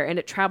somewhere, and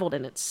it traveled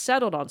and it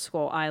settled on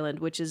Skull Island,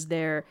 which is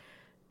their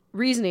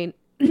reasoning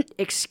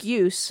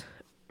excuse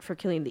for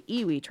killing the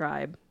Iwi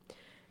tribe,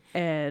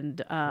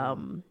 and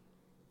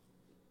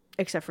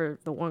except for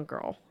the one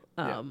girl.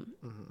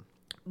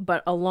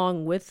 But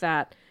along with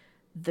that,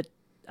 the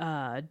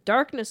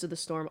darkness of the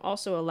storm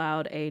also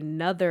allowed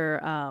another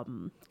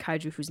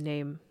kaiju whose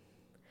name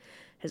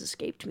has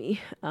escaped me.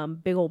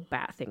 Big old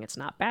bat thing. It's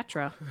not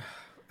Batra.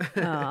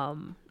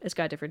 It's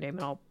got a different name,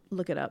 and I'll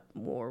look it up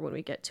more when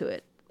we get to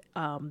it.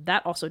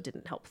 That also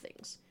didn't help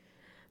things.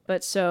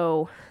 But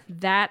so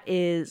that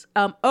is...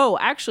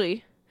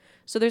 actually,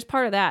 so there's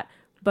part of that,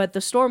 but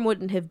the storm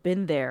wouldn't have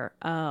been there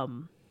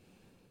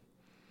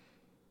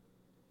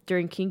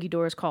during King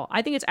Ghidorah's call.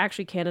 I think it's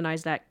actually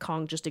canonized that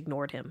Kong just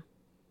ignored him.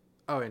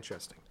 Oh,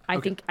 interesting. I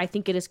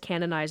think it is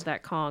canonized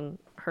that Kong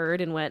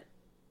heard and went,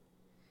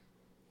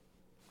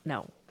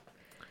 no.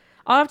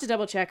 I'll have to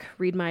double check,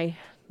 read my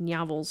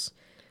novels,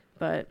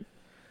 but...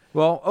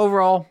 Well,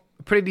 overall,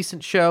 a pretty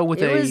decent show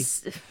with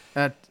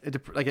an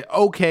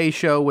okay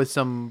show with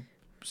some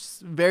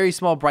very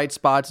small bright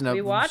spots and We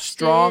a watched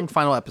strong it.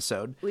 final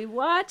episode. We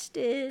watched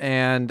it.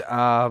 And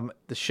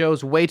the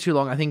show's way too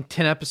long. I think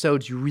 10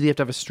 episodes, you really have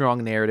to have a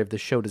strong narrative. The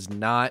show does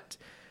not.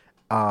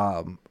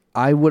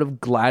 I would have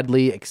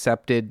gladly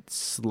accepted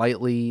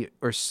slightly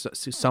or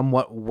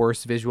somewhat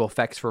worse visual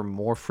effects for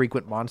more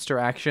frequent monster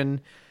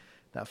action.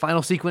 That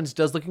final sequence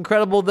does look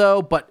incredible,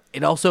 though, but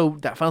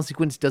that final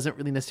sequence doesn't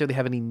really necessarily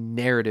have any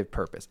narrative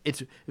purpose.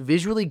 It's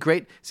visually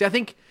great. See, I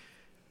think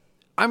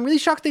I'm really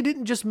shocked they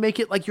didn't just make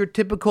it like your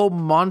typical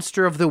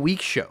Monster of the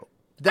Week show.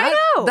 I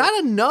know.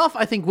 That enough,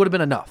 I think, would have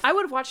been enough. I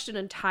would have watched an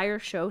entire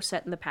show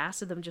set in the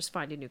past of them just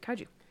finding new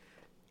kaiju.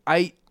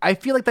 I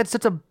feel like that's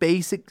such a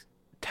basic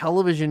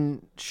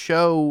television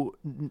show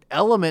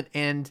element,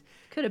 and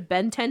Could have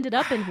Ben tended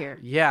up in here.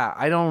 yeah,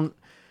 I don't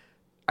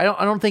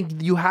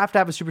think you have to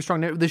have a super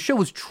strong narrative. The show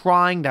was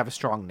trying to have a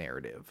strong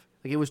narrative.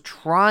 Like, it was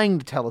trying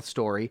to tell a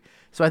story.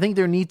 So I think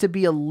there needs to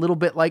be a little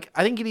bit like,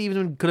 I think it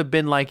even could have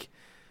been like,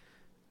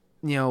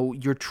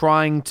 you're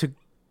trying to,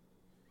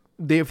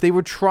 if they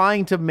were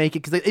trying to make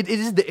it, because it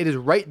is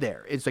right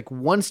there. It's like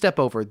one step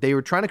over. They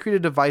were trying to create a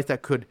device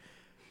that could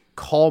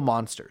call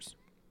monsters.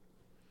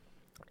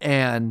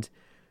 And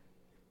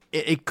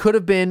it could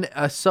have been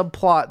a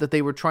subplot that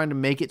they were trying to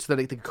make it so that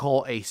they could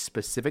call a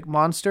specific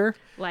monster.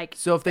 Like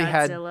so if they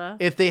Godzilla.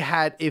 if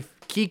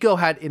Kiko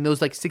had in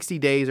those like 60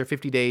 days or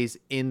 50 days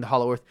in the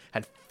Hollow Earth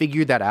had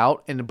figured that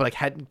out but like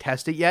hadn't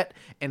tested yet,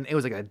 and it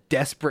was like a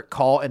desperate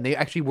call, and they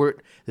actually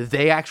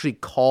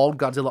called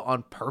Godzilla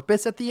on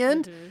purpose at the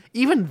end. Mm-hmm.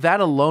 Even that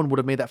alone would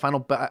have made that final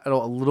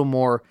battle a little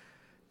more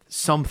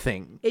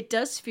something. It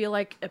does feel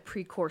like a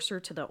precursor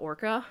to the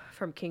Orca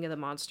from King of the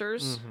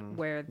Monsters,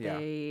 where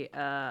they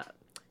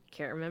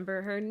can't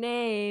remember her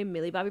name,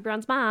 Millie Bobby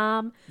Brown's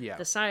mom,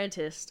 the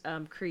scientist,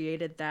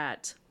 created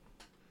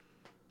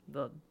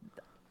the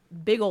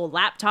big old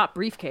laptop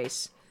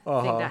briefcase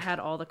thing that had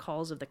all the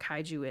calls of the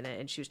kaiju in it,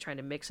 and she was trying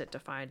to mix it to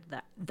find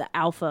the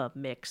alpha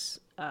mix.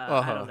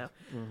 I don't know,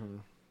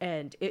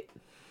 and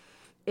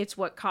it's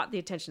what caught the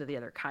attention of the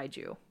other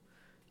kaiju.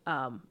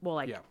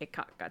 It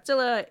caught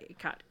Godzilla, it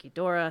caught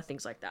Ghidorah,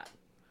 things like that.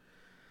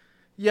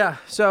 Yeah,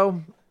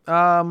 so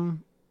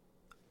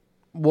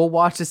we'll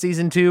watch the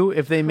season 2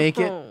 if they make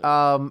it.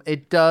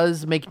 It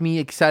does make me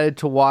excited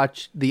to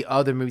watch the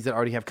other movies that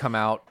already have come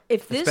out,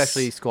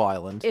 especially Skull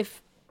Island.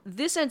 If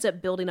this ends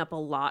up building up a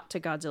lot to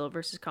Godzilla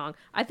versus Kong,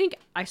 I think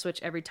I switch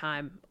every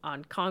time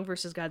on Kong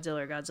versus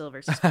Godzilla or Godzilla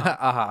versus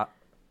Kong.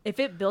 If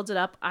it builds it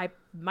up, I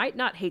might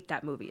not hate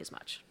that movie as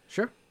much.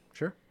 Sure.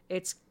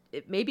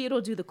 Maybe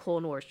it'll do the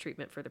Clone Wars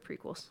treatment for the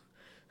prequels.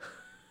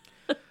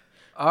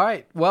 All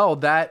right. Well,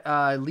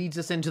 that leads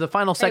us into the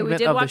final segment we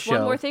did of the watch show.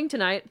 one more thing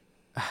tonight.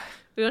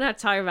 We don't have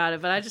to talk about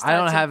it, but I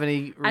don't have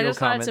any real thought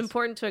comments. it's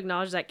important to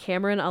acknowledge that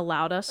Cameron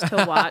allowed us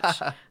to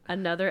watch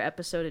another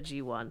episode of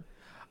G1.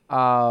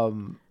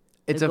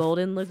 It's The a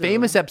Golden Lagoon.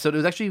 famous episode. It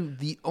was actually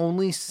the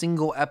only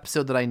single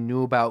episode that I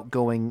knew about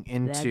going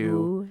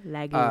into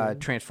Lagoon.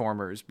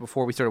 Transformers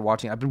before we started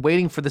watching. I've been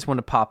waiting for this one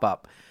to pop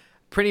up.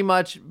 Pretty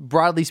much,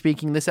 broadly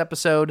speaking, this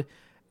episode,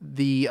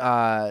 the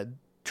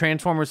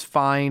Transformers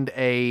find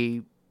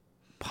a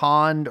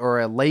pond or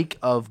a lake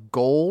of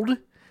gold.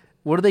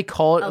 What do they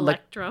call it?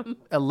 Electrum.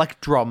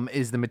 Electrum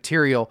is the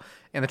material.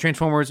 And the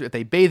Transformers, if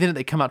they bathe in it,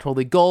 they come out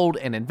totally gold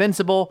and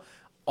invincible.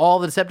 All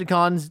the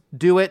Decepticons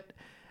do it.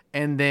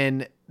 And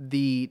then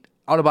the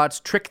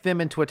Autobots trick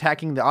them into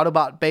attacking the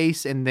Autobot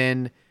base. And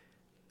then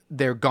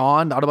they're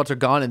gone. The Autobots are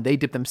gone and they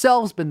dip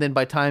themselves. But then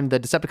by the time the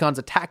Decepticons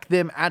attack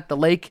them at the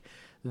lake,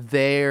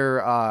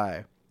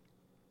 their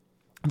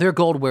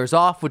gold wears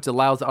off, which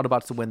allows the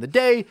Autobots to win the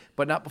day.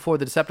 But not before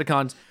the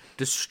Decepticons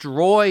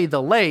destroy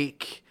the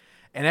lake.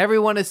 And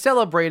everyone is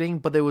celebrating,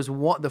 but there was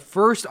the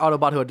first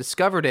Autobot who had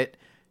discovered it.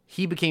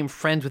 He became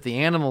friends with the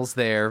animals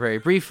there very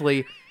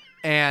briefly,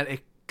 and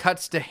it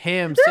cuts to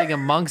him sitting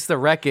amongst the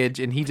wreckage,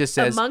 and he just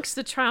says, amongst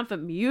the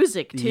triumphant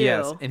music too.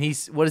 Yes, and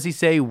what does he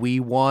say? We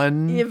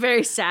won. Yeah,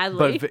 very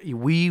sadly. But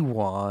we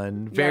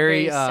won. Yeah, Very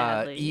very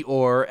sadly.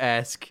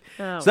 Eeyore-esque.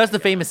 Oh, So that's the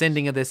my famous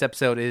ending of this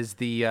episode, is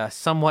the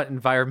somewhat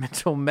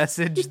environmental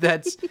message.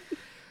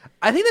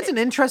 I think that's an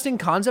interesting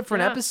concept for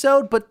an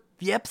episode, but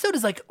the episode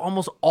is like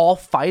almost all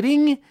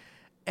fighting,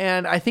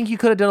 and I think you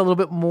could have done a little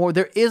bit more.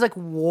 There is like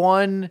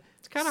one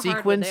It's kind of sequence.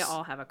 hard when they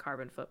all have a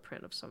carbon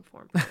footprint of some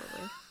form,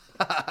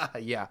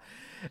 probably. Yeah.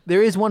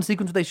 There is one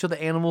sequence where they show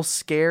the animals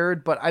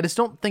scared, but I just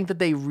don't think that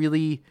they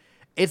really...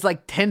 It's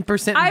like 10%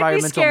 environmental I'd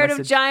be scared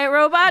message. of giant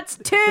robots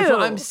too. So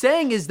what I'm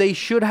saying is they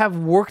should have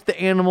worked the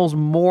animals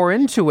more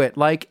into it.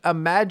 Like,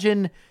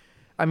 imagine...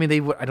 I mean,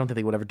 I don't think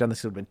they would have ever done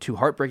this. It would have been too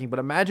heartbreaking, but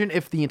imagine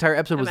if the entire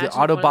episode was the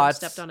Imagine if one of them Autobots...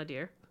 stepped on a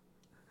deer.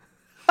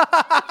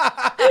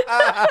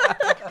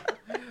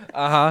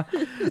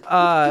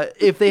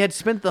 If they had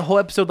spent the whole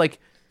episode like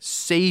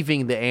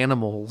saving the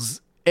animals,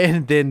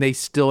 and then they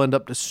still end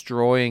up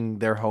destroying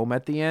their home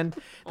at the end.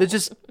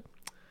 It's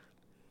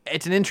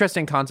an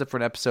interesting concept for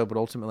an episode, but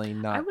ultimately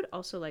not. I would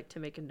also like to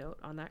make a note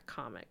on that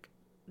comic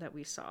that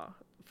we saw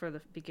for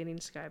the beginning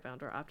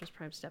Skybound, where Optimus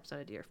Prime steps on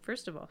a deer.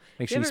 First of all,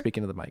 Make sure you speak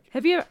into the mic.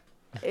 have you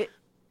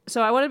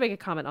So I want to make a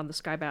comment on the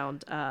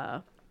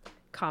Skybound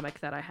comic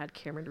that I had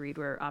Cameron read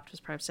where Optimus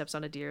Prime steps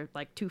on a deer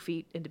like 2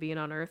 feet into being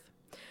on Earth.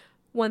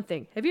 One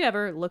thing, have you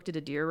ever looked at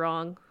a deer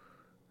wrong?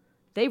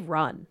 They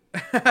run.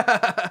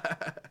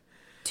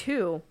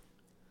 2,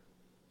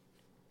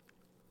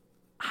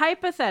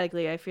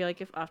 hypothetically, I feel like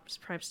if Optimus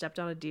Prime stepped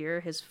on a deer,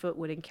 his foot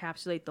would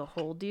encapsulate the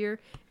whole deer,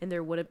 and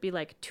there wouldn't be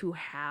like 2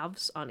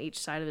 halves on each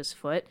side of his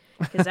foot,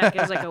 because that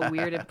gives like a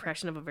weird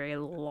impression of a very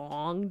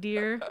long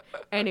deer.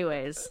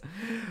 Anyways.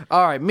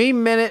 All right,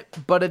 meme minute,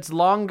 but it's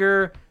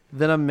longer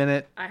than a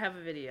minute. I have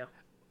a video.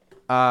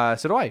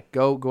 So do I.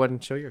 Go ahead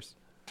and show yours.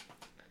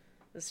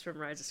 This is from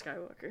Rise of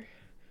Skywalker.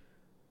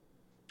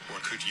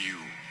 What could you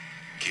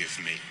give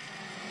me?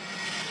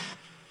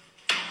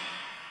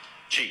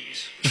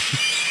 Cheese.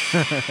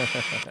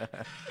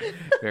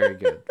 Very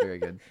good. Very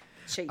good.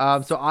 Chase.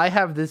 So I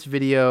have this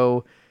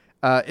video.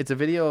 It's a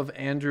video of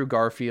Andrew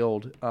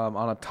Garfield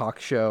on a talk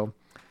show,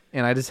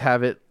 and I just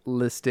have it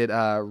listed.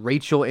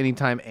 Rachel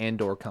anytime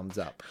Andor comes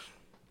up.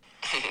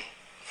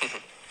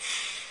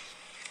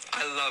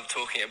 I love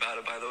talking about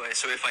it, by the way.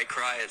 So if I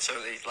cry, it's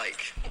only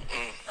like.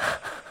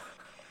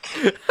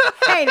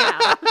 Hey now,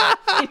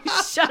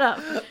 shut up.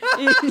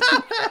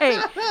 Hey,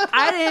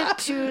 I didn't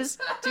choose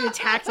to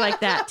attack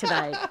like that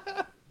tonight.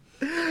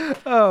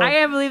 Oh. I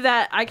can't believe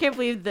that. I can't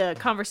believe the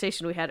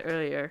conversation we had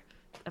earlier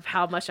of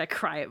how much I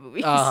cry at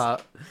movies.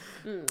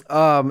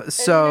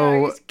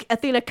 So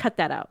Athena, cut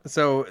that out.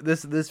 So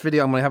this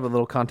video I'm gonna have a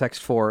little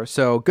context for.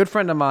 So good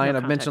friend of mine, No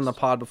I've mentioned on the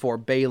context. pod before,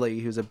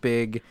 Bailey, who's a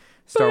big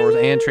Star Wars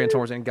and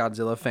Transformers and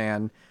Godzilla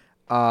fan.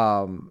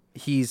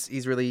 He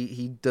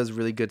does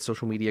really good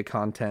social media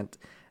content,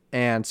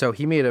 and so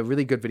he made a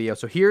really good video.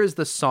 So here is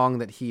the song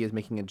that he is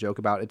making a joke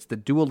about. It's the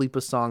Dua Lipa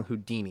song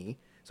Houdini.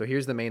 So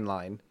here's the main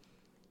line.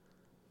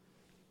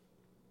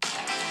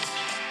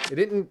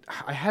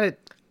 I had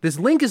it. This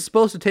link is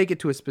supposed to take it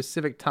to a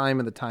specific time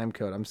in the time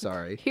code. I'm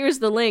sorry. Here's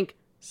the link.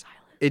 Silence.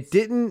 It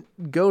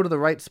didn't go to the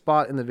right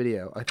spot in the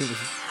video. I think this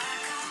is...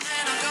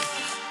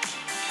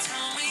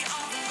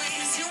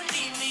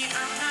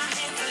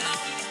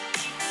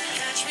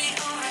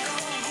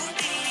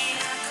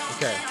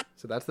 Okay,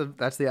 so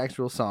that's the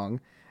actual song,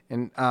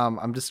 and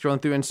I'm just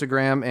scrolling through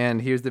Instagram,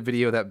 and here's the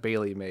video that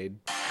Bailey made.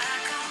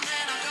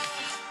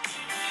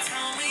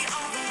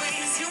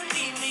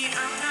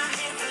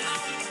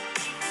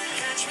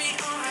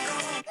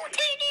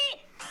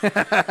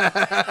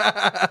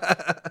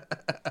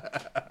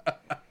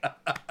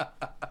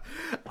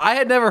 I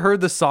had never heard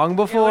the song It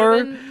before.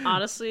 would have been,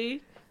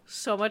 honestly,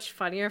 so much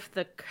funnier if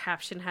the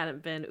caption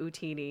hadn't been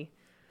Utini.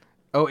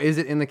 Oh, is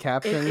it in the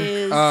caption? It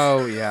is.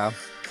 Oh, yeah.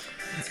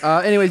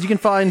 Anyways, you can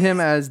find him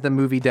as the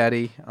Movie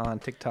Daddy on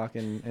TikTok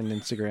and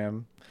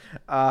Instagram.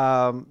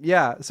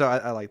 Yeah, so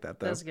I like that,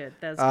 though. That's good.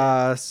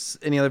 That's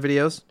good. Any other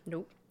videos?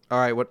 Nope. All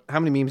right, how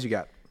many memes you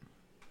got?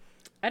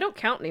 I don't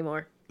count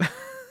anymore.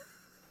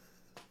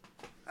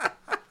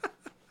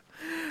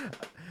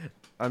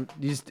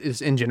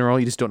 Just in general,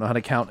 you just don't know how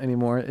to count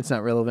anymore. It's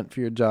not relevant for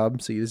your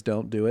job, so you just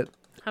don't do it.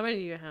 How many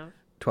do you have?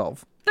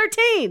 12.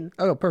 13!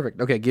 Oh, perfect.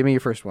 Okay, give me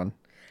your first one.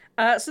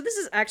 So this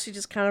is actually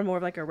just kind of more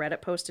of like a Reddit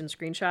post and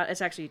screenshot.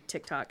 It's actually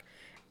TikTok.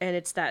 And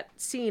it's that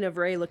scene of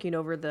Rey looking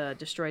over the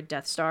destroyed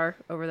Death Star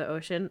over the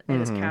ocean. And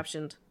it's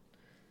captioned,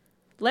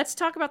 "Let's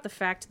talk about the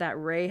fact that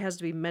Rey has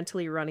to be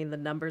mentally running the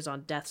numbers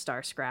on Death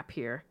Star scrap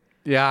here."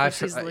 Yeah, As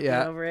she's looking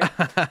over it.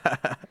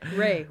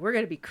 Rey, we're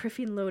going to be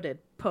Griffin loaded.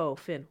 Poe,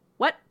 Finn,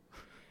 what?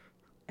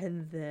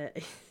 And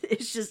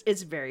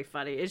it's very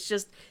funny. It's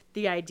just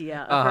the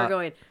idea of her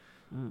going,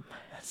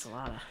 that's a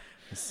lot of...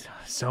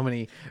 So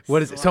many.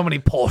 What is it? So many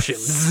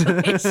portions.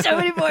 It's so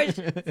many more.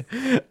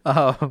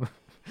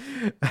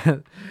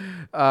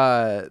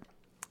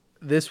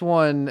 This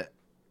one,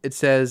 it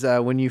says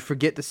when you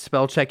forget to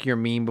spell check your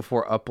meme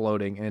before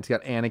uploading, and it's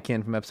got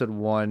Anakin from episode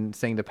 1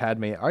 saying to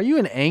Padme, "Are you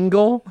an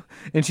angle?"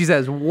 And she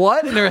says,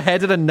 "What?" And her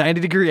head's at a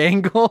 90-degree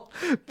angle.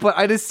 But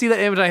I just see that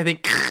image and I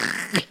think,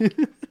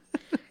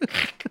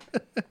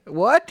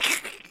 what?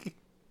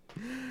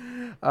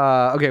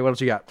 Okay, what else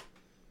you got?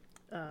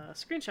 A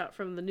screenshot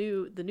from the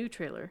new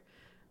trailer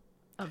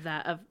of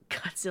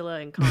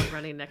Godzilla and Kong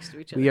running next to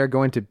each other. We are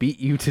going to beat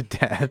you to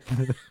death.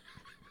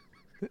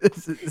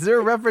 Is there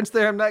a reference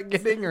there I'm not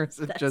getting, or is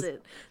it That's just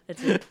it.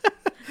 That's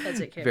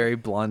it, Cameron. very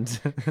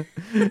blunt?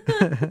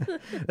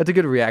 That's a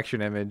good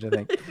reaction image, I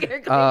think. We're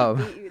going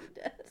to beat you to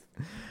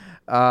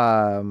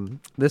death.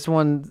 This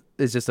one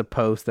is just a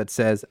post that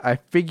says, "I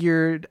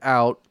figured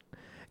out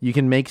you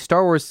can make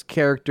Star Wars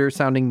character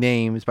sounding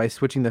names by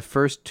switching the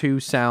first 2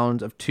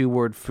 sounds of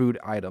 2-word food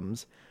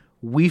items.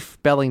 Weef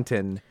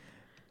Bellington,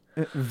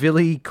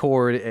 Villy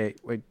Cord,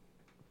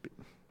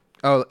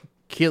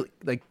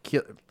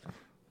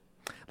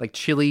 like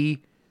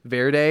Chili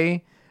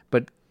Verde,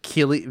 but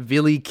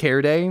Villy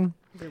Kerde,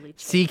 Really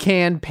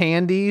Seacan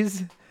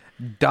Pandies,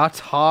 Dot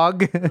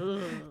Hog,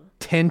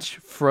 Tench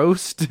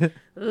Frost,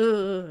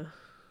 Ugh.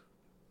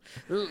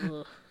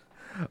 Ugh.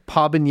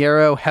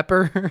 Pabanero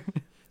Hepper."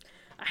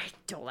 I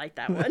don't like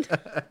that one.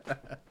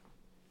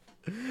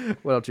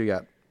 What else you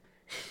got?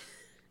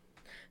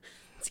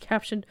 It's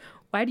captioned,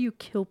 "Why do you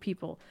kill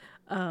people?"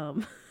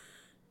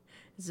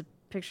 It's a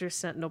picture of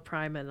Sentinel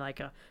Prime and like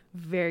a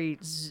very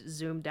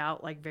zoomed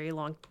out, like very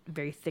long,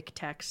 very thick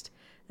text.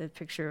 The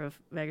picture of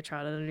Megatron,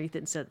 and underneath it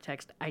instead of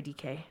text,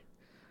 IDK.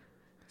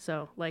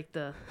 So like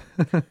the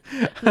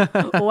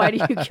why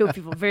do you kill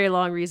people? Very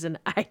long reason.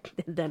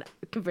 Then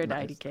compared to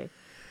IDK.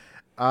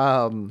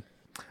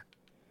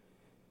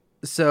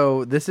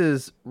 So this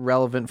is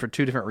relevant for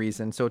two different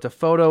reasons. So it's a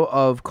photo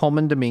of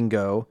Coleman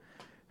Domingo,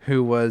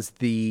 who was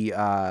the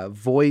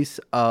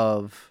voice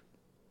of.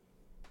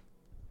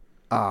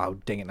 Oh,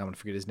 dang it! I'm gonna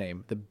forget his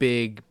name. The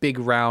big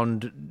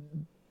round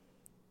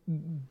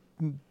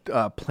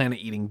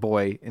planet-eating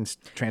boy in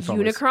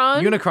Transformers.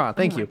 Unicron?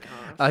 Thank you.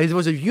 He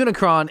was a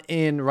Unicron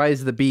in Rise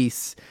of the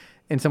Beasts,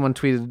 and someone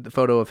tweeted the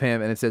photo of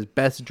him, and it says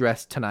 "Best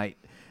dressed tonight."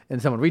 And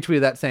someone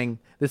retweeted that saying,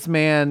 "This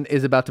man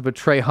is about to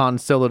betray Han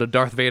Solo to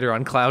Darth Vader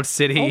on Cloud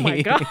City." Oh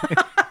my god!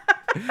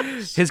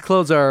 His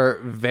clothes are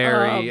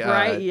very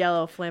bright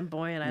yellow,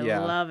 flamboyant. I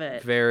love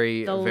it.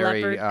 Very, the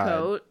very leopard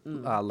coat.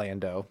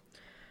 Lando.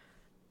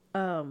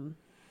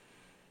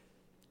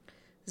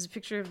 There's a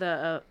picture of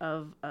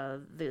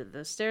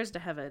the stairs to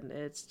heaven.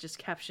 It's just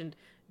captioned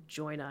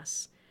 "Join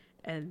us,"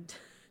 and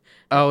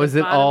oh, is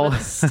it all? Of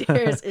the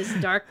stairs is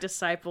Dark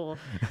Disciple.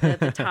 And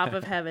at the top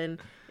of heaven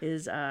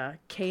is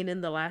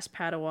Kanan, the Last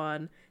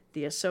Padawan,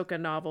 the Ahsoka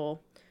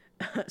novel,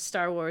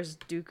 Star Wars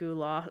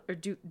Dooku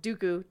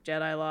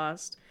Jedi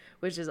Lost,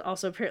 which is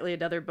also apparently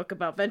another book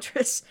about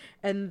Ventress,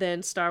 and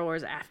then Star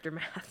Wars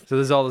Aftermath. So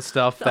there's all the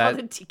stuff all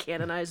the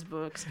decanonized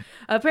books.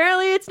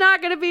 Apparently, it's not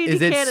going to be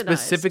is decanonized. Is it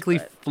specifically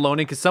Filoni?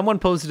 Because someone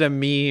posted a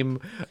meme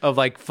of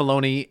like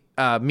Filoni,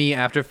 me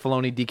after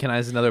Filoni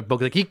decanonized another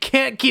book. Like, you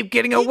can't keep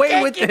getting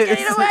away with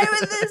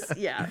this.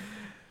 Yeah.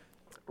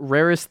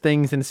 Rarest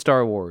things in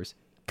Star Wars: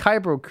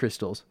 Kyber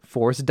crystals,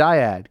 Force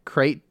Dyad,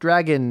 Crate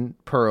Dragon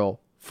Pearl.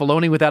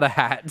 Filoni without a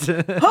hat.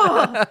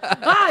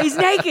 He's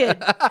naked.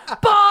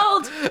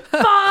 Bald. So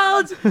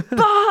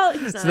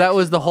that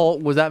was the whole.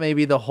 Was that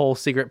maybe the whole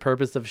secret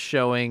purpose of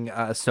showing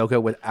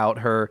Ahsoka without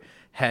her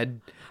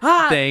head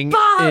thing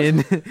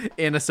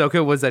in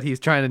Ahsoka? Was that he's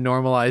trying to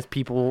normalize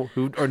people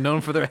who are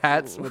known for their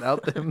hats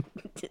without them?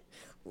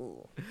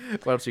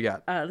 What else you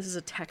got? This is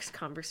a text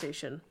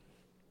conversation.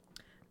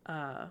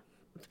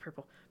 It's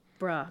purple.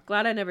 Bruh,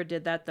 glad I never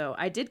did that though.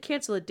 I did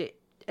cancel a date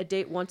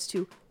once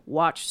to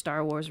watch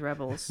Star Wars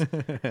Rebels.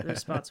 The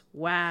response,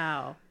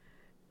 wow.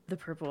 The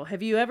purple,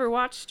 have you ever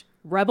watched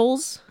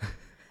Rebels?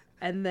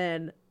 And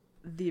then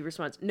the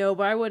response, no,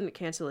 but I wouldn't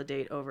cancel a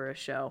date over a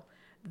show.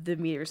 The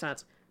immediate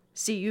response,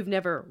 see, you've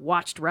never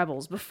watched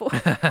Rebels before.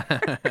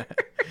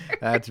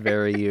 That's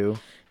very you.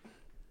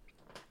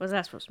 What's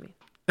that supposed to mean?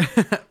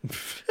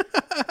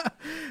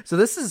 So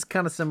this is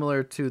kind of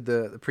similar to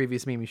the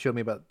previous meme you showed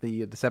me about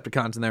the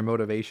Decepticons and their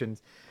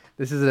motivations.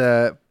 This is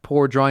a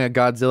poor drawing of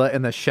Godzilla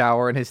in the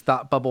shower, and his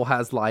thought bubble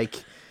has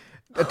like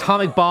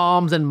atomic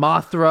bombs and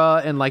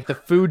Mothra and like the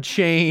food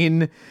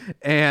chain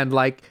and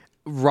like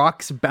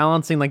rocks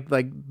balancing like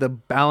the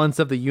balance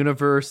of the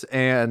universe,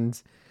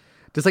 and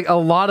just like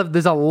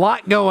there's a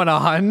lot going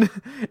on.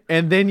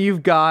 And then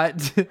you've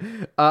got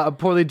a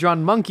poorly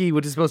drawn monkey,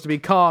 which is supposed to be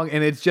Kong,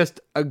 and it's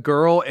just a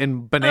girl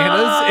and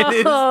bananas in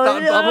his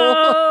thought bubble.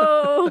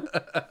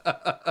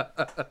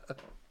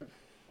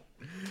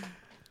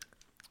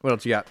 What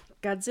else you got?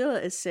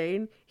 Godzilla is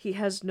saying he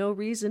has no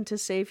reason to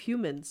save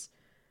humans.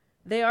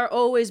 They are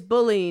always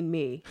bullying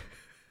me.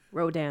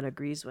 Rodan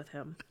agrees with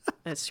him.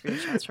 That's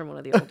screenshots from one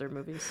of the older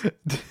movies.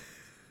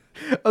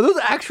 Are those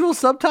actual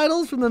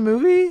subtitles from the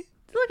movie?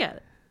 Look at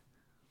it.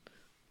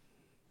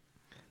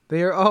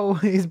 They are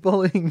always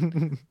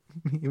bullying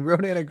me.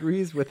 Rodan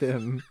agrees with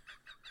him.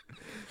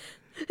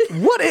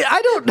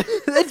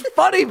 It's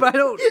funny, but I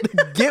don't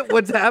get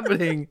what's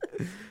happening.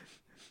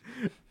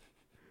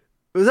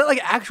 Was that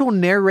like actual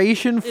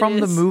narration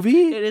from the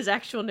movie? It is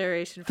actual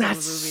narration from the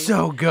movie. That's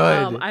so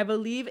good. I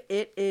believe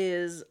it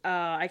is.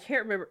 I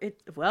can't remember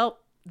it. Well,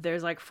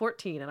 there's like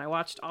 14, and I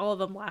watched all of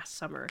them last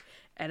summer.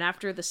 And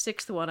after the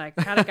 6th one, I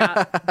kind of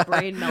got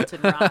brain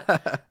melted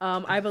rot.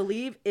 I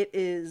believe it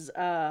is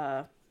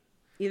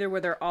either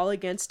where they're all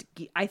against.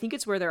 I think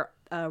it's where they're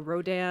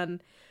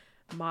Rodan,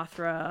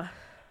 Mothra,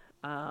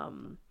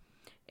 and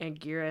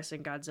Geras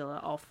and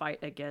Godzilla all fight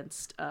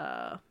against.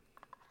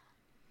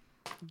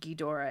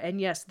 Ghidorah. And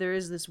yes, there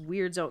is this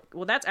weird zone.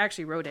 Well, that's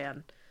actually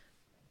Rodan.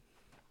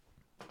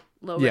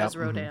 Low-res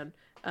Rodan.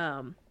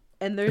 And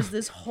there's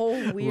this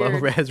whole weird...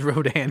 Low-res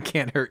Rodan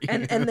can't hurt you.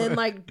 And then,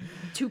 like,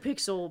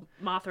 2-pixel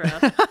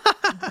Mothra.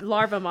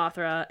 Larva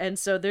Mothra. And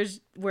so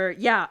there's where...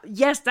 Yeah.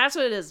 Yes, that's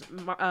what it is.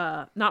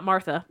 Not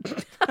Martha.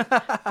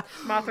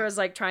 Mothra's,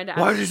 like, trying to...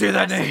 Why did you say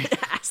that name?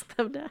 Ask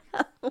them to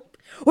help.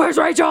 Where's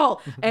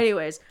Rachel?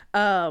 Anyways.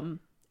 And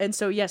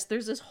so, yes,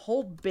 there's this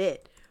whole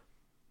bit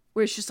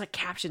where it's just like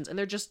captions and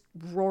they're just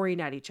roaring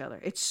at each other.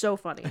 It's so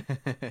funny.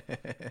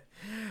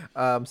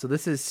 So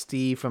this is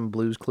Steve from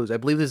Blue's Clues. I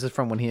believe this is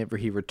from whenever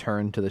he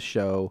returned to the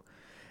show.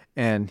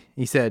 And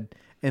he said,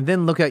 and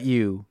then look at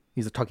you.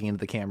 He's talking into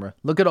the camera.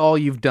 Look at all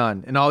you've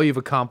done and all you've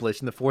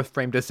accomplished. And the fourth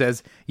frame just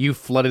says, you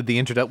flooded the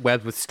internet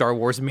web with Star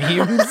Wars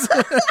memes.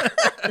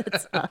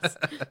 That's us.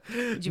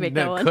 Did you make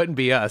that No, one? it couldn't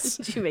be us.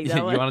 Did you make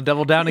that one? You want to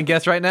double down and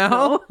guess right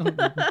now?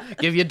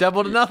 Give you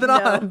double to nothing No.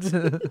 odds.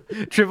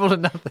 Triple to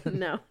nothing.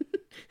 No.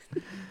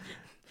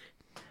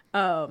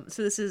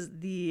 So this is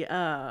the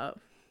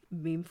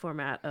meme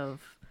format of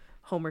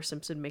Homer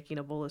Simpson making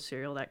a bowl of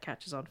cereal that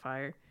catches on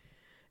fire.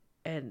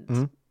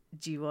 And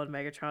G1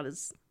 Megatron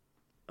is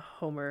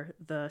Homer.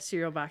 The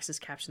cereal box is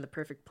captioned the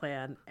perfect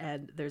plan,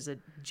 and there's a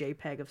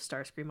JPEG of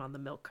Starscream on the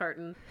milk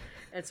carton.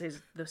 And so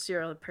the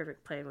cereal the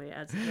perfect plan when he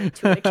adds it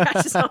to it, it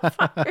catches on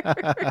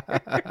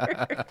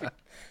fire.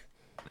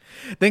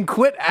 Then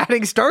quit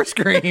adding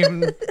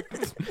Starscream.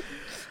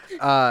 This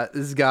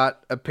has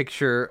got a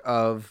picture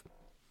of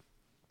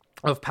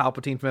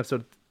Palpatine from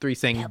episode 3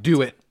 saying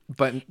 "Do it,"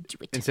 but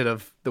instead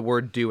of the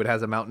word "do," it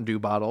has a Mountain Dew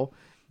bottle.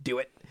 Do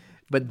it.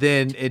 But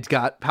then it's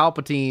got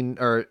Palpatine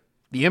or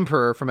the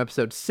Emperor from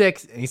episode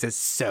 6, and he says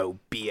 "So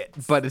be it."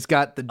 But it's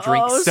got the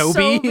drink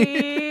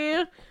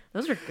Sobe.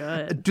 Those are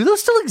good. Do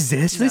those still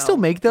exist? Do they No, still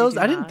make they those? do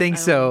I didn't not. think I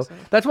so. don't think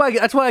so. That's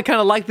why I kind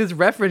of like this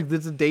reference.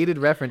 This is a dated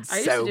reference.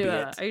 I So be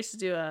it. used to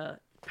do a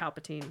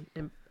Palpatine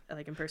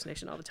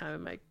impersonation all the time,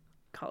 and my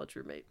college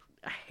roommate,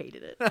 I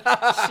hated it. She'd be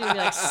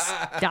like,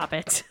 "Stop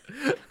it,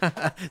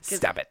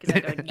 Stop it. 'Cause I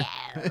go,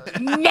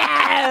 no,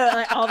 no,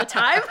 like, all the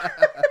time.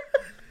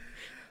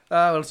 What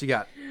else you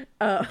got?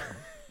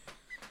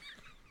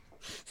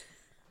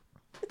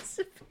 It's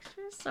a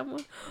picture of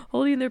someone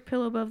holding their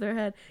pillow above their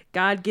head.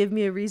 God, give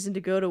me a reason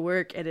to go to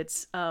work, and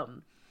it's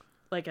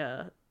like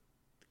a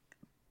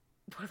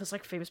one of those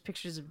like famous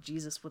pictures of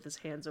Jesus with his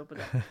hands open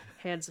up,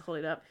 hands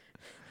holding up.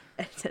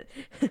 And it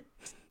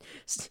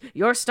said,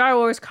 your Star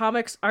Wars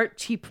comics aren't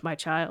cheap, my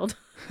child.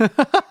 And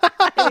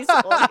he's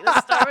holding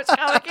a Star Wars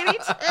comic in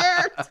each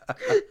hand.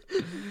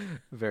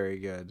 Very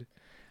good.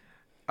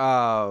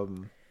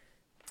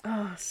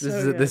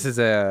 This is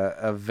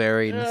a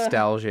very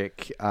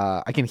nostalgic.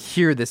 I can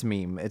hear this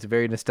meme. It's a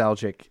very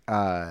nostalgic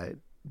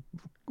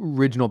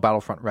original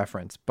Battlefront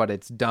reference, but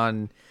it's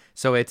done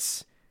so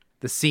it's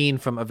the scene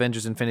from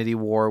Avengers: Infinity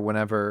War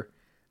whenever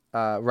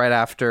right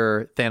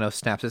after Thanos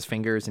snaps his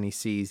fingers and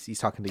he's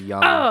talking to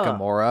young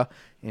Gamora,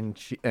 and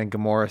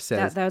Gamora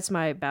says That's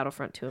my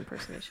Battlefront 2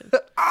 impersonation.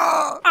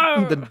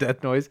 the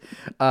death noise.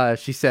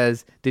 She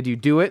says, "Did you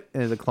do it?"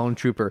 And the clone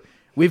trooper,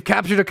 "We've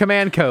captured a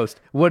command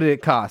post. What did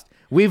it cost?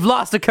 We've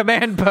lost a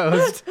command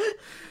post."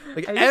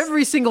 Like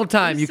every single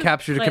time you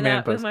captured a Play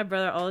command that with post. my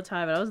brother all the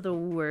time, and I was the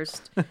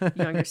worst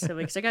younger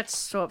sibling because I got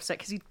so upset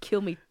because he'd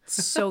kill me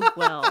so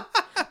well.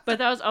 But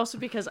that was also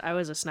because I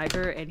was a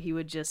sniper, and he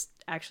would just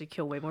actually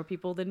kill way more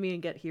people than me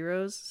and get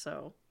heroes.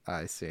 So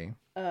I see.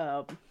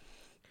 a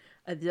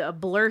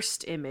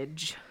blurst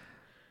image.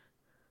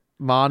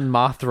 Mon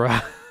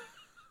Mothra.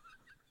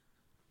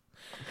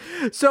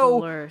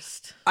 So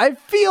Blurst. I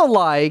feel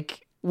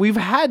like we've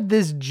had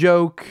this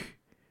joke,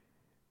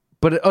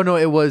 but it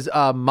was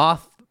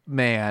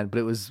Mothman, but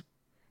it was,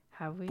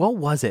 Have we? what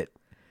was it?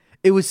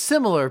 It was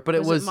similar, but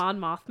it was it Mon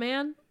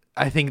Mothman?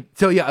 I think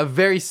so. Yeah, a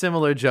very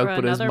similar joke, Or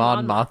but it was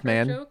another Mon Mon Mothra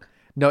Mothman. joke?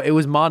 No, it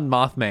was Mon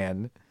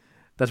Mothman.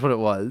 That's what it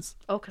was.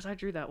 Oh, because I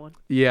drew that one.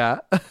 Yeah.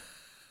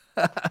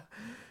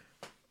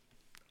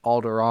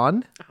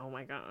 Alderaan. Oh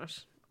my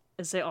gosh.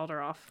 Is say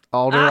Alderoff.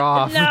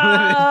 Alderoff. No!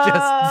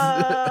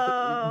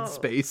 Just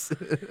space.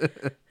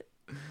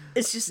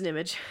 It's just an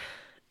image.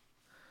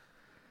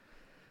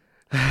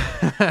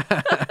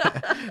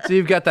 So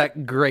you've got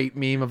that great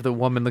meme of the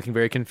woman looking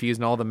very confused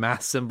and all the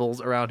math symbols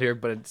around here,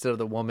 but instead of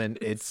the woman,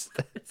 it's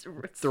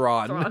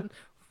Thrawn.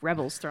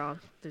 Rebels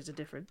Thrawn. There's a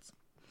difference.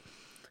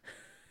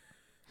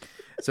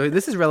 So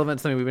this is relevant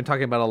to something we've been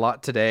talking about a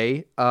lot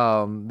today.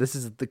 This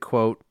is the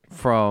quote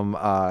from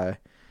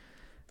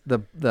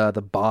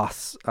the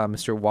boss,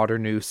 Mr.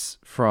 Waternoose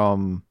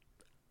from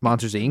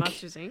Monsters Inc.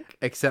 Monsters Inc.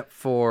 Except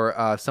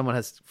for someone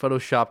has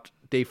photoshopped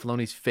Dave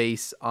Filoni's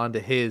face onto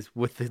his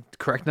with the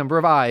correct number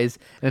of eyes,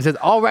 and it says,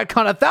 "I'll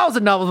retcon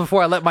 1,000 novels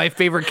before I let my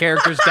favorite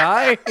characters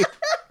die."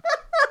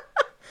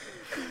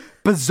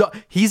 Bizarre.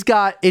 He's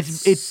got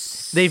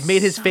it's. They've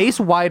made his face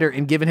wider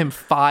and given him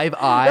 5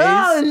 eyes.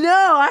 Oh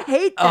no, I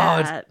hate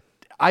that.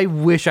 I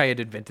wish I had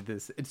invented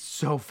this. It's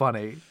so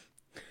funny.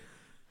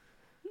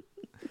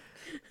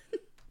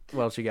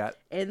 What else you got?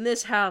 In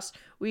this house,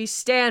 we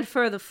stand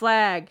for the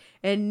flag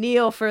and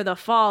kneel for the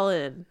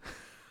fallen.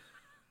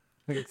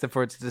 Except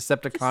for it's a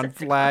Decepticon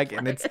flag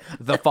and it's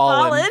the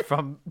Fallen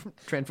from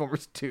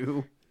Transformers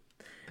 2.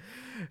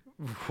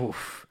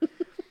 Oof.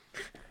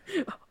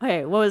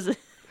 Hey, what was it?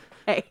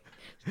 Hey.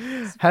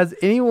 Has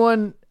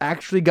anyone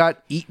actually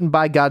got eaten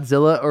by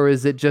Godzilla, or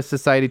is it just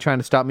society trying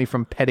to stop me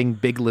from petting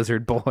Big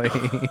Lizard Boy?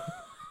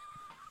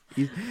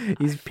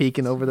 he's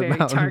peeking over the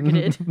mountain.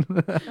 Targeted.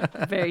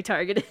 Very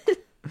targeted.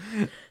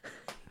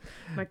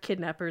 My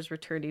kidnapper is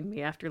returning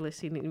me after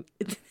listening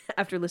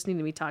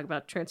to me talk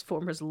about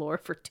Transformers lore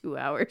for 2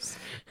 hours.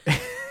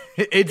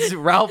 It's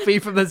Ralphie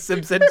from The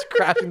Simpsons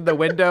crashing the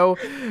window,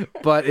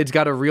 but it's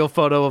got a real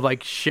photo of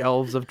like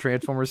shelves of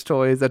Transformers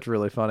toys. That's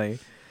really funny.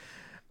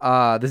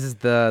 This is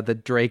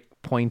the Drake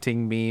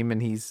pointing meme,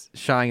 and he's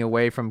shying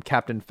away from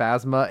Captain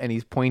Phasma, and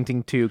he's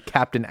pointing to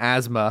Captain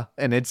Asthma,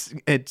 and it's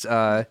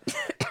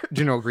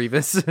General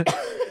Grievous.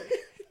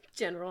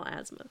 General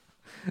asthma.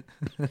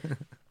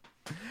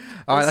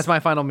 All right, that's my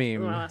final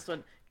meme. The last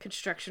one.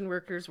 Construction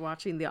workers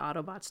watching the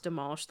Autobots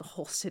demolish the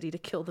whole city to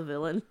kill the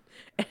villain.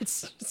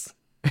 It's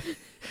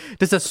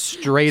Just a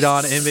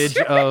straight-on image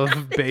of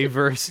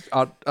Bayverse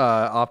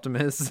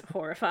Optimus.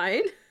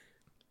 horrifying.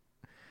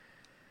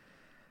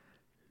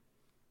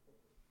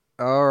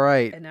 All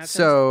right. And now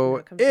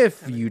So, comes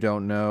if the- you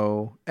don't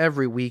know,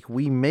 every week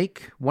we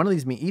make one of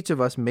these memes. Each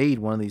of us made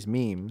one of these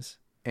memes,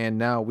 and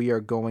now we are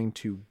going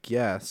to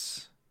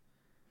guess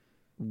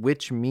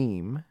which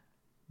meme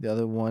the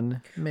other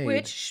one made.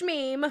 Which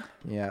shmeme?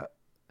 Yeah.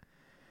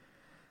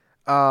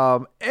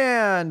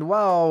 And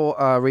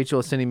while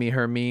Rachel is sending me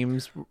her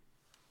memes,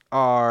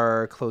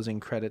 our closing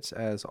credits,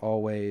 as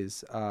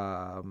always.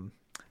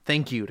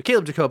 Thank you to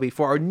Caleb Jacoby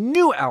for our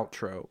new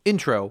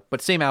intro,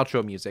 but same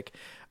outro music.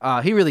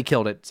 He really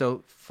killed it.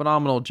 So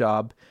phenomenal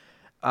job.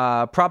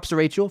 Props to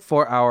Rachel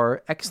for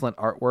our excellent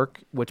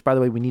artwork, which, by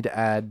the way, we need to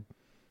add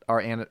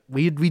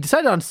we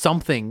decided on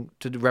something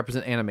to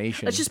represent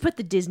animation. Let's just put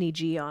the Disney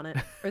G on it,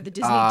 or the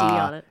Disney D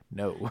on it.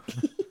 No.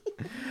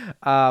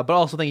 But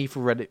also thank you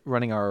for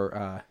running our,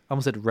 I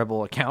almost said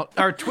Rebel account,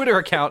 our Twitter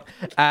account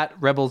at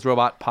Rebels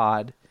Robot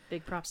Pod.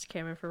 Big props to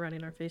Cameron for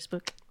running our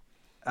Facebook.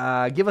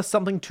 Give us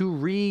something to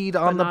read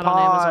But on the not pod.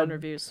 on Amazon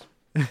reviews.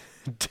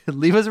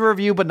 Leave us a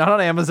review, but not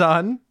on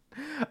Amazon.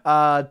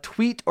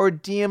 Tweet or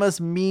DM us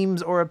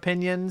memes or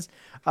opinions.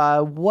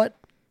 What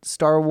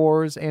Star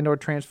Wars and or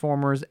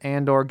Transformers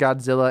and or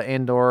Godzilla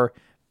and or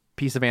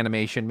piece of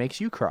animation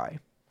makes you cry?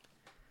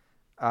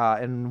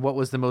 And what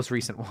was the most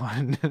recent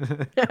one?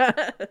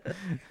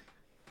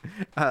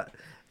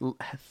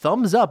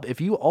 Thumbs up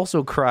if you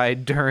also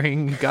cried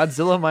during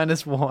Godzilla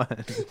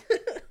 -1.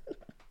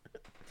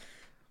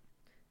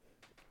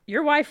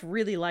 Your wife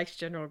really likes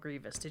General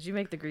Grievous. Did you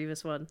make the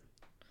Grievous one?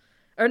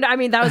 Or no, I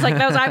mean, that was a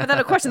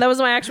hypothetical question. That was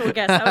my actual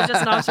guess. That was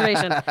just an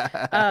observation.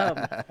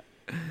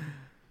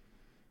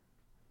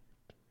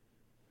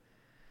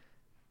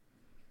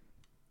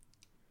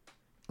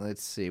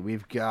 Let's see. We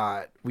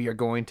are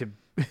going to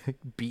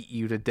beat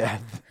you to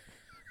death.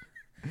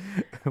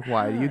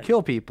 Why do you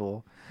kill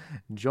people?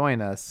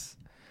 Join us.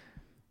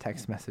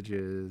 Text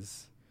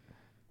messages.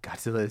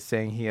 Godzilla is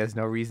saying he has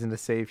no reason to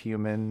save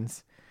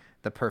humans.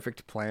 The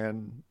perfect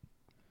plan.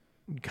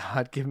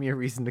 God, give me a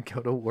reason to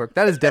go to work.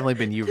 That has definitely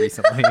been you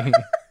recently.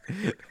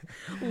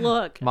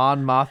 Look,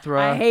 Mon Mothra.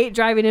 I hate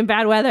driving in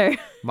bad weather.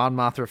 Mon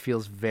Mothra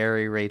feels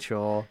very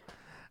Rachel.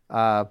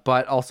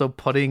 But also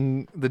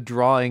putting the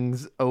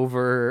drawings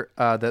over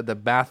the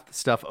math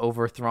stuff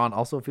over Thrawn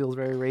also feels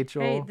very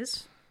Rachel. Hey,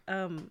 this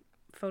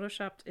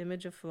photoshopped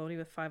image of Filoni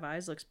with 5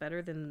 eyes looks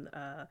better than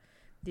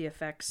the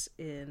effects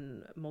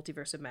in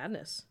Multiverse of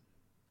Madness.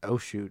 Oh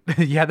shoot!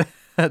 Yeah,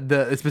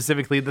 the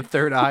specifically the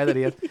third eye that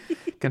he has.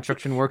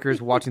 Construction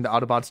workers watching the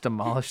Autobots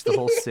demolish the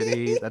whole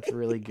city. That's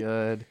really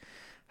good.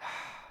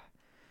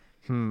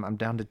 I'm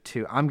down to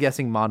 2. I'm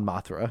guessing Mon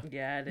Mothra.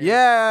 Yeah, it is.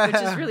 Yeah,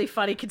 Which is really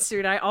funny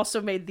considering I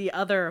also made the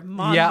other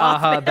Mon Yeah,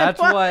 Mothman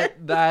one.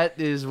 that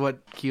is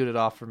what cued it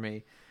off for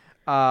me.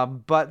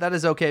 But that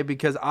is okay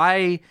because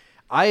I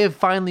have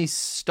finally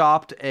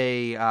stopped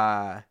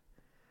a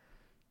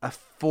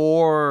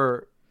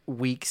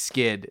 4-week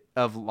skid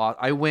of loss.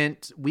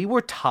 We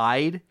were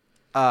tied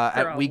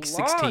at week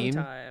 16.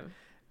 Time.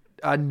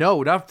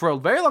 No, not for a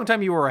very long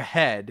time. You were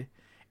ahead,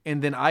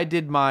 and then I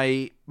did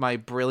my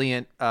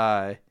brilliant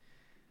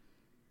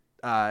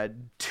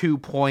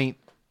 2-point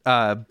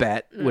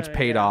bet, which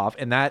paid off,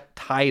 and that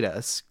tied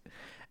us.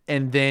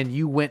 And then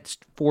you went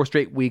 4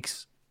 straight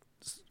weeks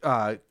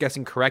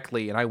guessing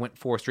correctly, and I went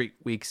 4 straight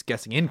weeks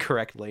guessing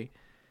incorrectly.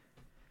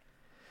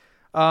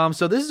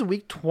 So this is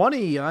week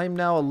 20. I'm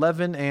now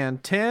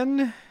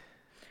 11-10.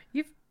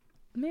 You've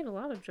made a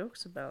lot of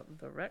jokes about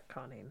the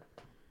retconning.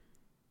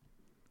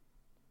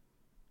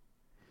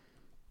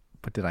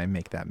 But did I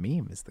make that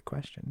meme is the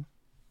question.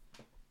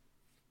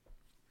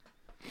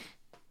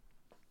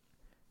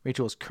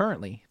 Rachel is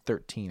currently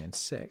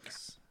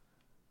 13-6.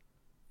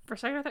 For a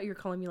second, I thought you were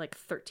calling me like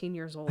 13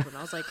 years old, and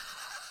I was like,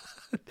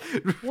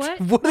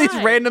 what? What are these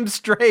Why? random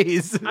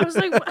strays? I was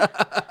like,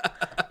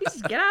 what? You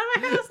just get out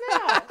of my house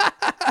now.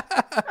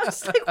 I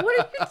was like, what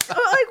are you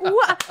doing? Like,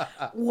 what?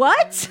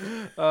 What?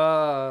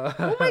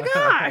 Oh my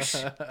gosh.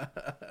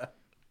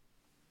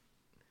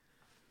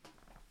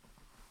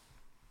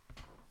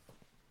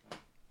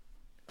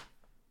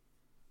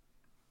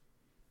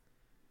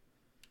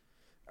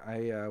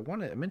 I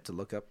meant to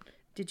look up.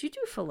 Did you do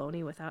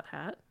Filoni without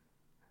hat?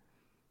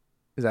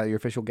 Is that your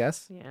official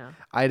guess? Yeah.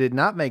 I did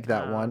not make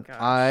that Oh, one. gosh.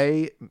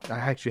 I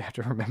actually have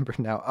to remember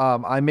now.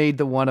 I made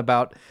the one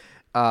about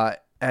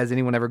has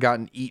anyone ever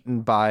gotten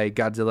eaten by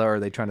Godzilla, or are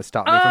they trying to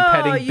stop me from Oh,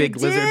 petting you big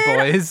lizard did?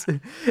 boys?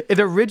 It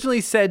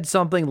originally said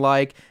something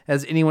like,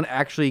 has anyone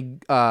actually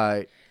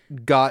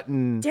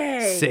gotten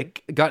Dang.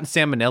 sick, gotten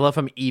salmonella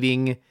from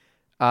eating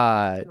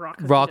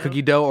raw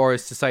cookie dough, or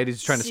is society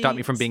just trying to stop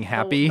me from being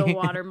happy? The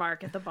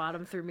watermark at the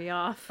bottom threw me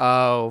off.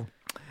 Oh,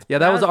 yeah,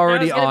 that was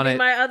already that was on be it.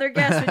 My other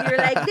guess when you were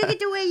like, look at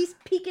the way he's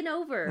peeking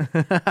over.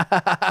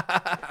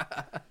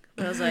 I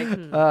was like,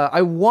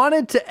 I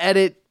wanted to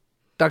edit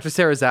Dr.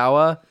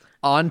 Serizawa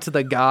onto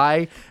the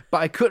guy,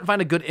 but I couldn't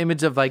find a good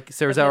image of like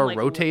Serizawa like,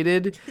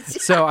 rotated,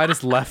 so I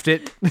just left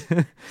it.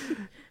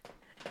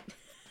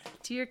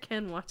 Dear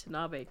Ken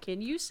Watanabe,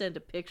 can you send a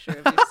picture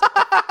of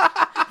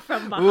yourself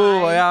from behind?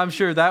 Ooh, yeah, I'm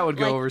sure that would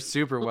go over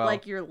super well.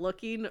 Like you're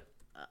looking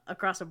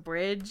across a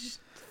bridge.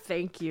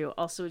 Thank you.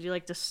 Also, would you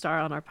like to star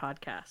on our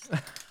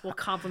podcast? We'll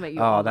compliment you.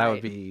 Oh, that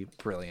would be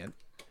brilliant.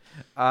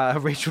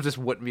 Rachel just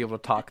wouldn't be able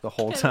to talk the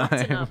whole time.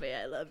 Watanabe,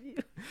 I love you.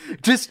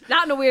 Just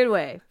not in a weird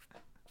way,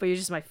 but you're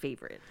just my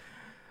favorite.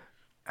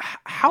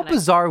 How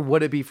bizarre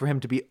would it be for him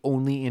to be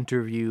only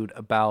interviewed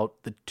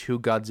about the 2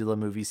 Godzilla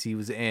movies he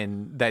was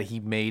in that he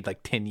made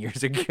like 10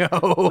 years ago?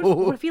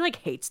 What if he like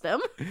hates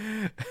them?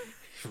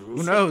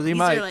 Who knows? He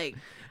might. Are, like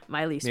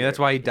my least. Yeah, that's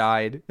why he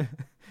died.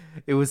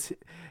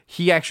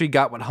 He actually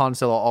got what Han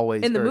Solo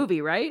always in the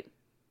movie, right?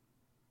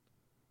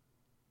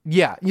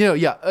 Yeah,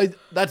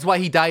 that's why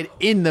he died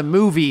in the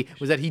movie,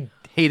 was that he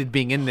hated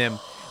being in them,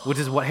 which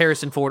is what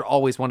Harrison Ford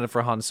always wanted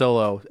for Han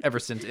Solo ever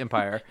since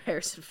Empire.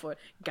 Harrison Ford.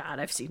 God,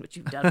 I've seen what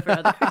you've done for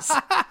others.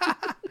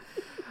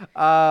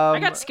 I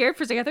got scared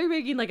for a second. I thought you were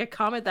making like a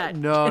comment that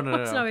no.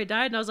 He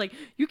died, and I was like,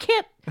 you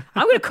can't.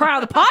 I'm going to cry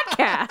on the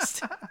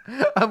podcast.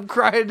 I'm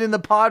crying in the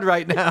pod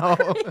right now.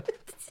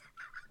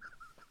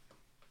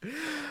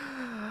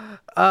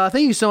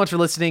 Thank you so much for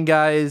listening,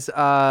 guys.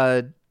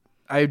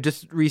 I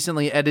just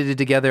recently edited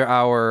together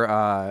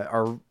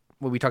our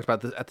what we talked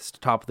about at the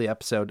top of the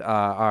episode,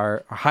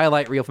 our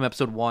highlight reel from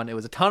episode 1. It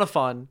was a ton of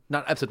fun.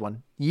 Not episode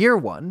 1, year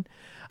 1.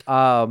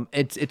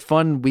 It's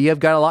fun. We have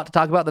got a lot to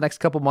talk about the next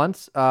couple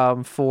months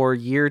for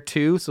year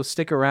 2. So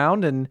stick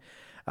around, and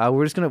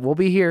we'll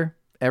be here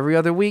every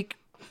other week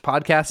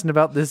podcasting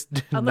about this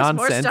Unless nonsense.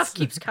 more stuff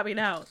keeps coming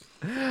out.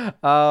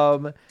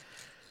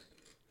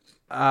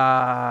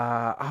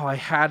 I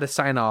had to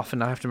sign off,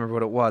 and I have to remember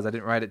what it was. I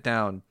didn't write it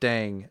down.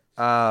 Dang.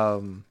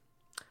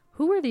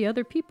 Who were the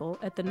other people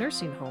at the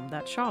nursing home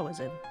that Shaw was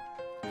in?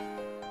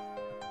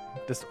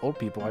 Just old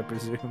people, I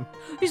presume.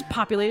 He just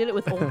populated it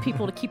with old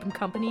people to keep him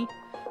company.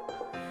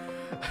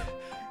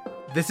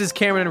 This is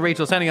Cameron and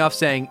Rachel signing off,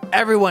 saying,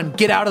 "Everyone,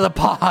 get out of the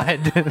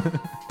pod."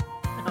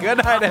 Good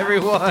night,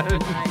 everyone.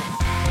 Good night.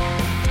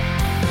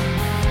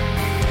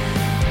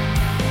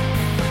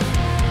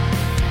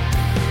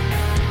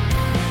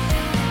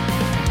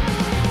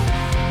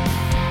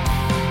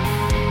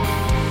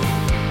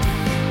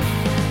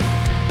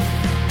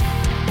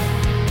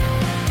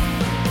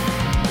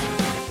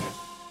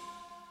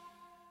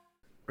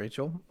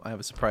 Rachel, I have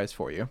a surprise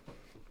for you.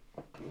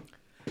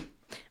 Am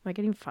I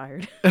getting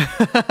fired?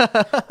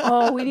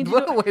 Oh, we need to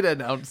What a way to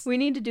announce. We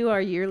need to do our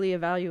yearly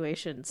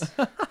evaluations.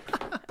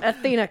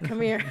 Athena,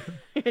 come here.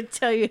 I can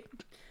tell you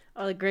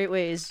all the great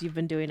ways you've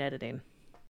been doing editing.